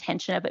the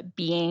intention of it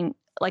being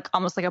like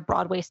almost like a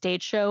Broadway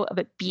stage show, of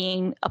it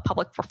being a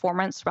public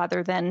performance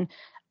rather than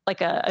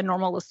like a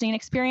normal listening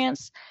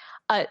experience.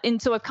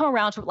 And so I've come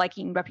around to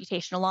liking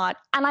Reputation a lot,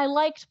 and I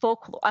liked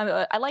Folklore.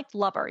 I liked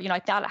Lover. You know, I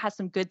thought it had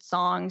some good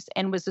songs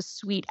and was a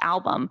sweet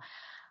album.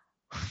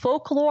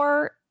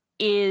 Folklore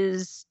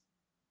is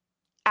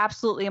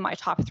absolutely in my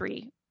top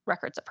 3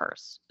 records of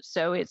hers.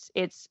 So it's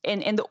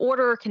and the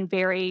order can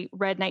vary.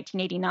 Red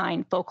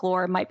 1989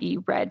 Folklore might be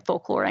Red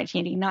Folklore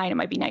 1989. It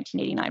might be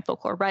 1989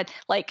 Folklore Red.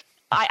 Like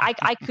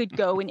I could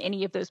go in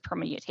any of those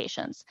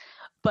permutations.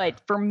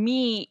 But for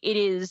me, it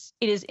is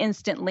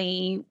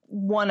instantly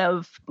one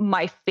of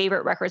my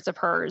favorite records of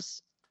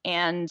hers.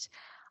 And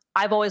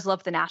I've always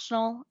loved The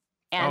National.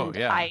 And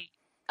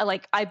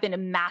I've been a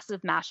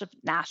massive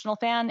National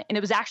fan. And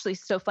it was actually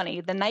so funny.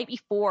 The night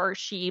before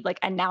she like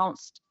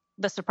announced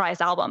the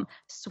surprise album,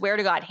 swear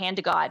to God, hand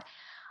to God,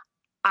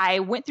 I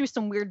went through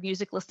some weird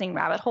music listening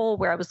rabbit hole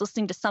where I was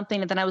listening to something,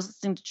 and then I was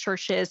listening to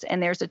Churches,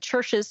 and there's a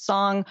Churches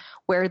song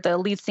where the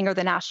lead singer of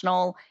The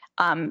National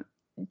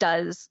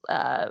has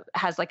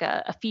like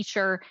a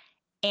feature.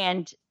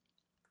 And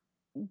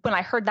when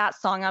I heard that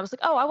song, I was like,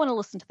 oh, I want to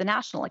listen to The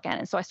National again.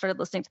 And so I started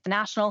listening to The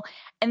National,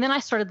 and then I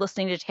started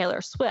listening to Taylor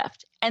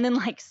Swift. And then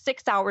like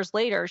 6 hours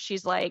later,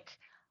 she's like,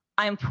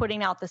 I'm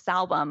putting out this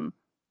album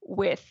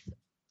with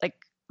like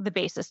the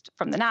bassist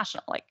from The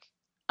National. Like,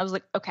 I was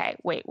like, okay,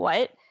 wait,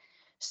 what?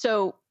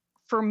 So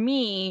for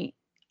me,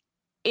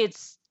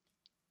 it's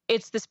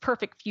this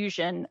perfect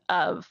fusion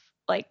of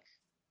like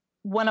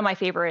one of my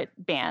favorite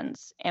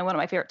bands and one of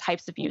my favorite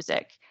types of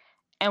music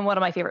and one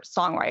of my favorite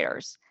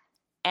songwriters.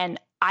 And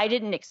I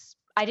didn't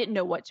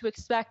know what to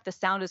expect. The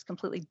sound is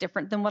completely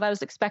different than what I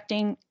was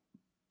expecting,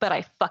 but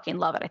I fucking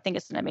love it. I think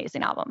it's an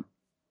amazing album.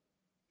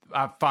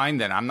 Fine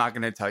then. I'm not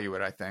going to tell you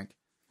what I think.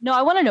 No,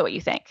 I want to know what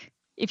you think.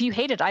 if you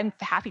hate it, I'm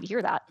happy to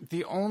hear that.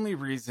 The only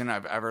reason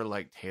I've ever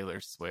liked Taylor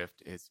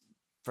Swift is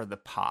for the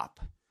pop.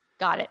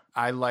 Got it.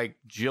 I like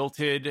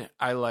Jilted.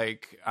 I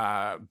like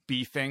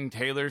beefing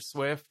Taylor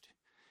Swift.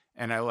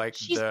 And I like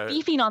she's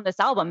beefing on this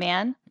album,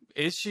 man.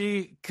 Is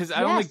she? Because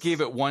I only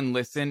gave it one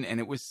listen and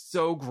it was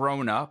so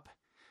grown up.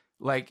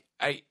 Like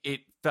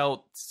it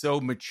felt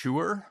so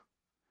mature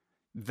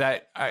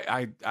that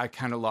I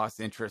kind of lost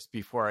interest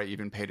before I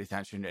even paid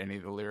attention to any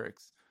of the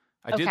lyrics.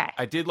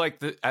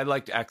 I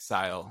liked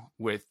Exile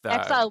with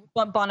Exile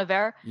Bon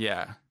Iver.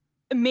 Yeah.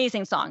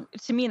 Amazing song.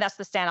 To me, that's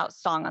the standout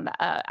song on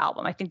the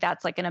album. I think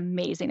that's like an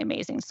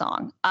amazing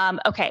song.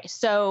 Okay,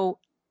 so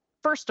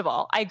first of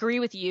all, I agree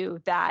with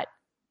you that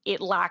it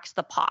lacks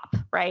the pop,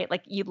 right?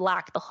 Like you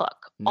lack the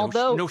hook.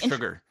 No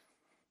sugar.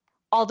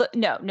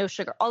 No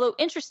sugar. Although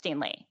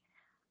interestingly,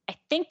 I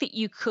think that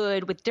you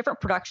could, with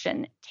different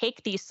production,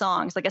 take these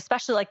songs, like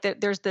especially like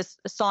there's this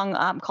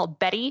song called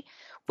Betty,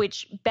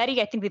 which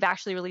Betty, I think they've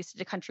actually released it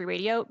to country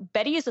radio.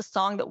 Betty is a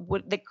song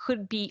that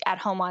could be at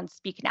home on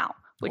Speak Now,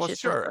 which is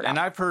sure. And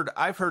I've heard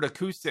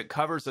acoustic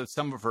covers of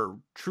some of her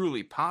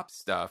truly pop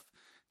stuff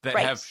that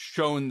have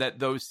shown that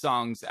those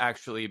songs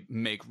actually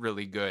make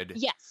really good,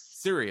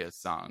 serious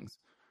songs.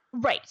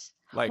 Right.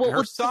 Like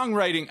her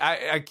songwriting,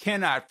 I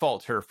cannot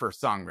fault her for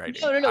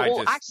songwriting.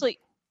 No.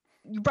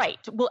 Right.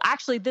 Well,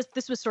 actually, this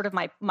was sort of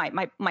my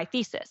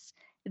thesis.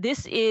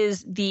 This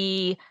is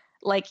the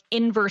like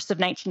inverse of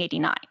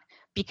 1989,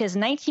 because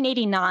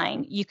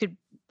 1989 you could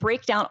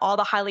break down all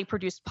the highly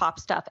produced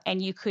pop stuff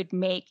and you could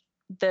make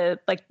the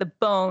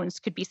bones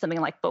could be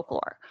something like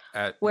Folklore.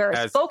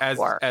 Whereas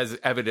Folklore, as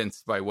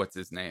evidenced by what's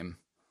his name,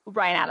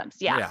 Ryan Adams.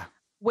 Yeah.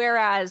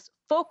 Whereas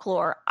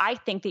Folklore, I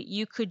think that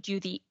you could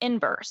do the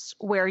inverse,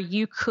 where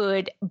you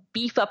could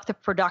beef up the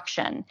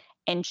production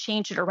and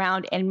change it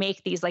around and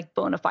make these like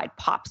bona fide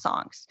pop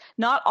songs.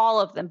 Not all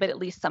of them, but at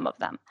least some of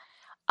them.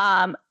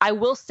 I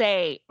will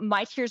say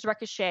My Tears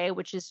Ricochet,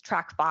 which is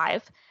track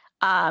 5,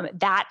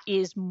 that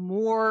is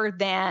more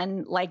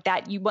than like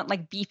that. You want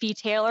like beefy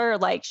Taylor,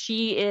 like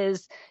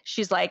she's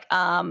like,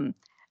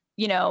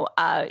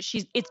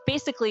 it's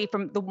basically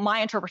from my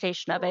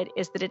interpretation of it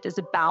is that it is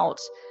about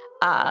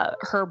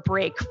her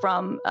break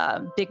from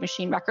Big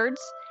Machine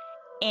Records.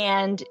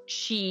 And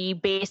she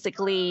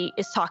basically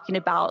is talking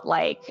about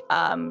like,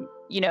 you're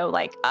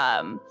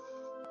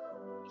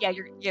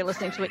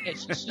listening to it.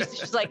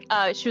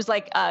 She's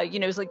like,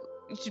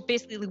 she's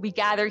basically, we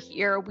gather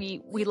here,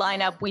 we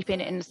line up weeping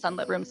in the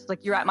sunlit rooms. It's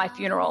like, you're at my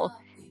funeral.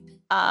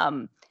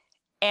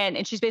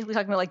 And she's basically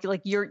talking about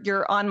like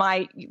you're on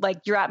my, like,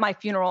 you're at my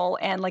funeral.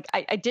 And like,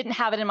 I didn't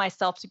have it in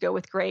myself to go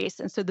with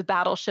grace. And so the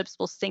battleships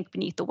will sink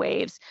beneath the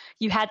waves.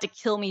 You had to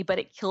kill me, but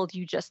it killed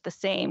you just the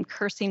same,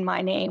 cursing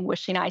my name,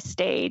 wishing I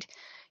stayed.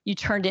 You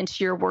turned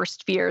into your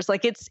worst fears.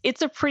 Like it's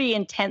a pretty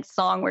intense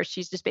song where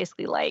she's just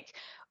basically like,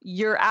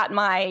 you're at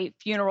my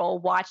funeral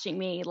watching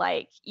me.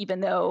 Like, even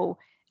though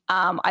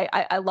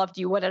I loved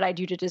you, what did I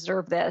do to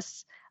deserve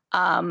this?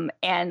 And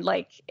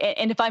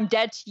if I'm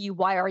dead to you,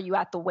 why are you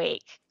at the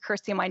wake?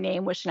 Cursing my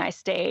name, wishing I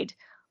stayed,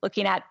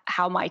 looking at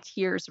how my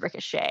tears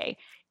ricochet.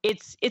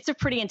 It's a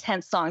pretty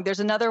intense song. There's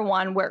another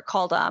one where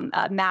called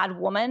Mad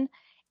Woman.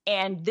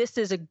 And this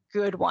is a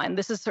good one.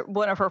 This is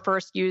one of her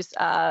first use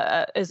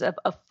is a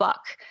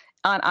fuck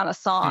on a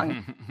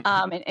song.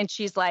 And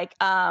she's like,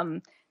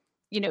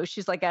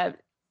 she's like a,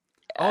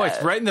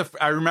 it's right in the.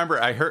 I remember.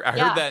 I heard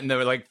that in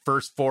the like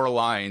first 4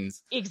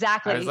 lines.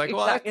 Exactly. I was like,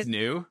 well, that's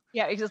new.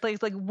 Yeah,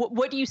 it's like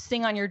what do you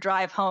sing on your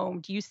drive home?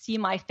 Do you see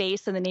my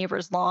face in the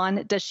neighbor's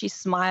lawn? Does she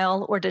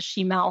smile or does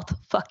she mouth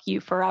 "fuck you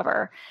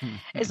forever"?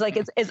 It's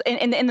like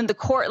and then the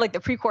core, like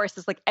the pre-chorus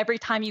is like, every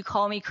time you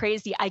call me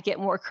crazy, I get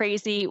more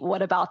crazy.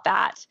 What about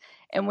that?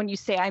 And when you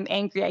say I'm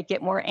angry, I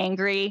get more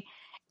angry.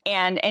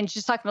 And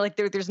she's talking about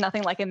like there's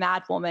nothing like a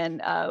mad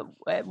woman.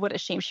 What a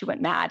shame she went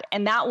mad.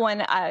 And that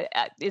one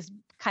is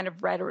kind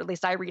of read, or at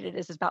least I read it,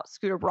 is about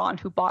Scooter Braun,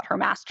 who bought her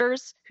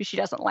masters, who she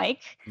doesn't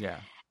like. Yeah.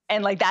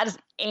 And like that is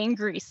an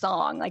angry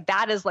song. Like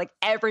that is like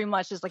every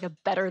much is like a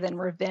Better Than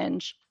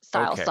Revenge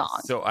style song.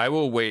 So I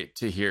will wait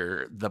to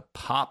hear the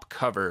pop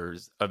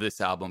covers of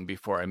this album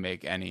before I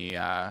make any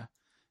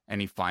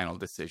final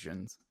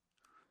decisions.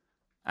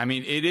 I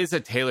mean, it is a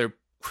Taylor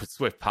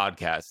Swift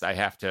podcast. I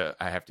have to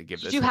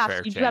give this a fair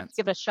chance. You do have to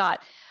give it a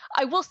shot.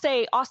 I will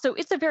say also,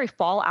 it's a very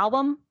fall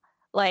album.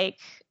 Like,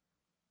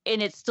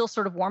 and it's still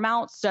sort of warm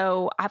out.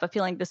 So I have a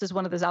feeling this is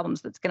one of those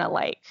albums that's going to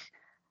like,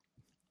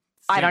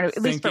 I don't know,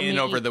 at least for me,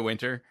 over the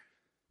winter.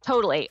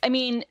 Totally. I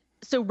mean,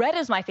 so Red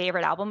is my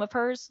favorite album of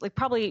hers. Like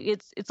probably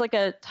it's like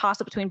a toss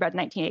up between Red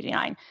and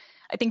 1989.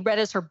 I think Red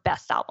is her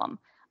best album.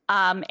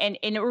 And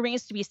it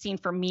remains to be seen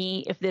for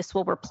me if this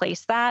will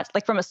replace that.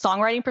 Like from a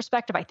songwriting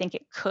perspective, I think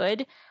it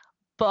could,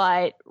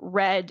 but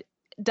Red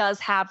does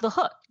have the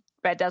hook.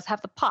 Red does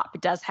have the pop.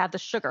 It does have the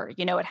sugar.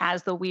 You know, it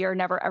has the we are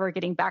never ever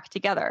getting back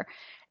together.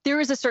 There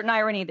is a certain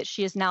irony that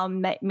she has now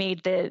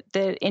made the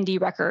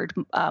indie record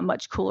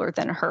much cooler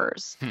than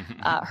hers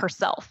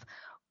herself.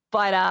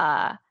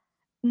 But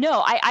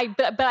no,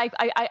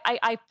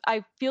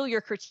 I feel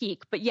your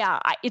critique. But yeah,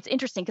 it's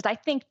interesting because I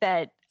think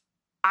that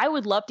I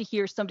would love to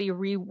hear somebody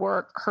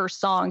rework her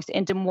songs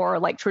into more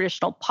like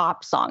traditional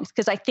pop songs,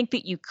 because I think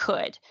that you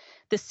could,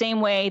 the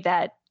same way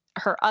that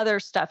her other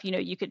stuff, you know,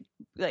 you could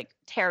like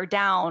tear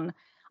down.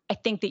 I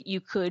think that you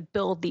could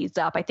build these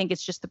up. I think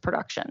it's just the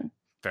production.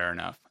 Fair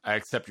enough. I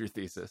accept your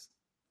thesis.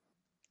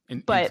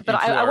 Into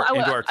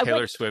our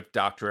Taylor Swift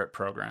doctorate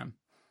program.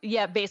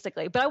 Yeah,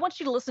 basically. But I want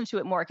you to listen to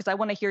it more because I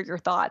want to hear your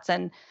thoughts,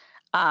 and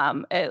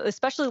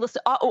especially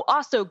listen. Oh,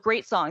 also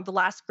great song, "The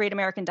Last Great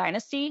American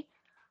Dynasty,"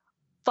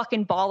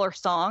 fucking baller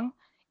song.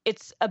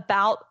 It's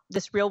about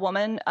this real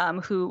woman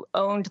who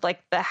owned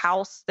like the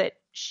house that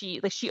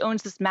she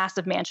owns this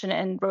massive mansion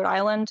in Rhode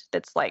Island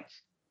that's like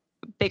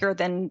bigger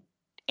than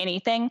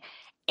anything,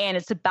 and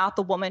it's about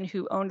the woman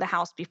who owned the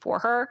house before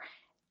her,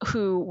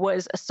 who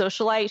was a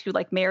socialite who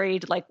like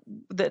married like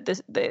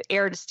the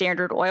heir to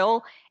Standard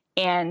Oil.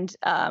 And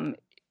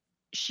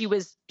she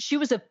was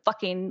a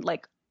fucking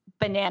like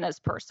bananas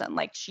person.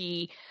 Like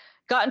she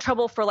got in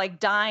trouble for like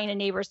dyeing a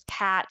neighbor's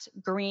cat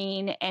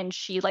green, and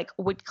she like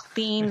would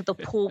clean the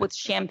pool with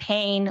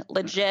champagne.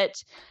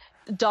 Legit.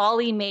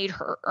 Dolly made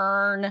her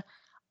earn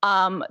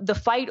the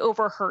fight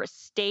over her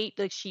estate.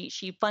 Like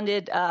she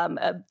funded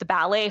the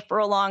ballet for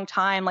a long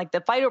time. Like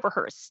the fight over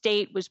her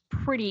estate was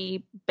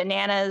pretty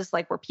bananas.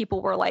 Like where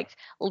people were like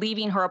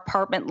leaving her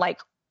apartment,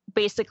 like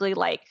basically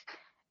like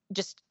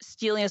just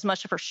stealing as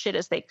much of her shit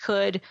as they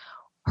could.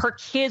 Her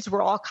kids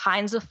were all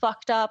kinds of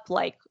fucked up,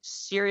 like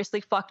seriously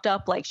fucked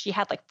up. Like she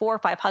had like 4 or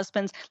 5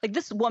 husbands. Like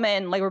this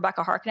woman, like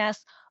Rebecca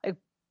Harkness, like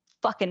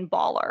fucking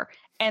baller.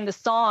 And the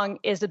song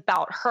is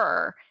about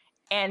her.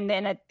 And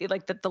then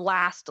like the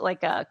last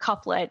like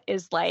couplet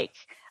is like,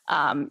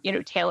 you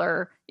know,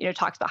 Taylor, you know,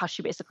 talks about how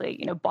she basically,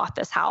 you know, bought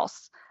this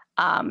house.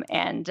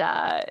 And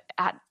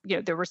you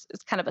know, there was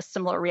kind of a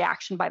similar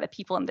reaction by the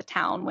people in the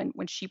town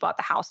when she bought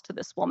the house to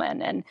this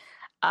woman. And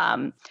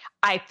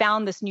I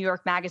found this New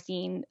York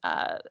Magazine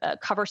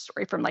cover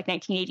story from like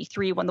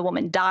 1983 when the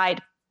woman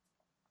died,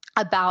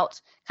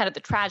 about kind of the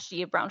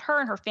tragedy around her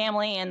and her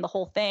family and the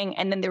whole thing.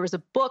 And then there was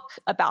a book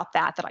about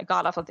that I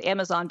got off of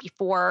Amazon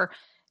before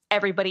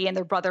everybody and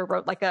their brother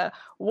wrote like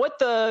what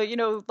the, you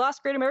know,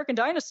 Last Great American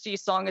Dynasty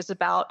song is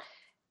about,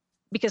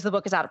 because the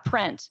book is out of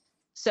print.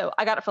 So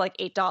I got it for like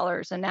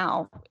 $8, and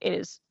now it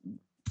is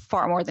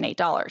far more than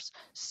 $8.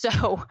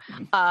 So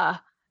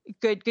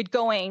good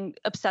going,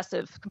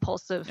 obsessive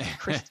compulsive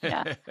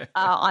Christina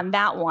on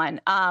that one.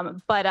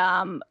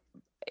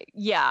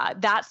 Yeah,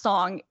 that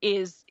song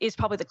is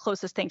probably the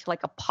closest thing to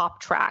like a pop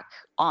track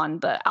on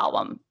the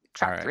album,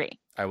 track 3.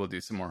 I will do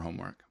some more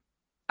homework.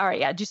 All right,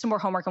 yeah, do some more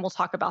homework and we'll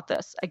talk about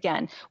this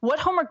again. What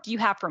homework do you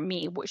have for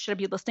me? Should I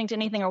be listening to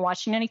anything or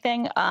watching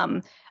anything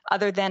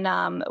other than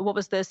what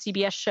was the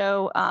CBS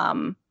show?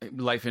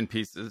 Life in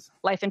Pieces.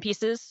 Life in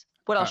Pieces.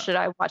 What else should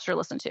I watch or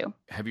listen to?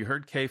 Have you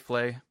heard Kay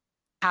Flay?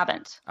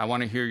 Haven't. I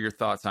want to hear your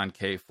thoughts on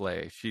Kay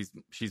Flay.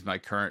 She's my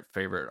current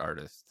favorite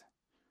artist.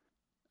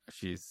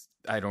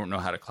 I don't know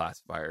how to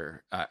classify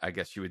her. I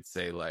guess you would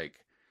say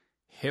like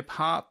hip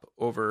hop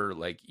over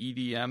like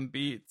EDM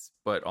beats,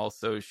 but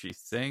also she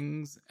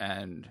sings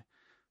and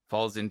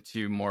falls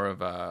into more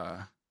of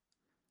a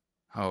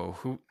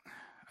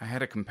I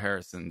had a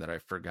comparison that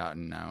I've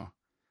forgotten now.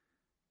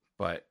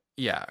 But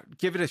yeah,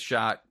 give it a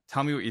shot.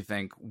 Tell me what you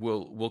think.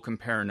 We'll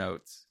compare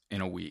notes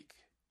in a week.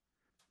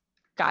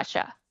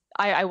 Gotcha.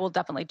 I will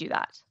definitely do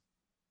that.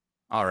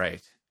 All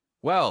right.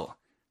 Well,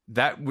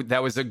 that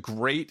was a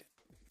great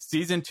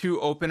season 2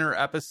 opener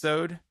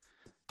episode.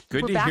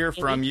 Good to hear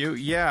from you.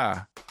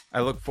 Yeah.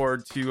 I look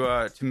forward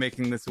to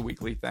making this a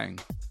weekly thing.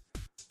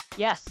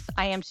 Yes,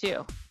 I am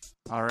too.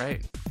 All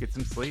right. Get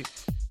some sleep.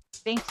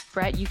 Thanks,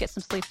 Brett. You get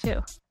some sleep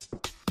too.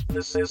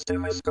 The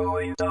system is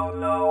going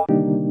down now.